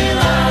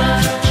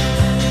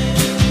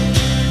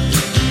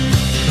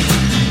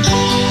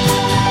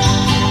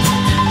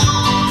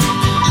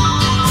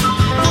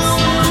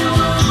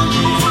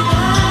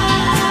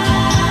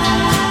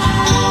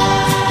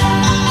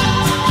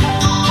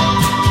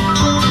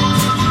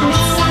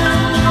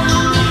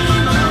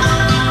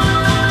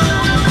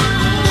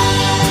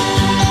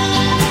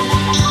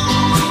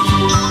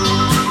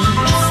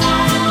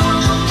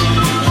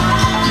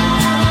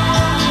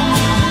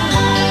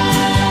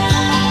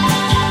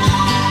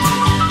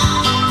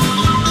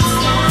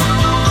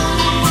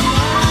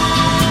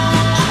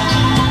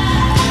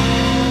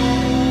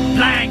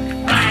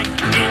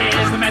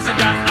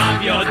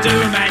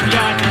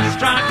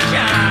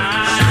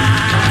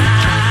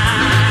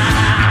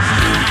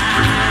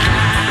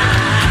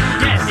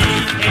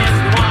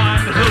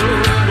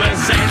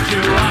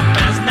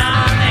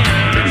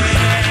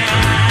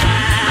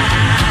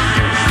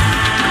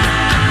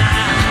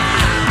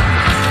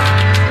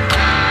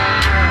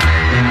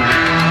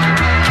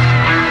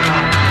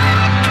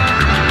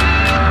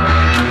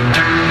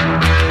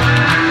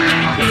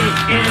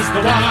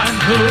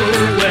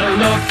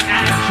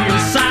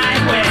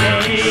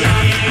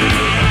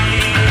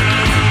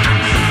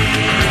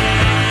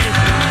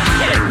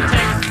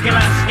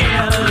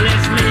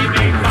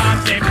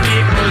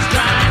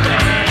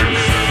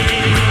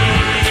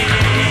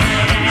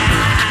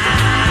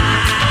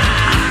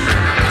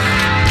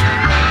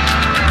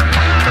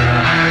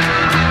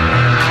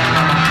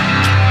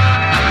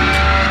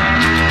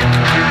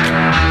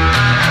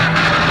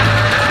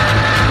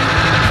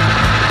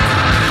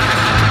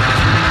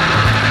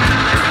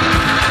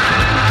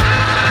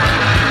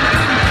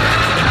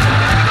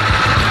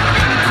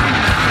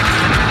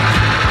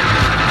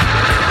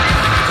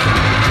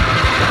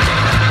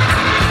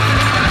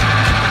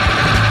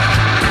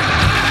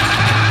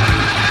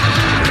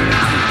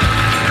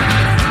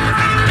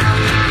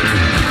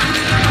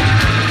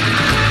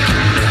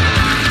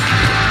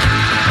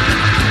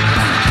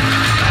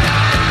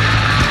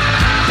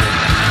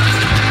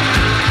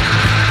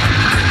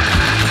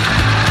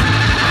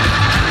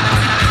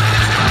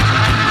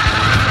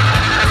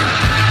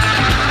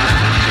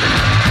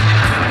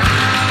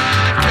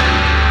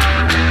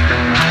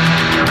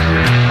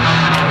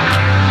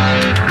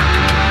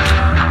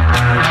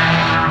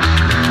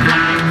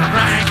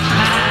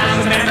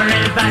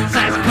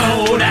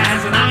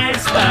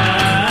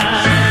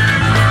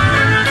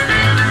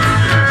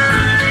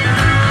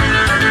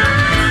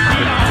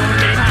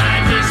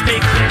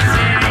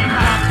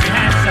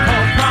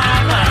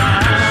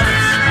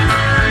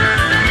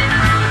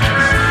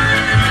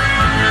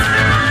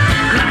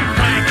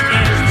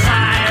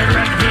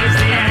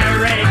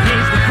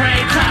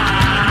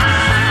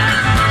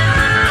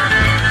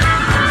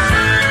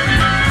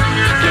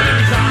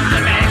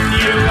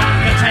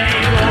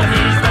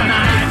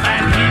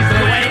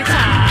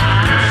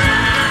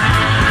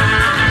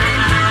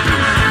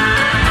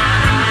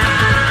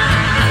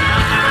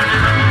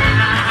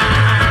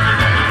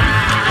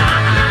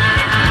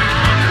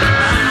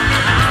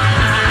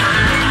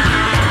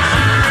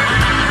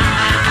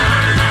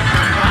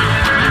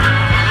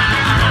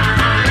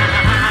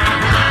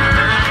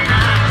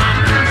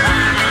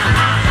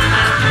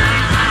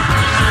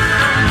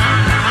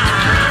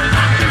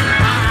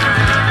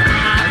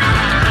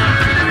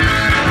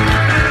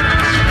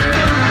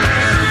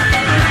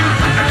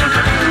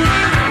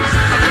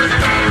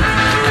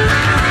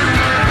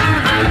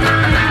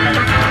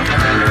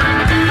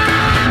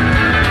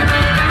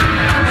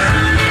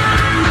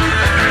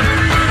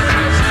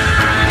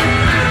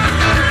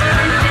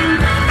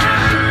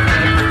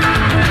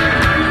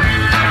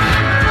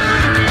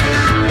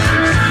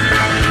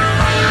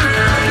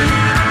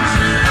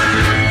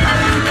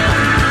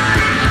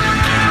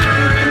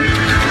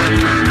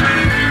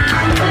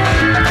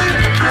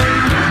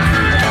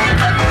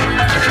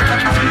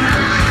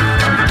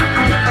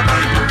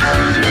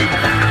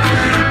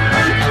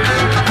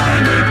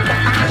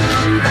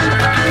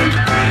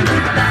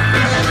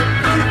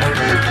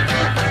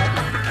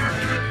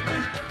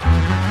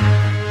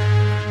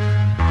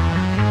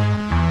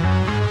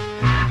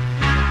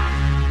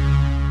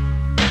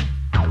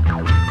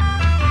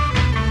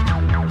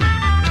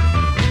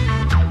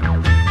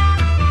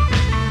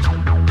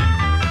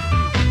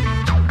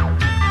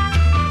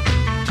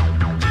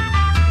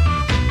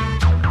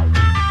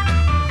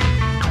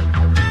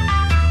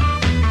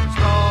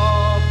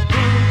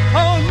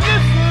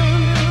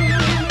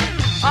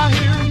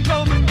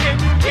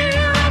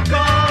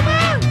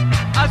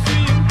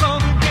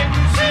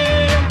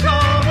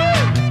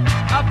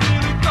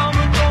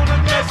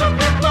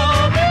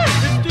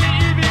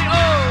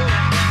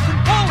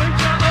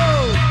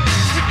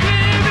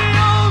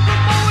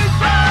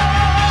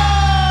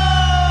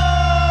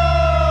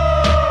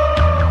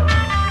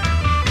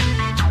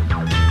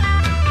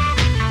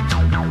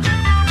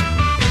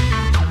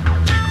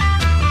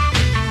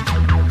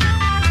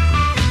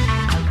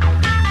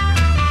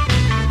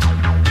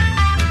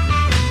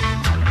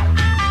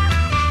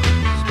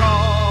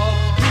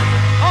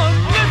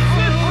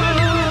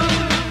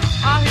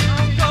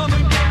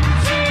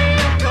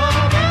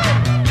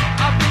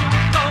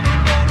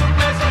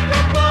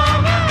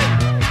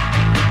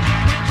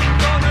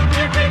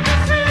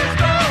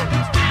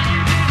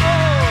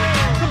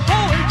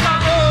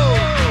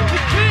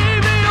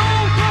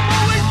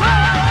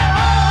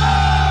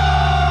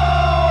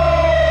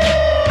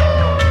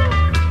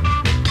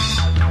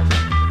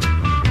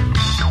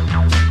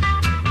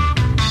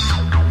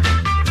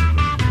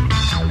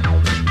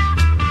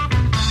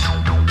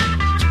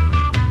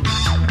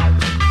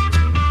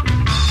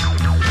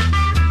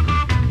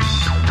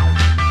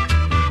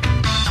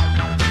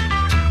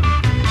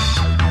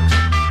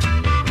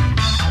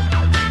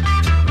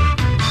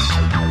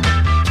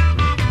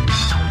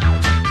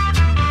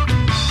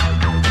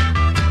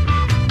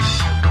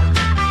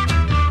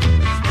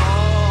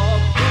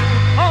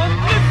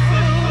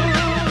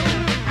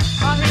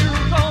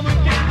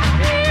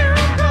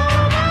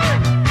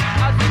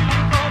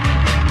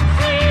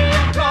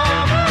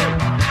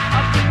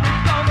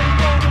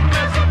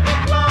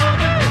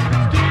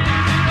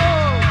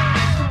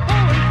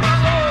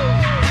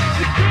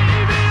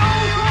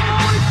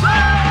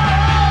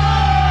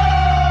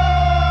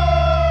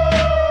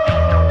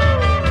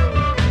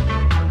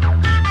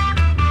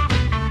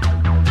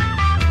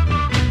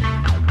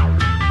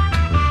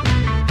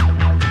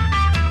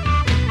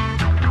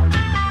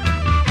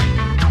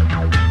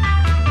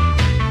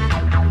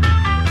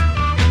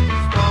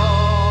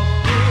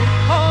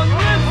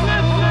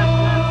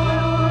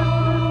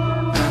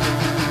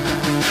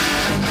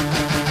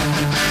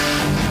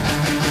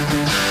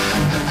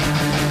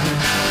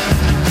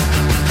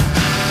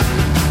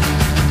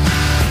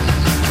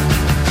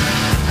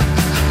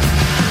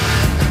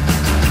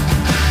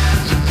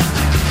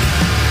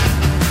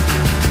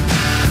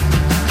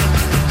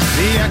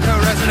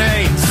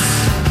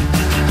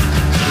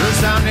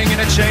sounding in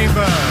a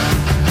chamber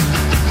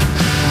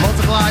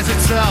multiplies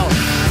itself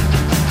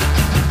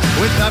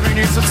with every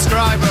new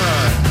subscriber.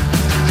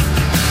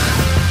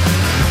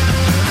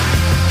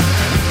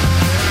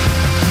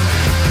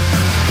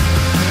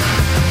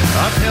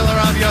 A pillar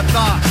of your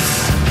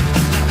thoughts,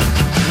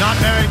 not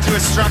married to a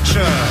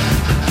structure,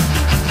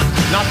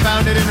 not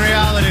founded in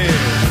reality,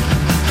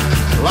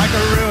 like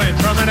a ruin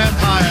from an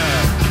empire.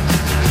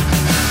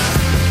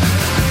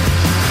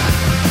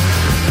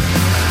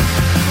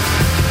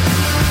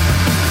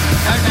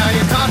 And now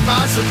you're caught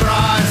by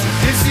surprise.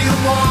 You see the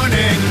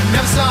warning,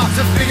 never stop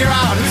to figure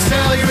out whose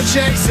tail you were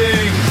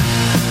chasing.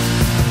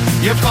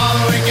 You're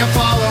following your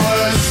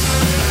followers.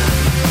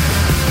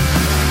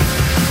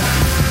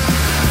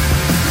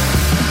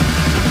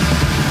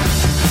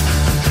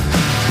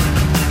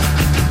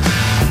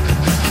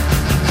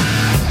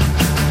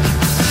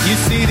 You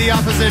see the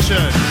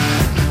opposition.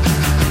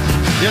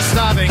 You're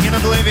starving in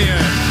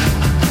oblivion,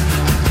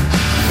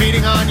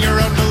 feeding on your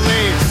own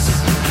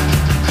beliefs,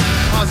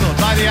 puzzled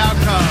by the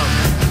outcome.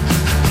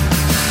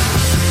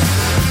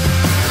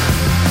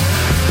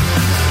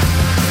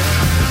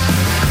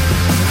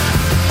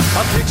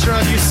 A picture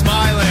of you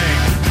smiling,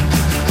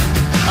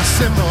 a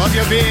symbol of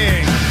your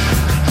being,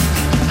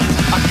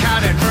 a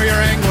cannon for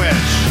your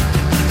anguish,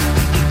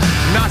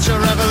 not your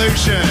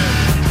revolution.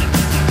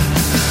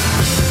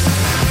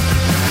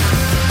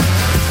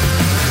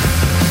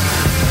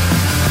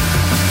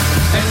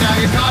 And now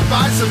you're caught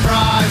by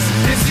surprise.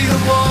 You see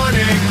the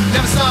warning,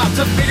 never stop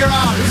to figure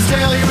out whose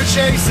tail you were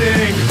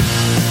chasing.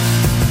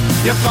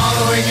 You're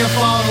following your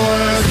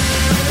followers.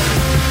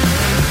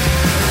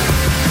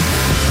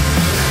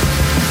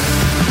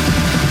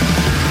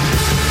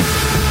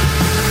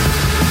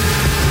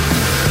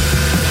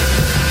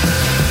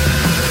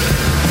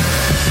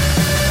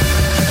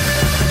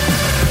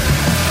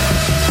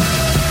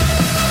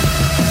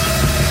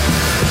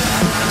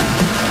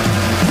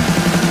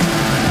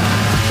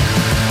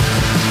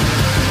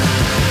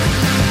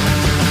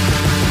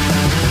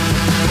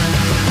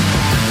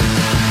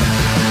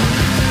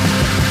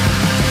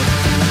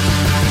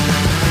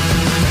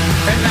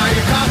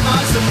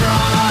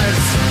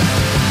 Surprise.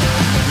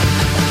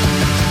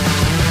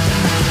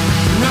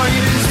 No, you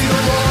didn't see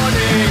the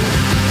warning.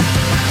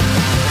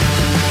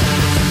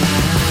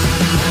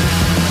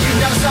 You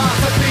never stop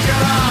to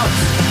figure out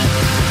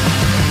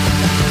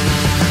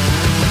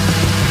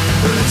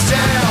whose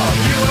tail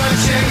you were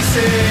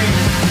chasing.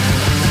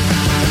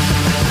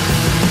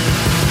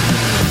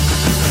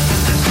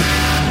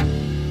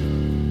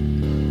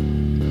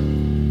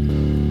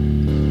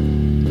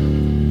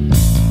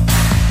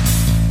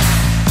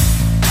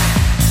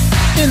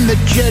 In the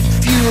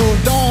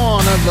jet-fueled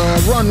dawn of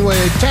a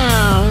runway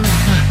town,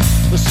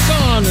 the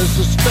sun is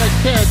a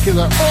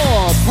spectacular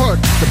orb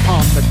perched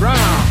upon the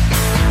ground.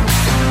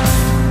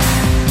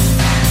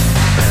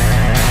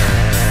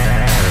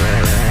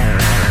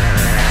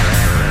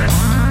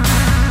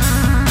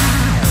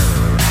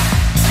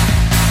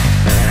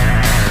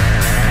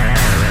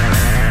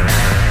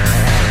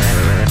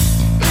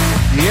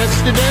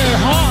 Yesterday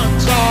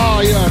haunts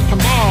all your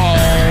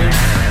tomorrows.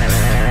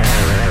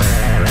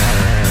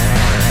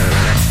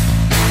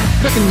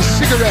 Flicking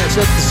cigarettes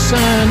at the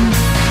sun.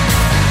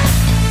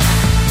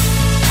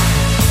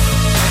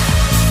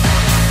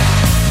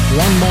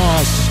 One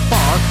more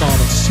spark ought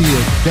to see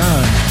it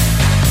done.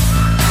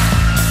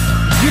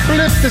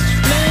 Eucalyptus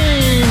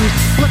flames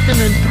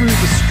flickering through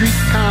the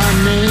streetcar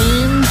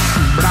names,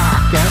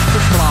 block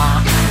after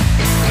block.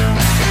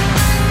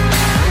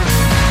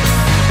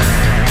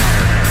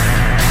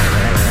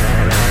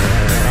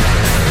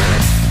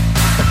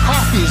 The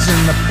coffee's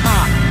in the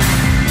pot.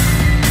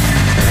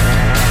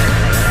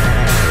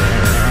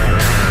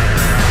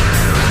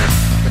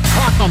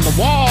 On the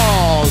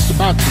walls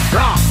about to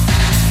drop.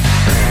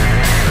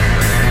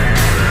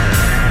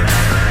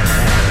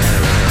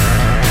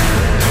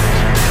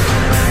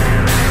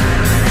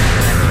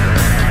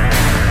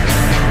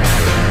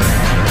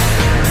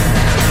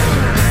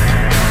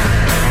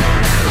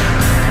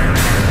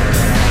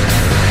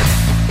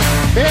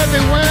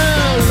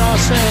 Everywhere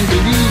Los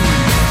Angeles,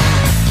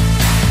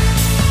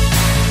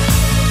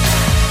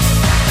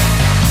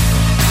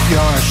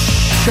 your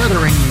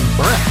shuddering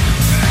breath.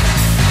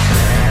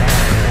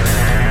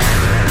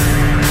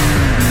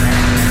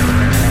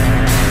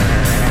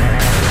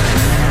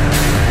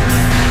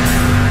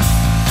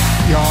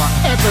 Your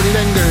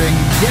ever-lingering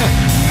death.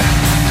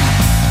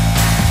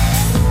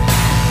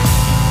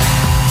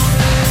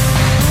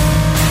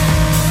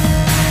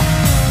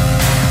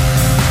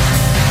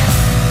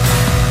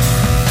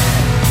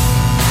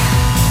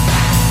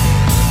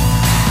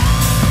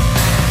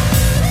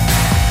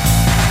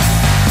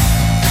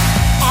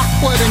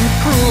 Awkward and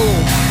cruel.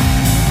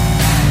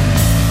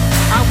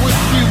 I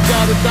wish you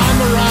got a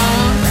dime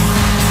around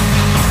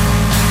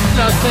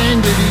Los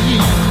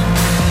Angeles.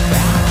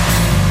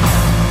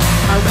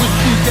 I wish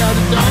you got a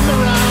dime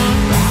around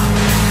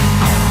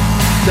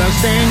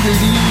Los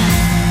Angeles.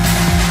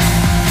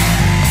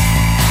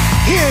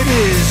 Here it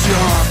is,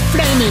 your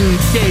flaming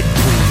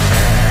Deadpool.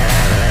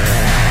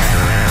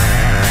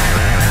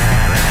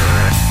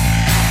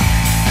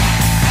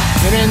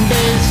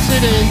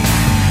 city.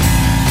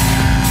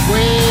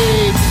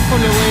 Waves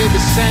pull away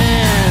the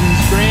sands,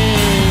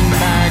 grain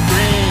by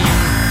grain.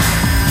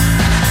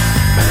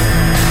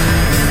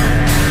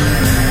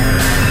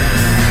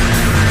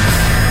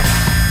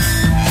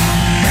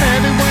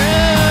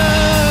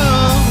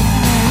 Everywhere,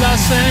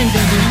 Los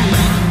Angeles.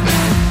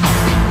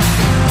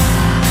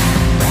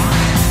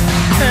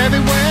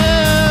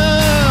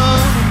 Everywhere,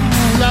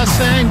 Los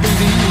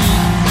Angeles.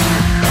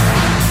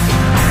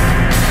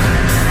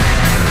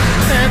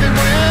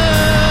 Everywhere,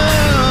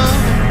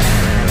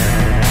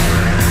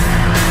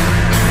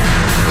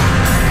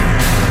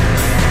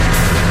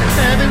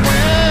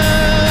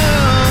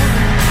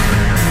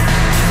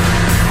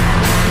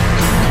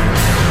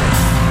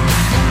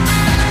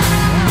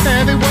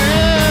 everywhere,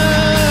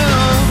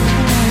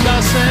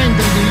 Los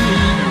Angeles.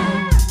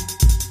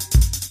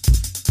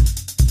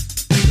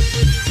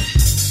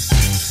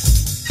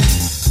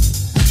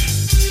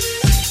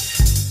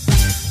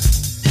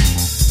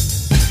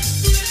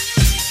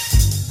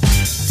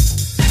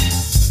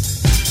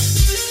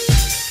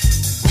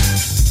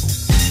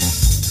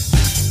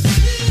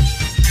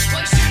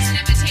 Moisture's an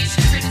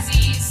invitation for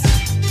disease.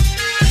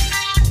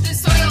 The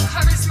soil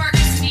covers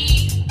Margaret's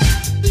knee.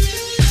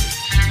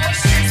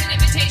 Moisture's an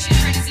invitation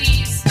for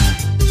disease.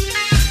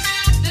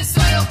 The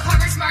soil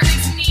covers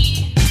Margaret's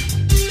knee.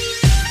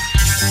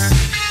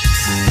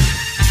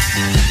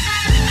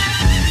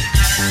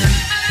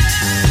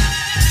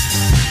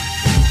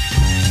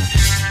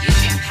 You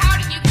can pout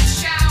and you can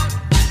shout.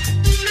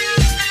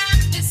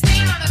 The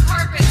stain on the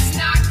carpet's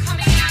not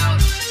coming out.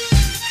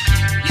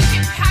 You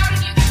can pout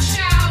and you can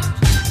shout.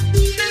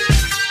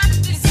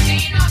 The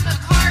stain on the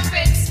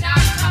carpet's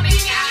not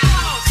coming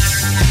out.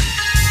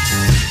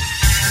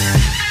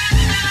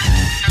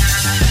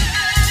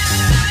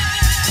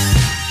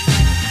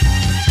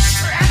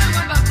 For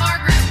everyone but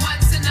Margaret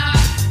wants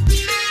enough.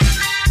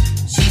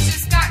 She's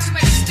just got too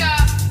much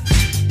stuff.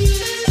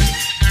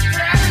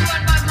 For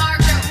everyone but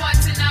Margaret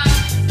wants enough.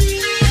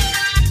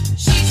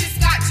 She's just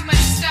got too much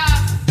stuff.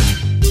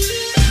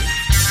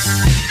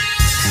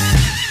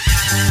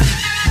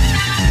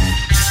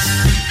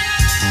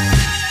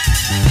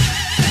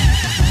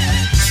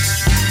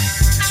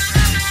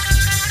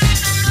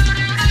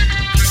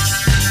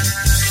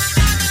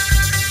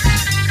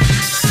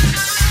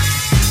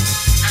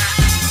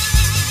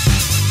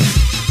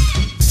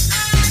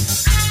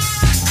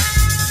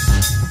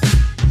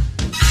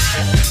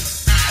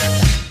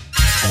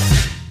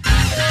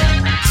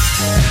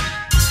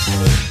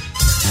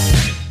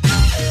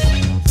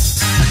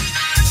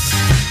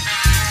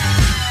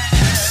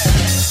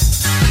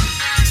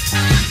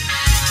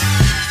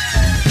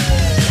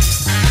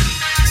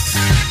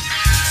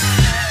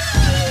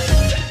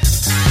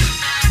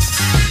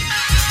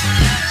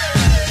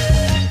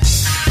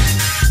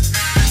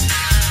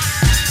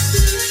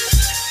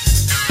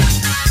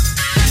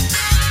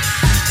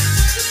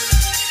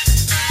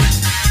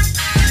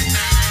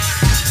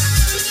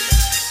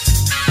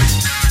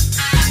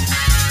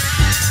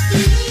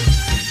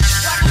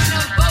 Water in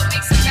a boat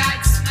makes a bad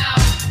smell.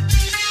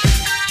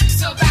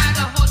 So bad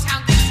the whole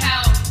town can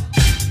tell.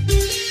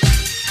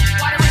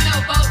 Water in a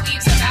boat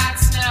leaves a bad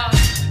smell.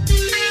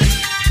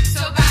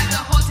 So bad the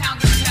whole town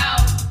can tell.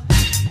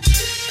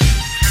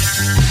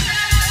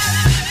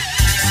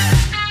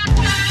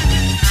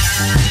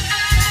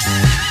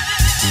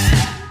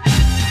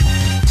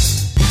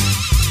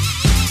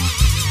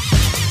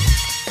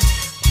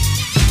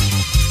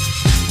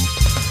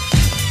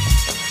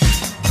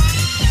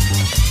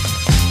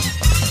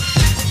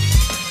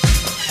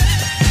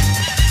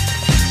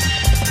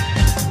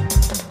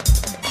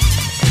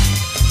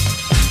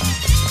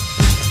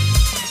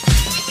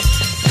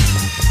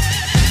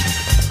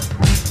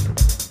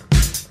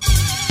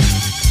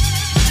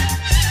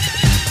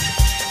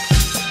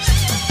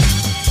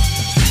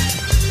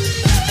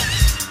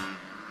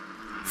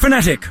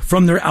 Fanatic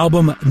from their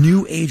album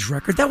New Age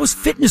Record. That was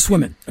Fitness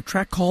Women, a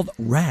track called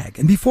Rag.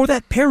 And before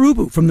that,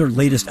 Perubu from their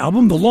latest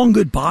album, The Long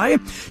Goodbye.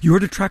 You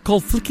heard a track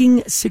called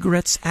Flicking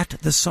Cigarettes at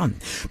the Sun.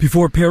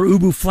 Before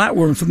Perubu,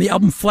 Flatworms from the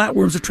album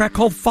Flatworms, a track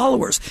called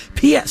Followers.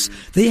 P.S.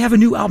 They have a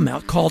new album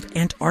out called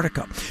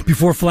Antarctica.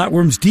 Before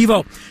Flatworms,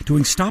 Devo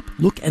doing Stop,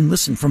 Look, and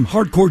Listen from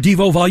Hardcore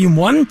Devo Volume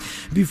 1.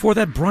 Before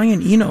that,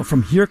 Brian Eno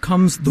from Here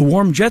Comes the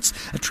Warm Jets,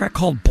 a track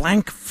called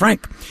Blank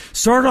Frank.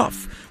 Started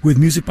off with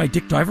music by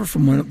Dick Diver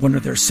from one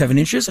of their 7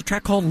 inches, a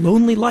track called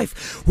Lonely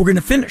Life. We're going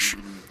to finish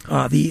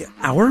the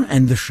hour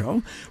and the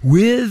show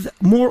with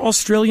more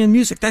Australian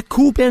music. That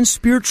cool band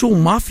Spiritual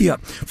Mafia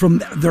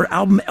from their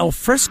album El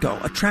Fresco,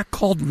 a track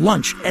called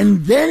Lunch.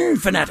 And then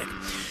Fanatic.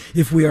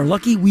 If we are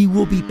lucky, we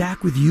will be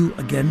back with you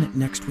again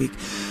next week.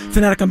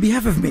 Fanatic, on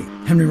behalf of me,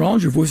 Henry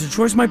Rollins, your voice of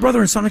choice, my brother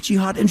and Sonic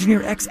Jihad,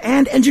 Engineer X,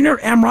 and Engineer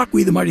Amrock,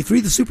 we the Mighty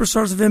Three, the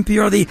superstars of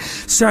NPR, the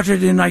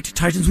Saturday Night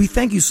Titans, we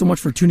thank you so much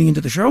for tuning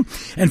into the show.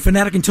 And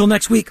Fanatic, until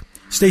next week,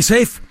 stay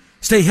safe,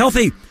 stay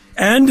healthy,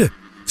 and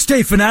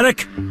stay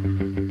fanatic.